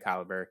 very high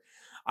caliber.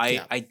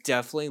 I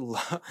definitely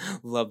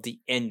love the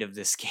end of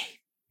this game.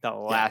 The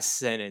last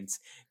sentence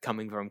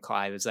coming from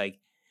Clive is like,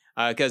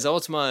 because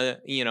Ultima,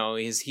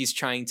 he's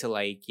trying to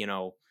like,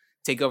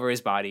 take over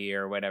his body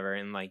or whatever,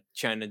 and like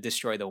trying to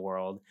destroy the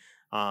world,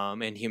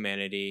 and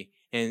humanity.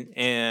 And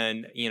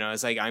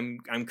it's like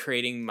I'm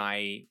creating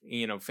my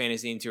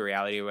fantasy into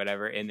reality or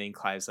whatever, and then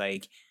Clive's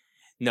like,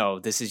 no,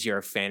 this is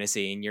your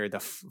fantasy, and you're the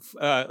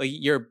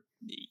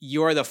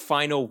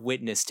final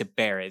witness to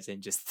bear it,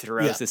 and just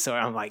throws the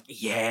sword. I'm like,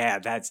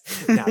 that's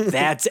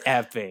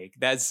epic.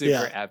 That's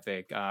super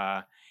epic.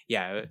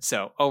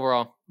 So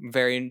overall,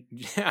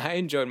 I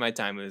enjoyed my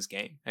time with this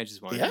game. I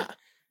just wanted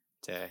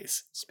to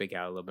speak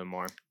out a little bit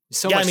more.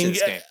 So much to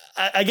this game.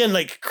 Again,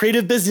 like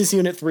Creative Business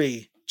Unit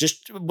 3,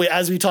 just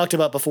as we talked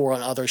about before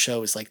on other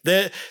shows, like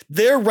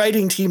their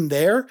writing team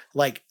there,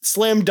 like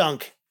slam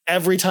dunk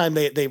every time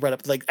they read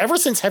up. Like ever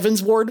since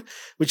Heaven's Ward,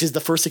 which is the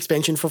first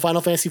expansion for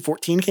Final Fantasy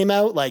 14 came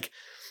out, like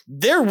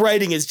their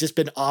writing has just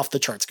been off the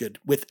charts good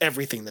with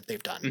everything that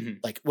they've done.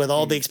 Like with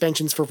all the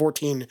expansions for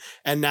 14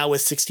 and now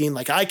with 16,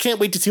 like I can't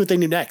wait to see what they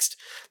do next.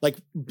 Like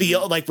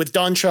like with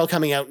Dawn Trail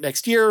coming out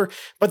next year,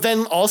 but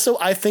then also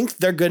I think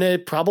they're going to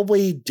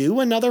probably do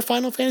another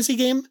Final Fantasy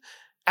game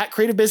at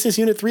Creative Business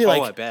Unit 3.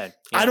 Like, I bet.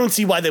 I don't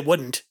see why they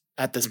wouldn't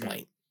at this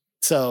point.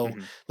 So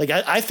like,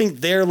 I think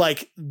they're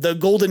like the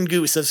golden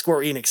goose of Square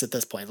Enix at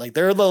this point. Like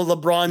they're the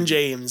LeBron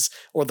James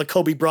or the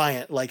Kobe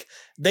Bryant. Like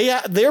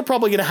they're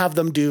probably going to have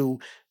them do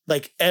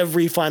like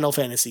every Final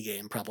Fantasy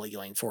game probably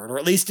going forward, or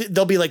at least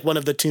they'll be like one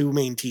of the two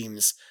main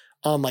teams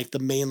on like the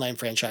mainline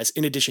franchise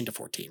in addition to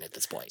 14 at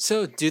this point.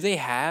 So do they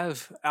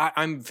have,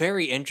 I'm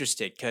very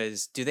interested,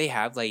 because do they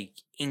have like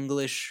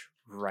English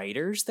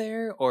writers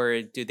there,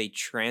 or do they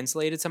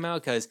translate it somehow?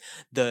 Because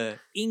the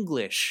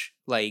English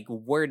like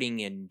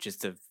wording and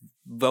just the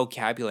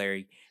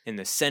vocabulary and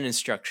the sentence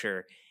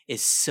structure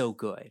is so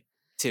good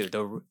too.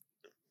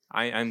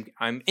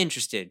 I'm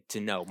interested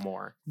to know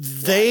more.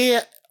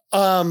 The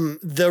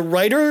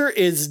writer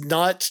is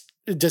not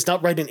does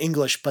not write in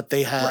English, but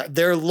they have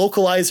their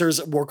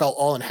localizers work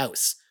all in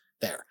house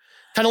there,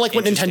 kind of like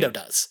what Nintendo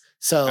does.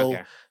 So.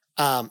 Okay.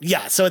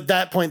 So at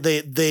that point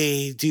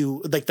they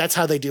do like, that's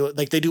how they do it.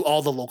 Like they do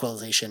all the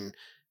localization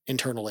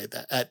internally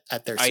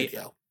at their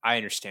studio. I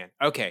understand.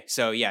 Okay.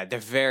 So yeah, they're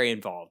very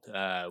involved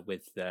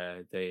with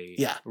the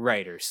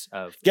writers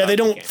of they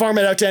don't farm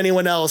it out to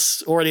anyone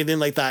else or anything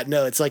like that.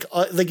 No, it's like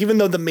even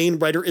though the main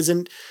writer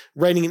isn't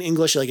writing in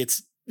English, like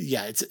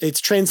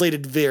it's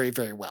translated very,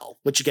 very well,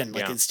 which again,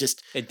 like it's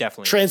just it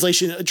definitely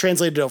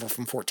translated over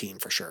from 14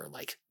 for sure.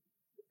 Like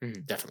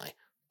definitely.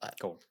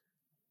 Cool.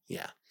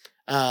 Yeah.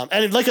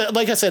 And like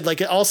I said,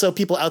 like also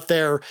people out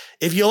there,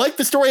 if you like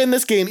the story in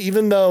this game,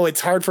 even though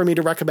it's hard for me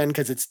to recommend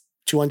because it's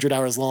 200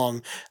 hours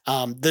long,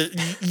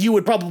 you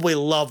would probably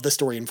love the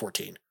story in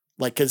 14.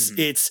 Like, cause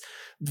it's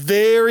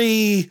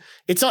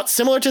not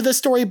similar to this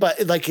story,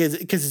 but like, cause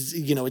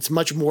it's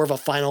much more of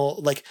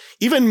a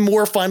even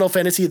more Final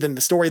Fantasy than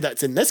the story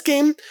that's in this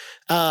game.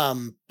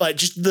 But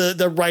just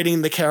the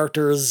writing, the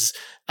characters,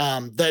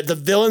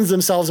 the villains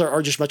themselves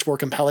are just much more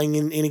compelling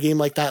in a game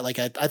like that. Like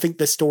I think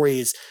the story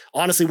is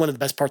honestly one of the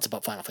best parts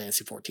about Final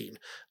Fantasy 14.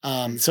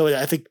 So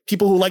I think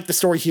people who like the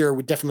story here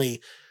would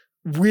definitely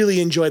really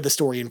enjoy the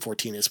story in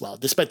 14 as well,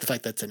 despite the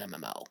fact that it's an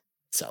MMO.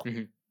 So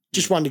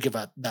just wanted to give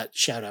that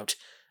shout out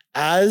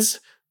as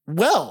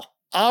well.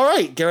 All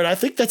right, Garrett, I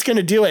think that's going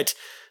to do it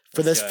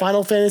for this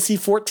Final Fantasy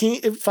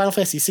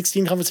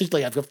 16 conversation.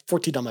 Like I've got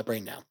 14 on my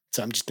brain now,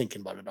 so I'm just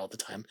thinking about it all the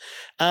time.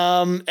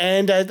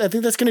 And I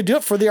think that's going to do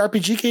it for the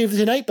RPG Cave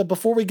tonight. But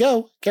before we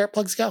go, Garrett,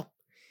 plugs go.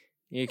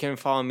 You can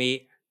follow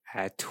me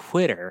at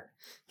Twitter.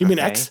 You mean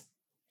X?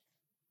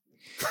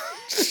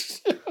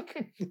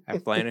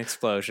 At Blind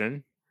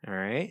Explosion. All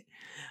right.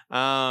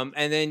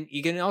 And then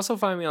you can also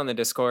find me on the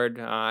Discord.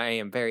 I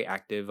am very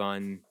active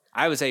on,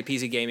 I would say,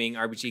 PC Gaming,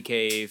 RPG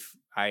Cave.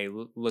 I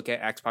look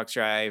at Xbox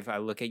Drive. I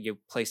look at your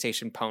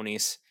PlayStation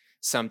ponies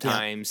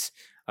sometimes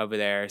over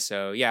there.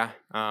 So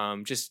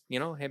just,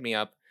 hit me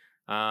up.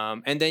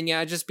 And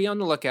then, just be on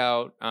the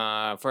lookout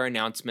for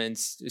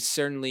announcements.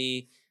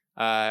 Certainly,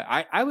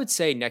 I would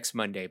say next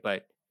Monday,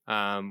 but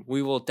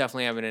we will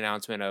definitely have an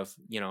announcement of,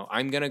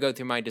 I'm going to go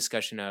through my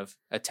discussion of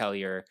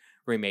Atelier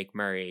Remake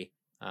Murray.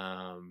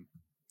 And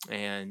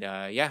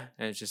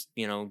just,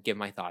 give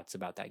my thoughts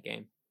about that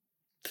game.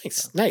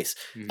 Nice.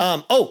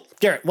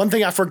 Garrett, one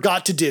thing I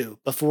forgot to do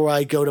before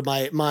I go to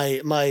my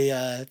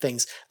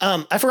things.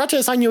 I forgot to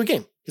assign you a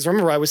game because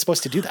remember I was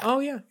supposed to do that. Oh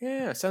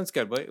yeah. Sounds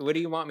good. What do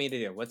you want me to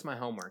do? What's my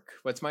homework?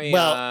 What's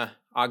my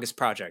August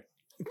project?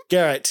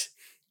 Garrett,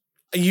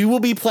 you will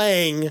be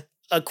playing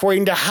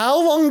according to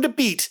How Long to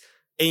Beat,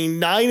 a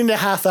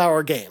 9.5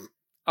 hour game.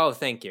 Oh,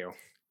 thank you.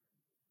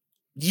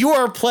 You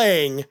are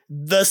playing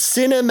the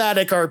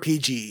cinematic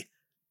RPG,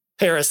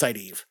 Parasite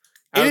Eve.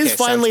 It is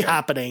finally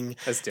happening.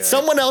 Let's do it.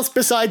 Someone else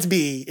besides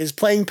me is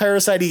playing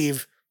Parasite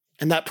Eve,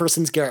 and that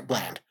person's Garrett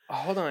Bland.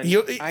 Hold on.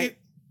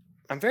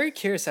 I'm very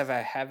curious if I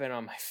have it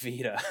on my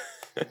Vita.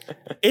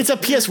 It's a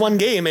PS1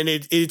 game, and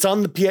it's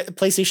on the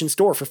PlayStation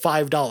Store for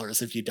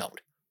 $5 if you don't.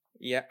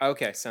 Yeah,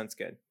 okay, sounds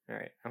good. All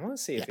right. I want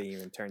to see if it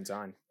even turns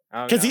on.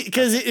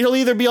 Because it'll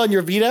either be on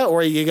your Vita,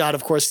 or you got,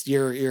 of course,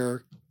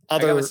 your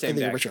other Steam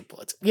Deck.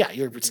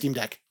 Your Steam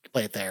Deck.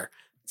 Play it there.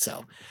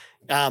 So,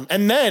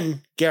 and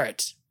then,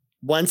 Garrett,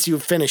 once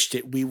you've finished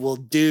it, we will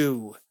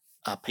do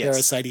a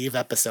Parasite Eve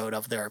episode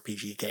of the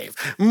RPG Cave.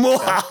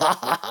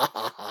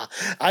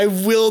 I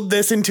willed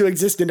this into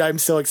existence. I'm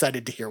so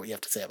excited to hear what you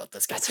have to say about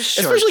this game. That's a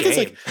short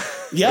game.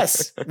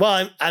 Yes.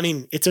 Well, I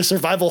mean, it's a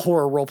survival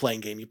horror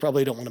role-playing game. You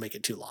probably don't want to make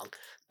it too long.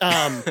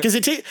 Because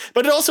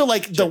but it also,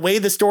 like, the way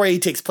the story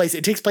takes place,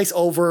 it takes place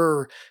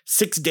over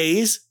 6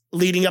 days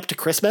leading up to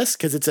Christmas,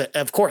 because it's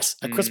of course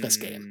a Christmas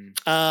game.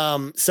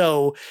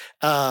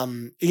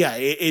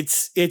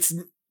 It's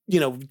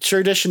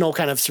traditional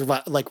kind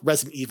of like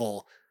Resident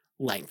Evil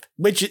length,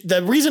 which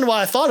the reason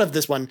why I thought of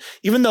this one,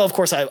 even though of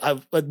course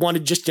I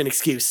wanted just an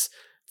excuse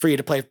for you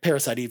to play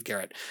Parasite Eve,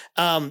 Garrett.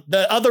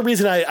 The other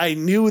reason I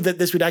knew that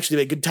this would actually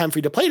be a good time for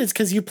you to play it is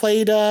because you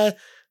played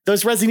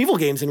those Resident Evil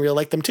games and really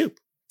liked them too.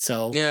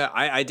 So yeah,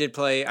 I did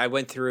play. I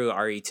went through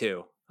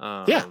RE2.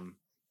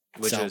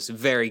 Which was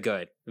very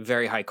good,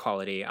 very high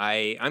quality.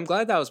 I'm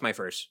glad that was my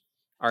first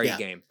RE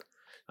game.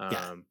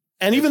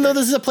 And even though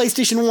this is a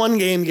PlayStation 1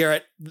 game,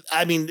 Garrett,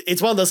 I mean,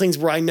 it's one of those things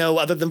where I know,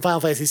 other than Final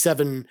Fantasy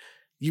 7,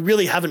 you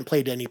really haven't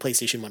played any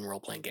PlayStation 1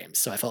 role-playing games.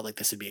 So I felt like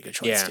this would be a good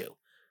choice too.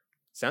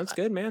 Sounds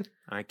good, man.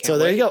 I can't So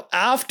there you go.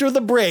 After the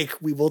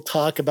break, we will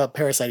talk about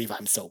Parasite Eve.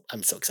 I'm so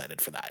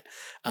excited for that.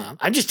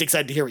 I'm just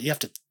excited to hear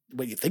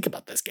what you think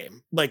about this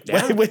game, like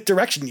what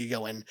direction you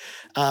go in.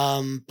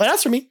 But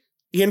as for me,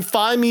 you can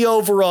find me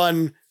over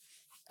on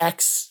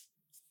X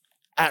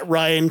at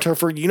Ryan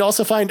Turford. You can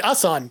also find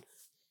us on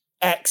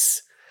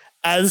X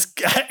as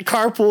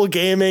Carpool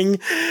Gaming.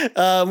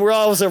 We're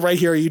also right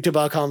here at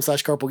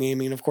youtube.com/Carpool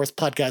Gaming. And of course,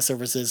 podcast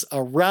services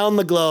around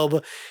the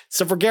globe.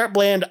 So for Garrett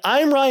Bland,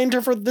 I'm Ryan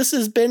Turford. This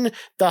has been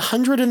the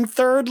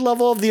 103rd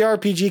level of the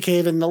RPG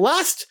Cave, and the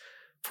last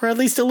for at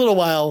least a little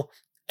while.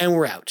 And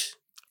we're out.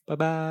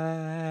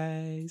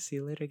 Bye-bye. See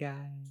you later,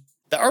 guys.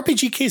 The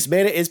RPG Case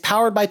Beta is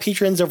powered by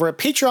patrons over at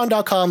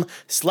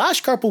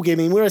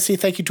patreon.com/carpoolgaming. We want to say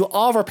thank you to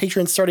all of our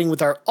patrons, starting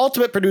with our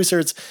ultimate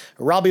producers,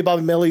 Robbie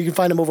Bobby Miller. You can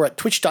find him over at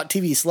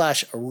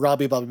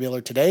twitch.tv/Robbie Bobby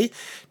Miller today.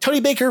 Tony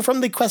Baker from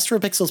the Quest for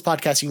Pixels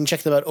podcast. You can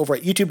check them out over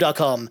at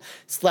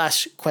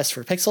youtube.com/Quest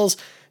for Pixels.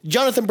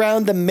 Jonathan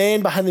Brown, the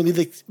man behind the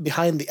music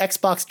behind the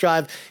Xbox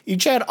Drive. You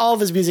check out all of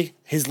his music.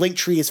 His link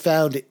tree is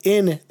found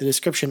in the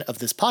description of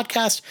this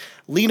podcast.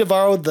 Lee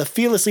Navarro, the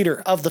fearless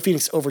leader of the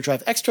Phoenix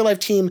Overdrive Extra Life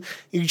team.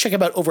 You can check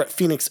him out over at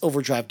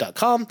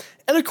phoenixoverdrive.com.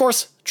 And of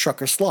course,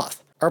 Trucker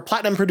Sloth. Our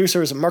platinum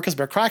producers, Marcus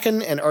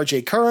McCracken and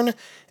RJ Kern.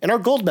 And our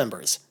gold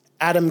members,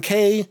 Adam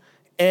K,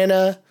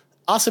 Anna,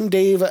 Awesome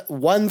Dave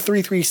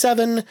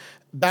 1337,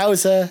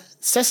 Bowza,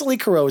 Cecily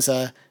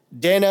Carosa,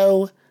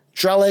 Dano,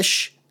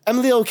 Drellish,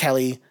 Emily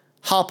O'Kelly,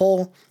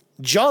 Hopple,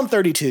 John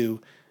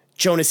 32,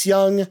 Jonas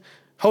Young,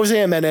 Jose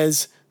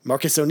Jimenez,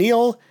 Marcus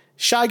O'Neill,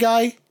 Shy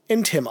Guy,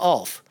 and Tim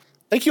Alf.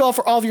 Thank you all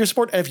for all of your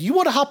support, and if you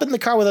want to hop in the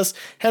car with us,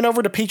 head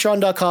over to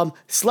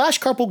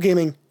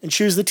patreon.com/carpoolgaming and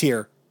choose the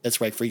tier that's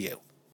right for you.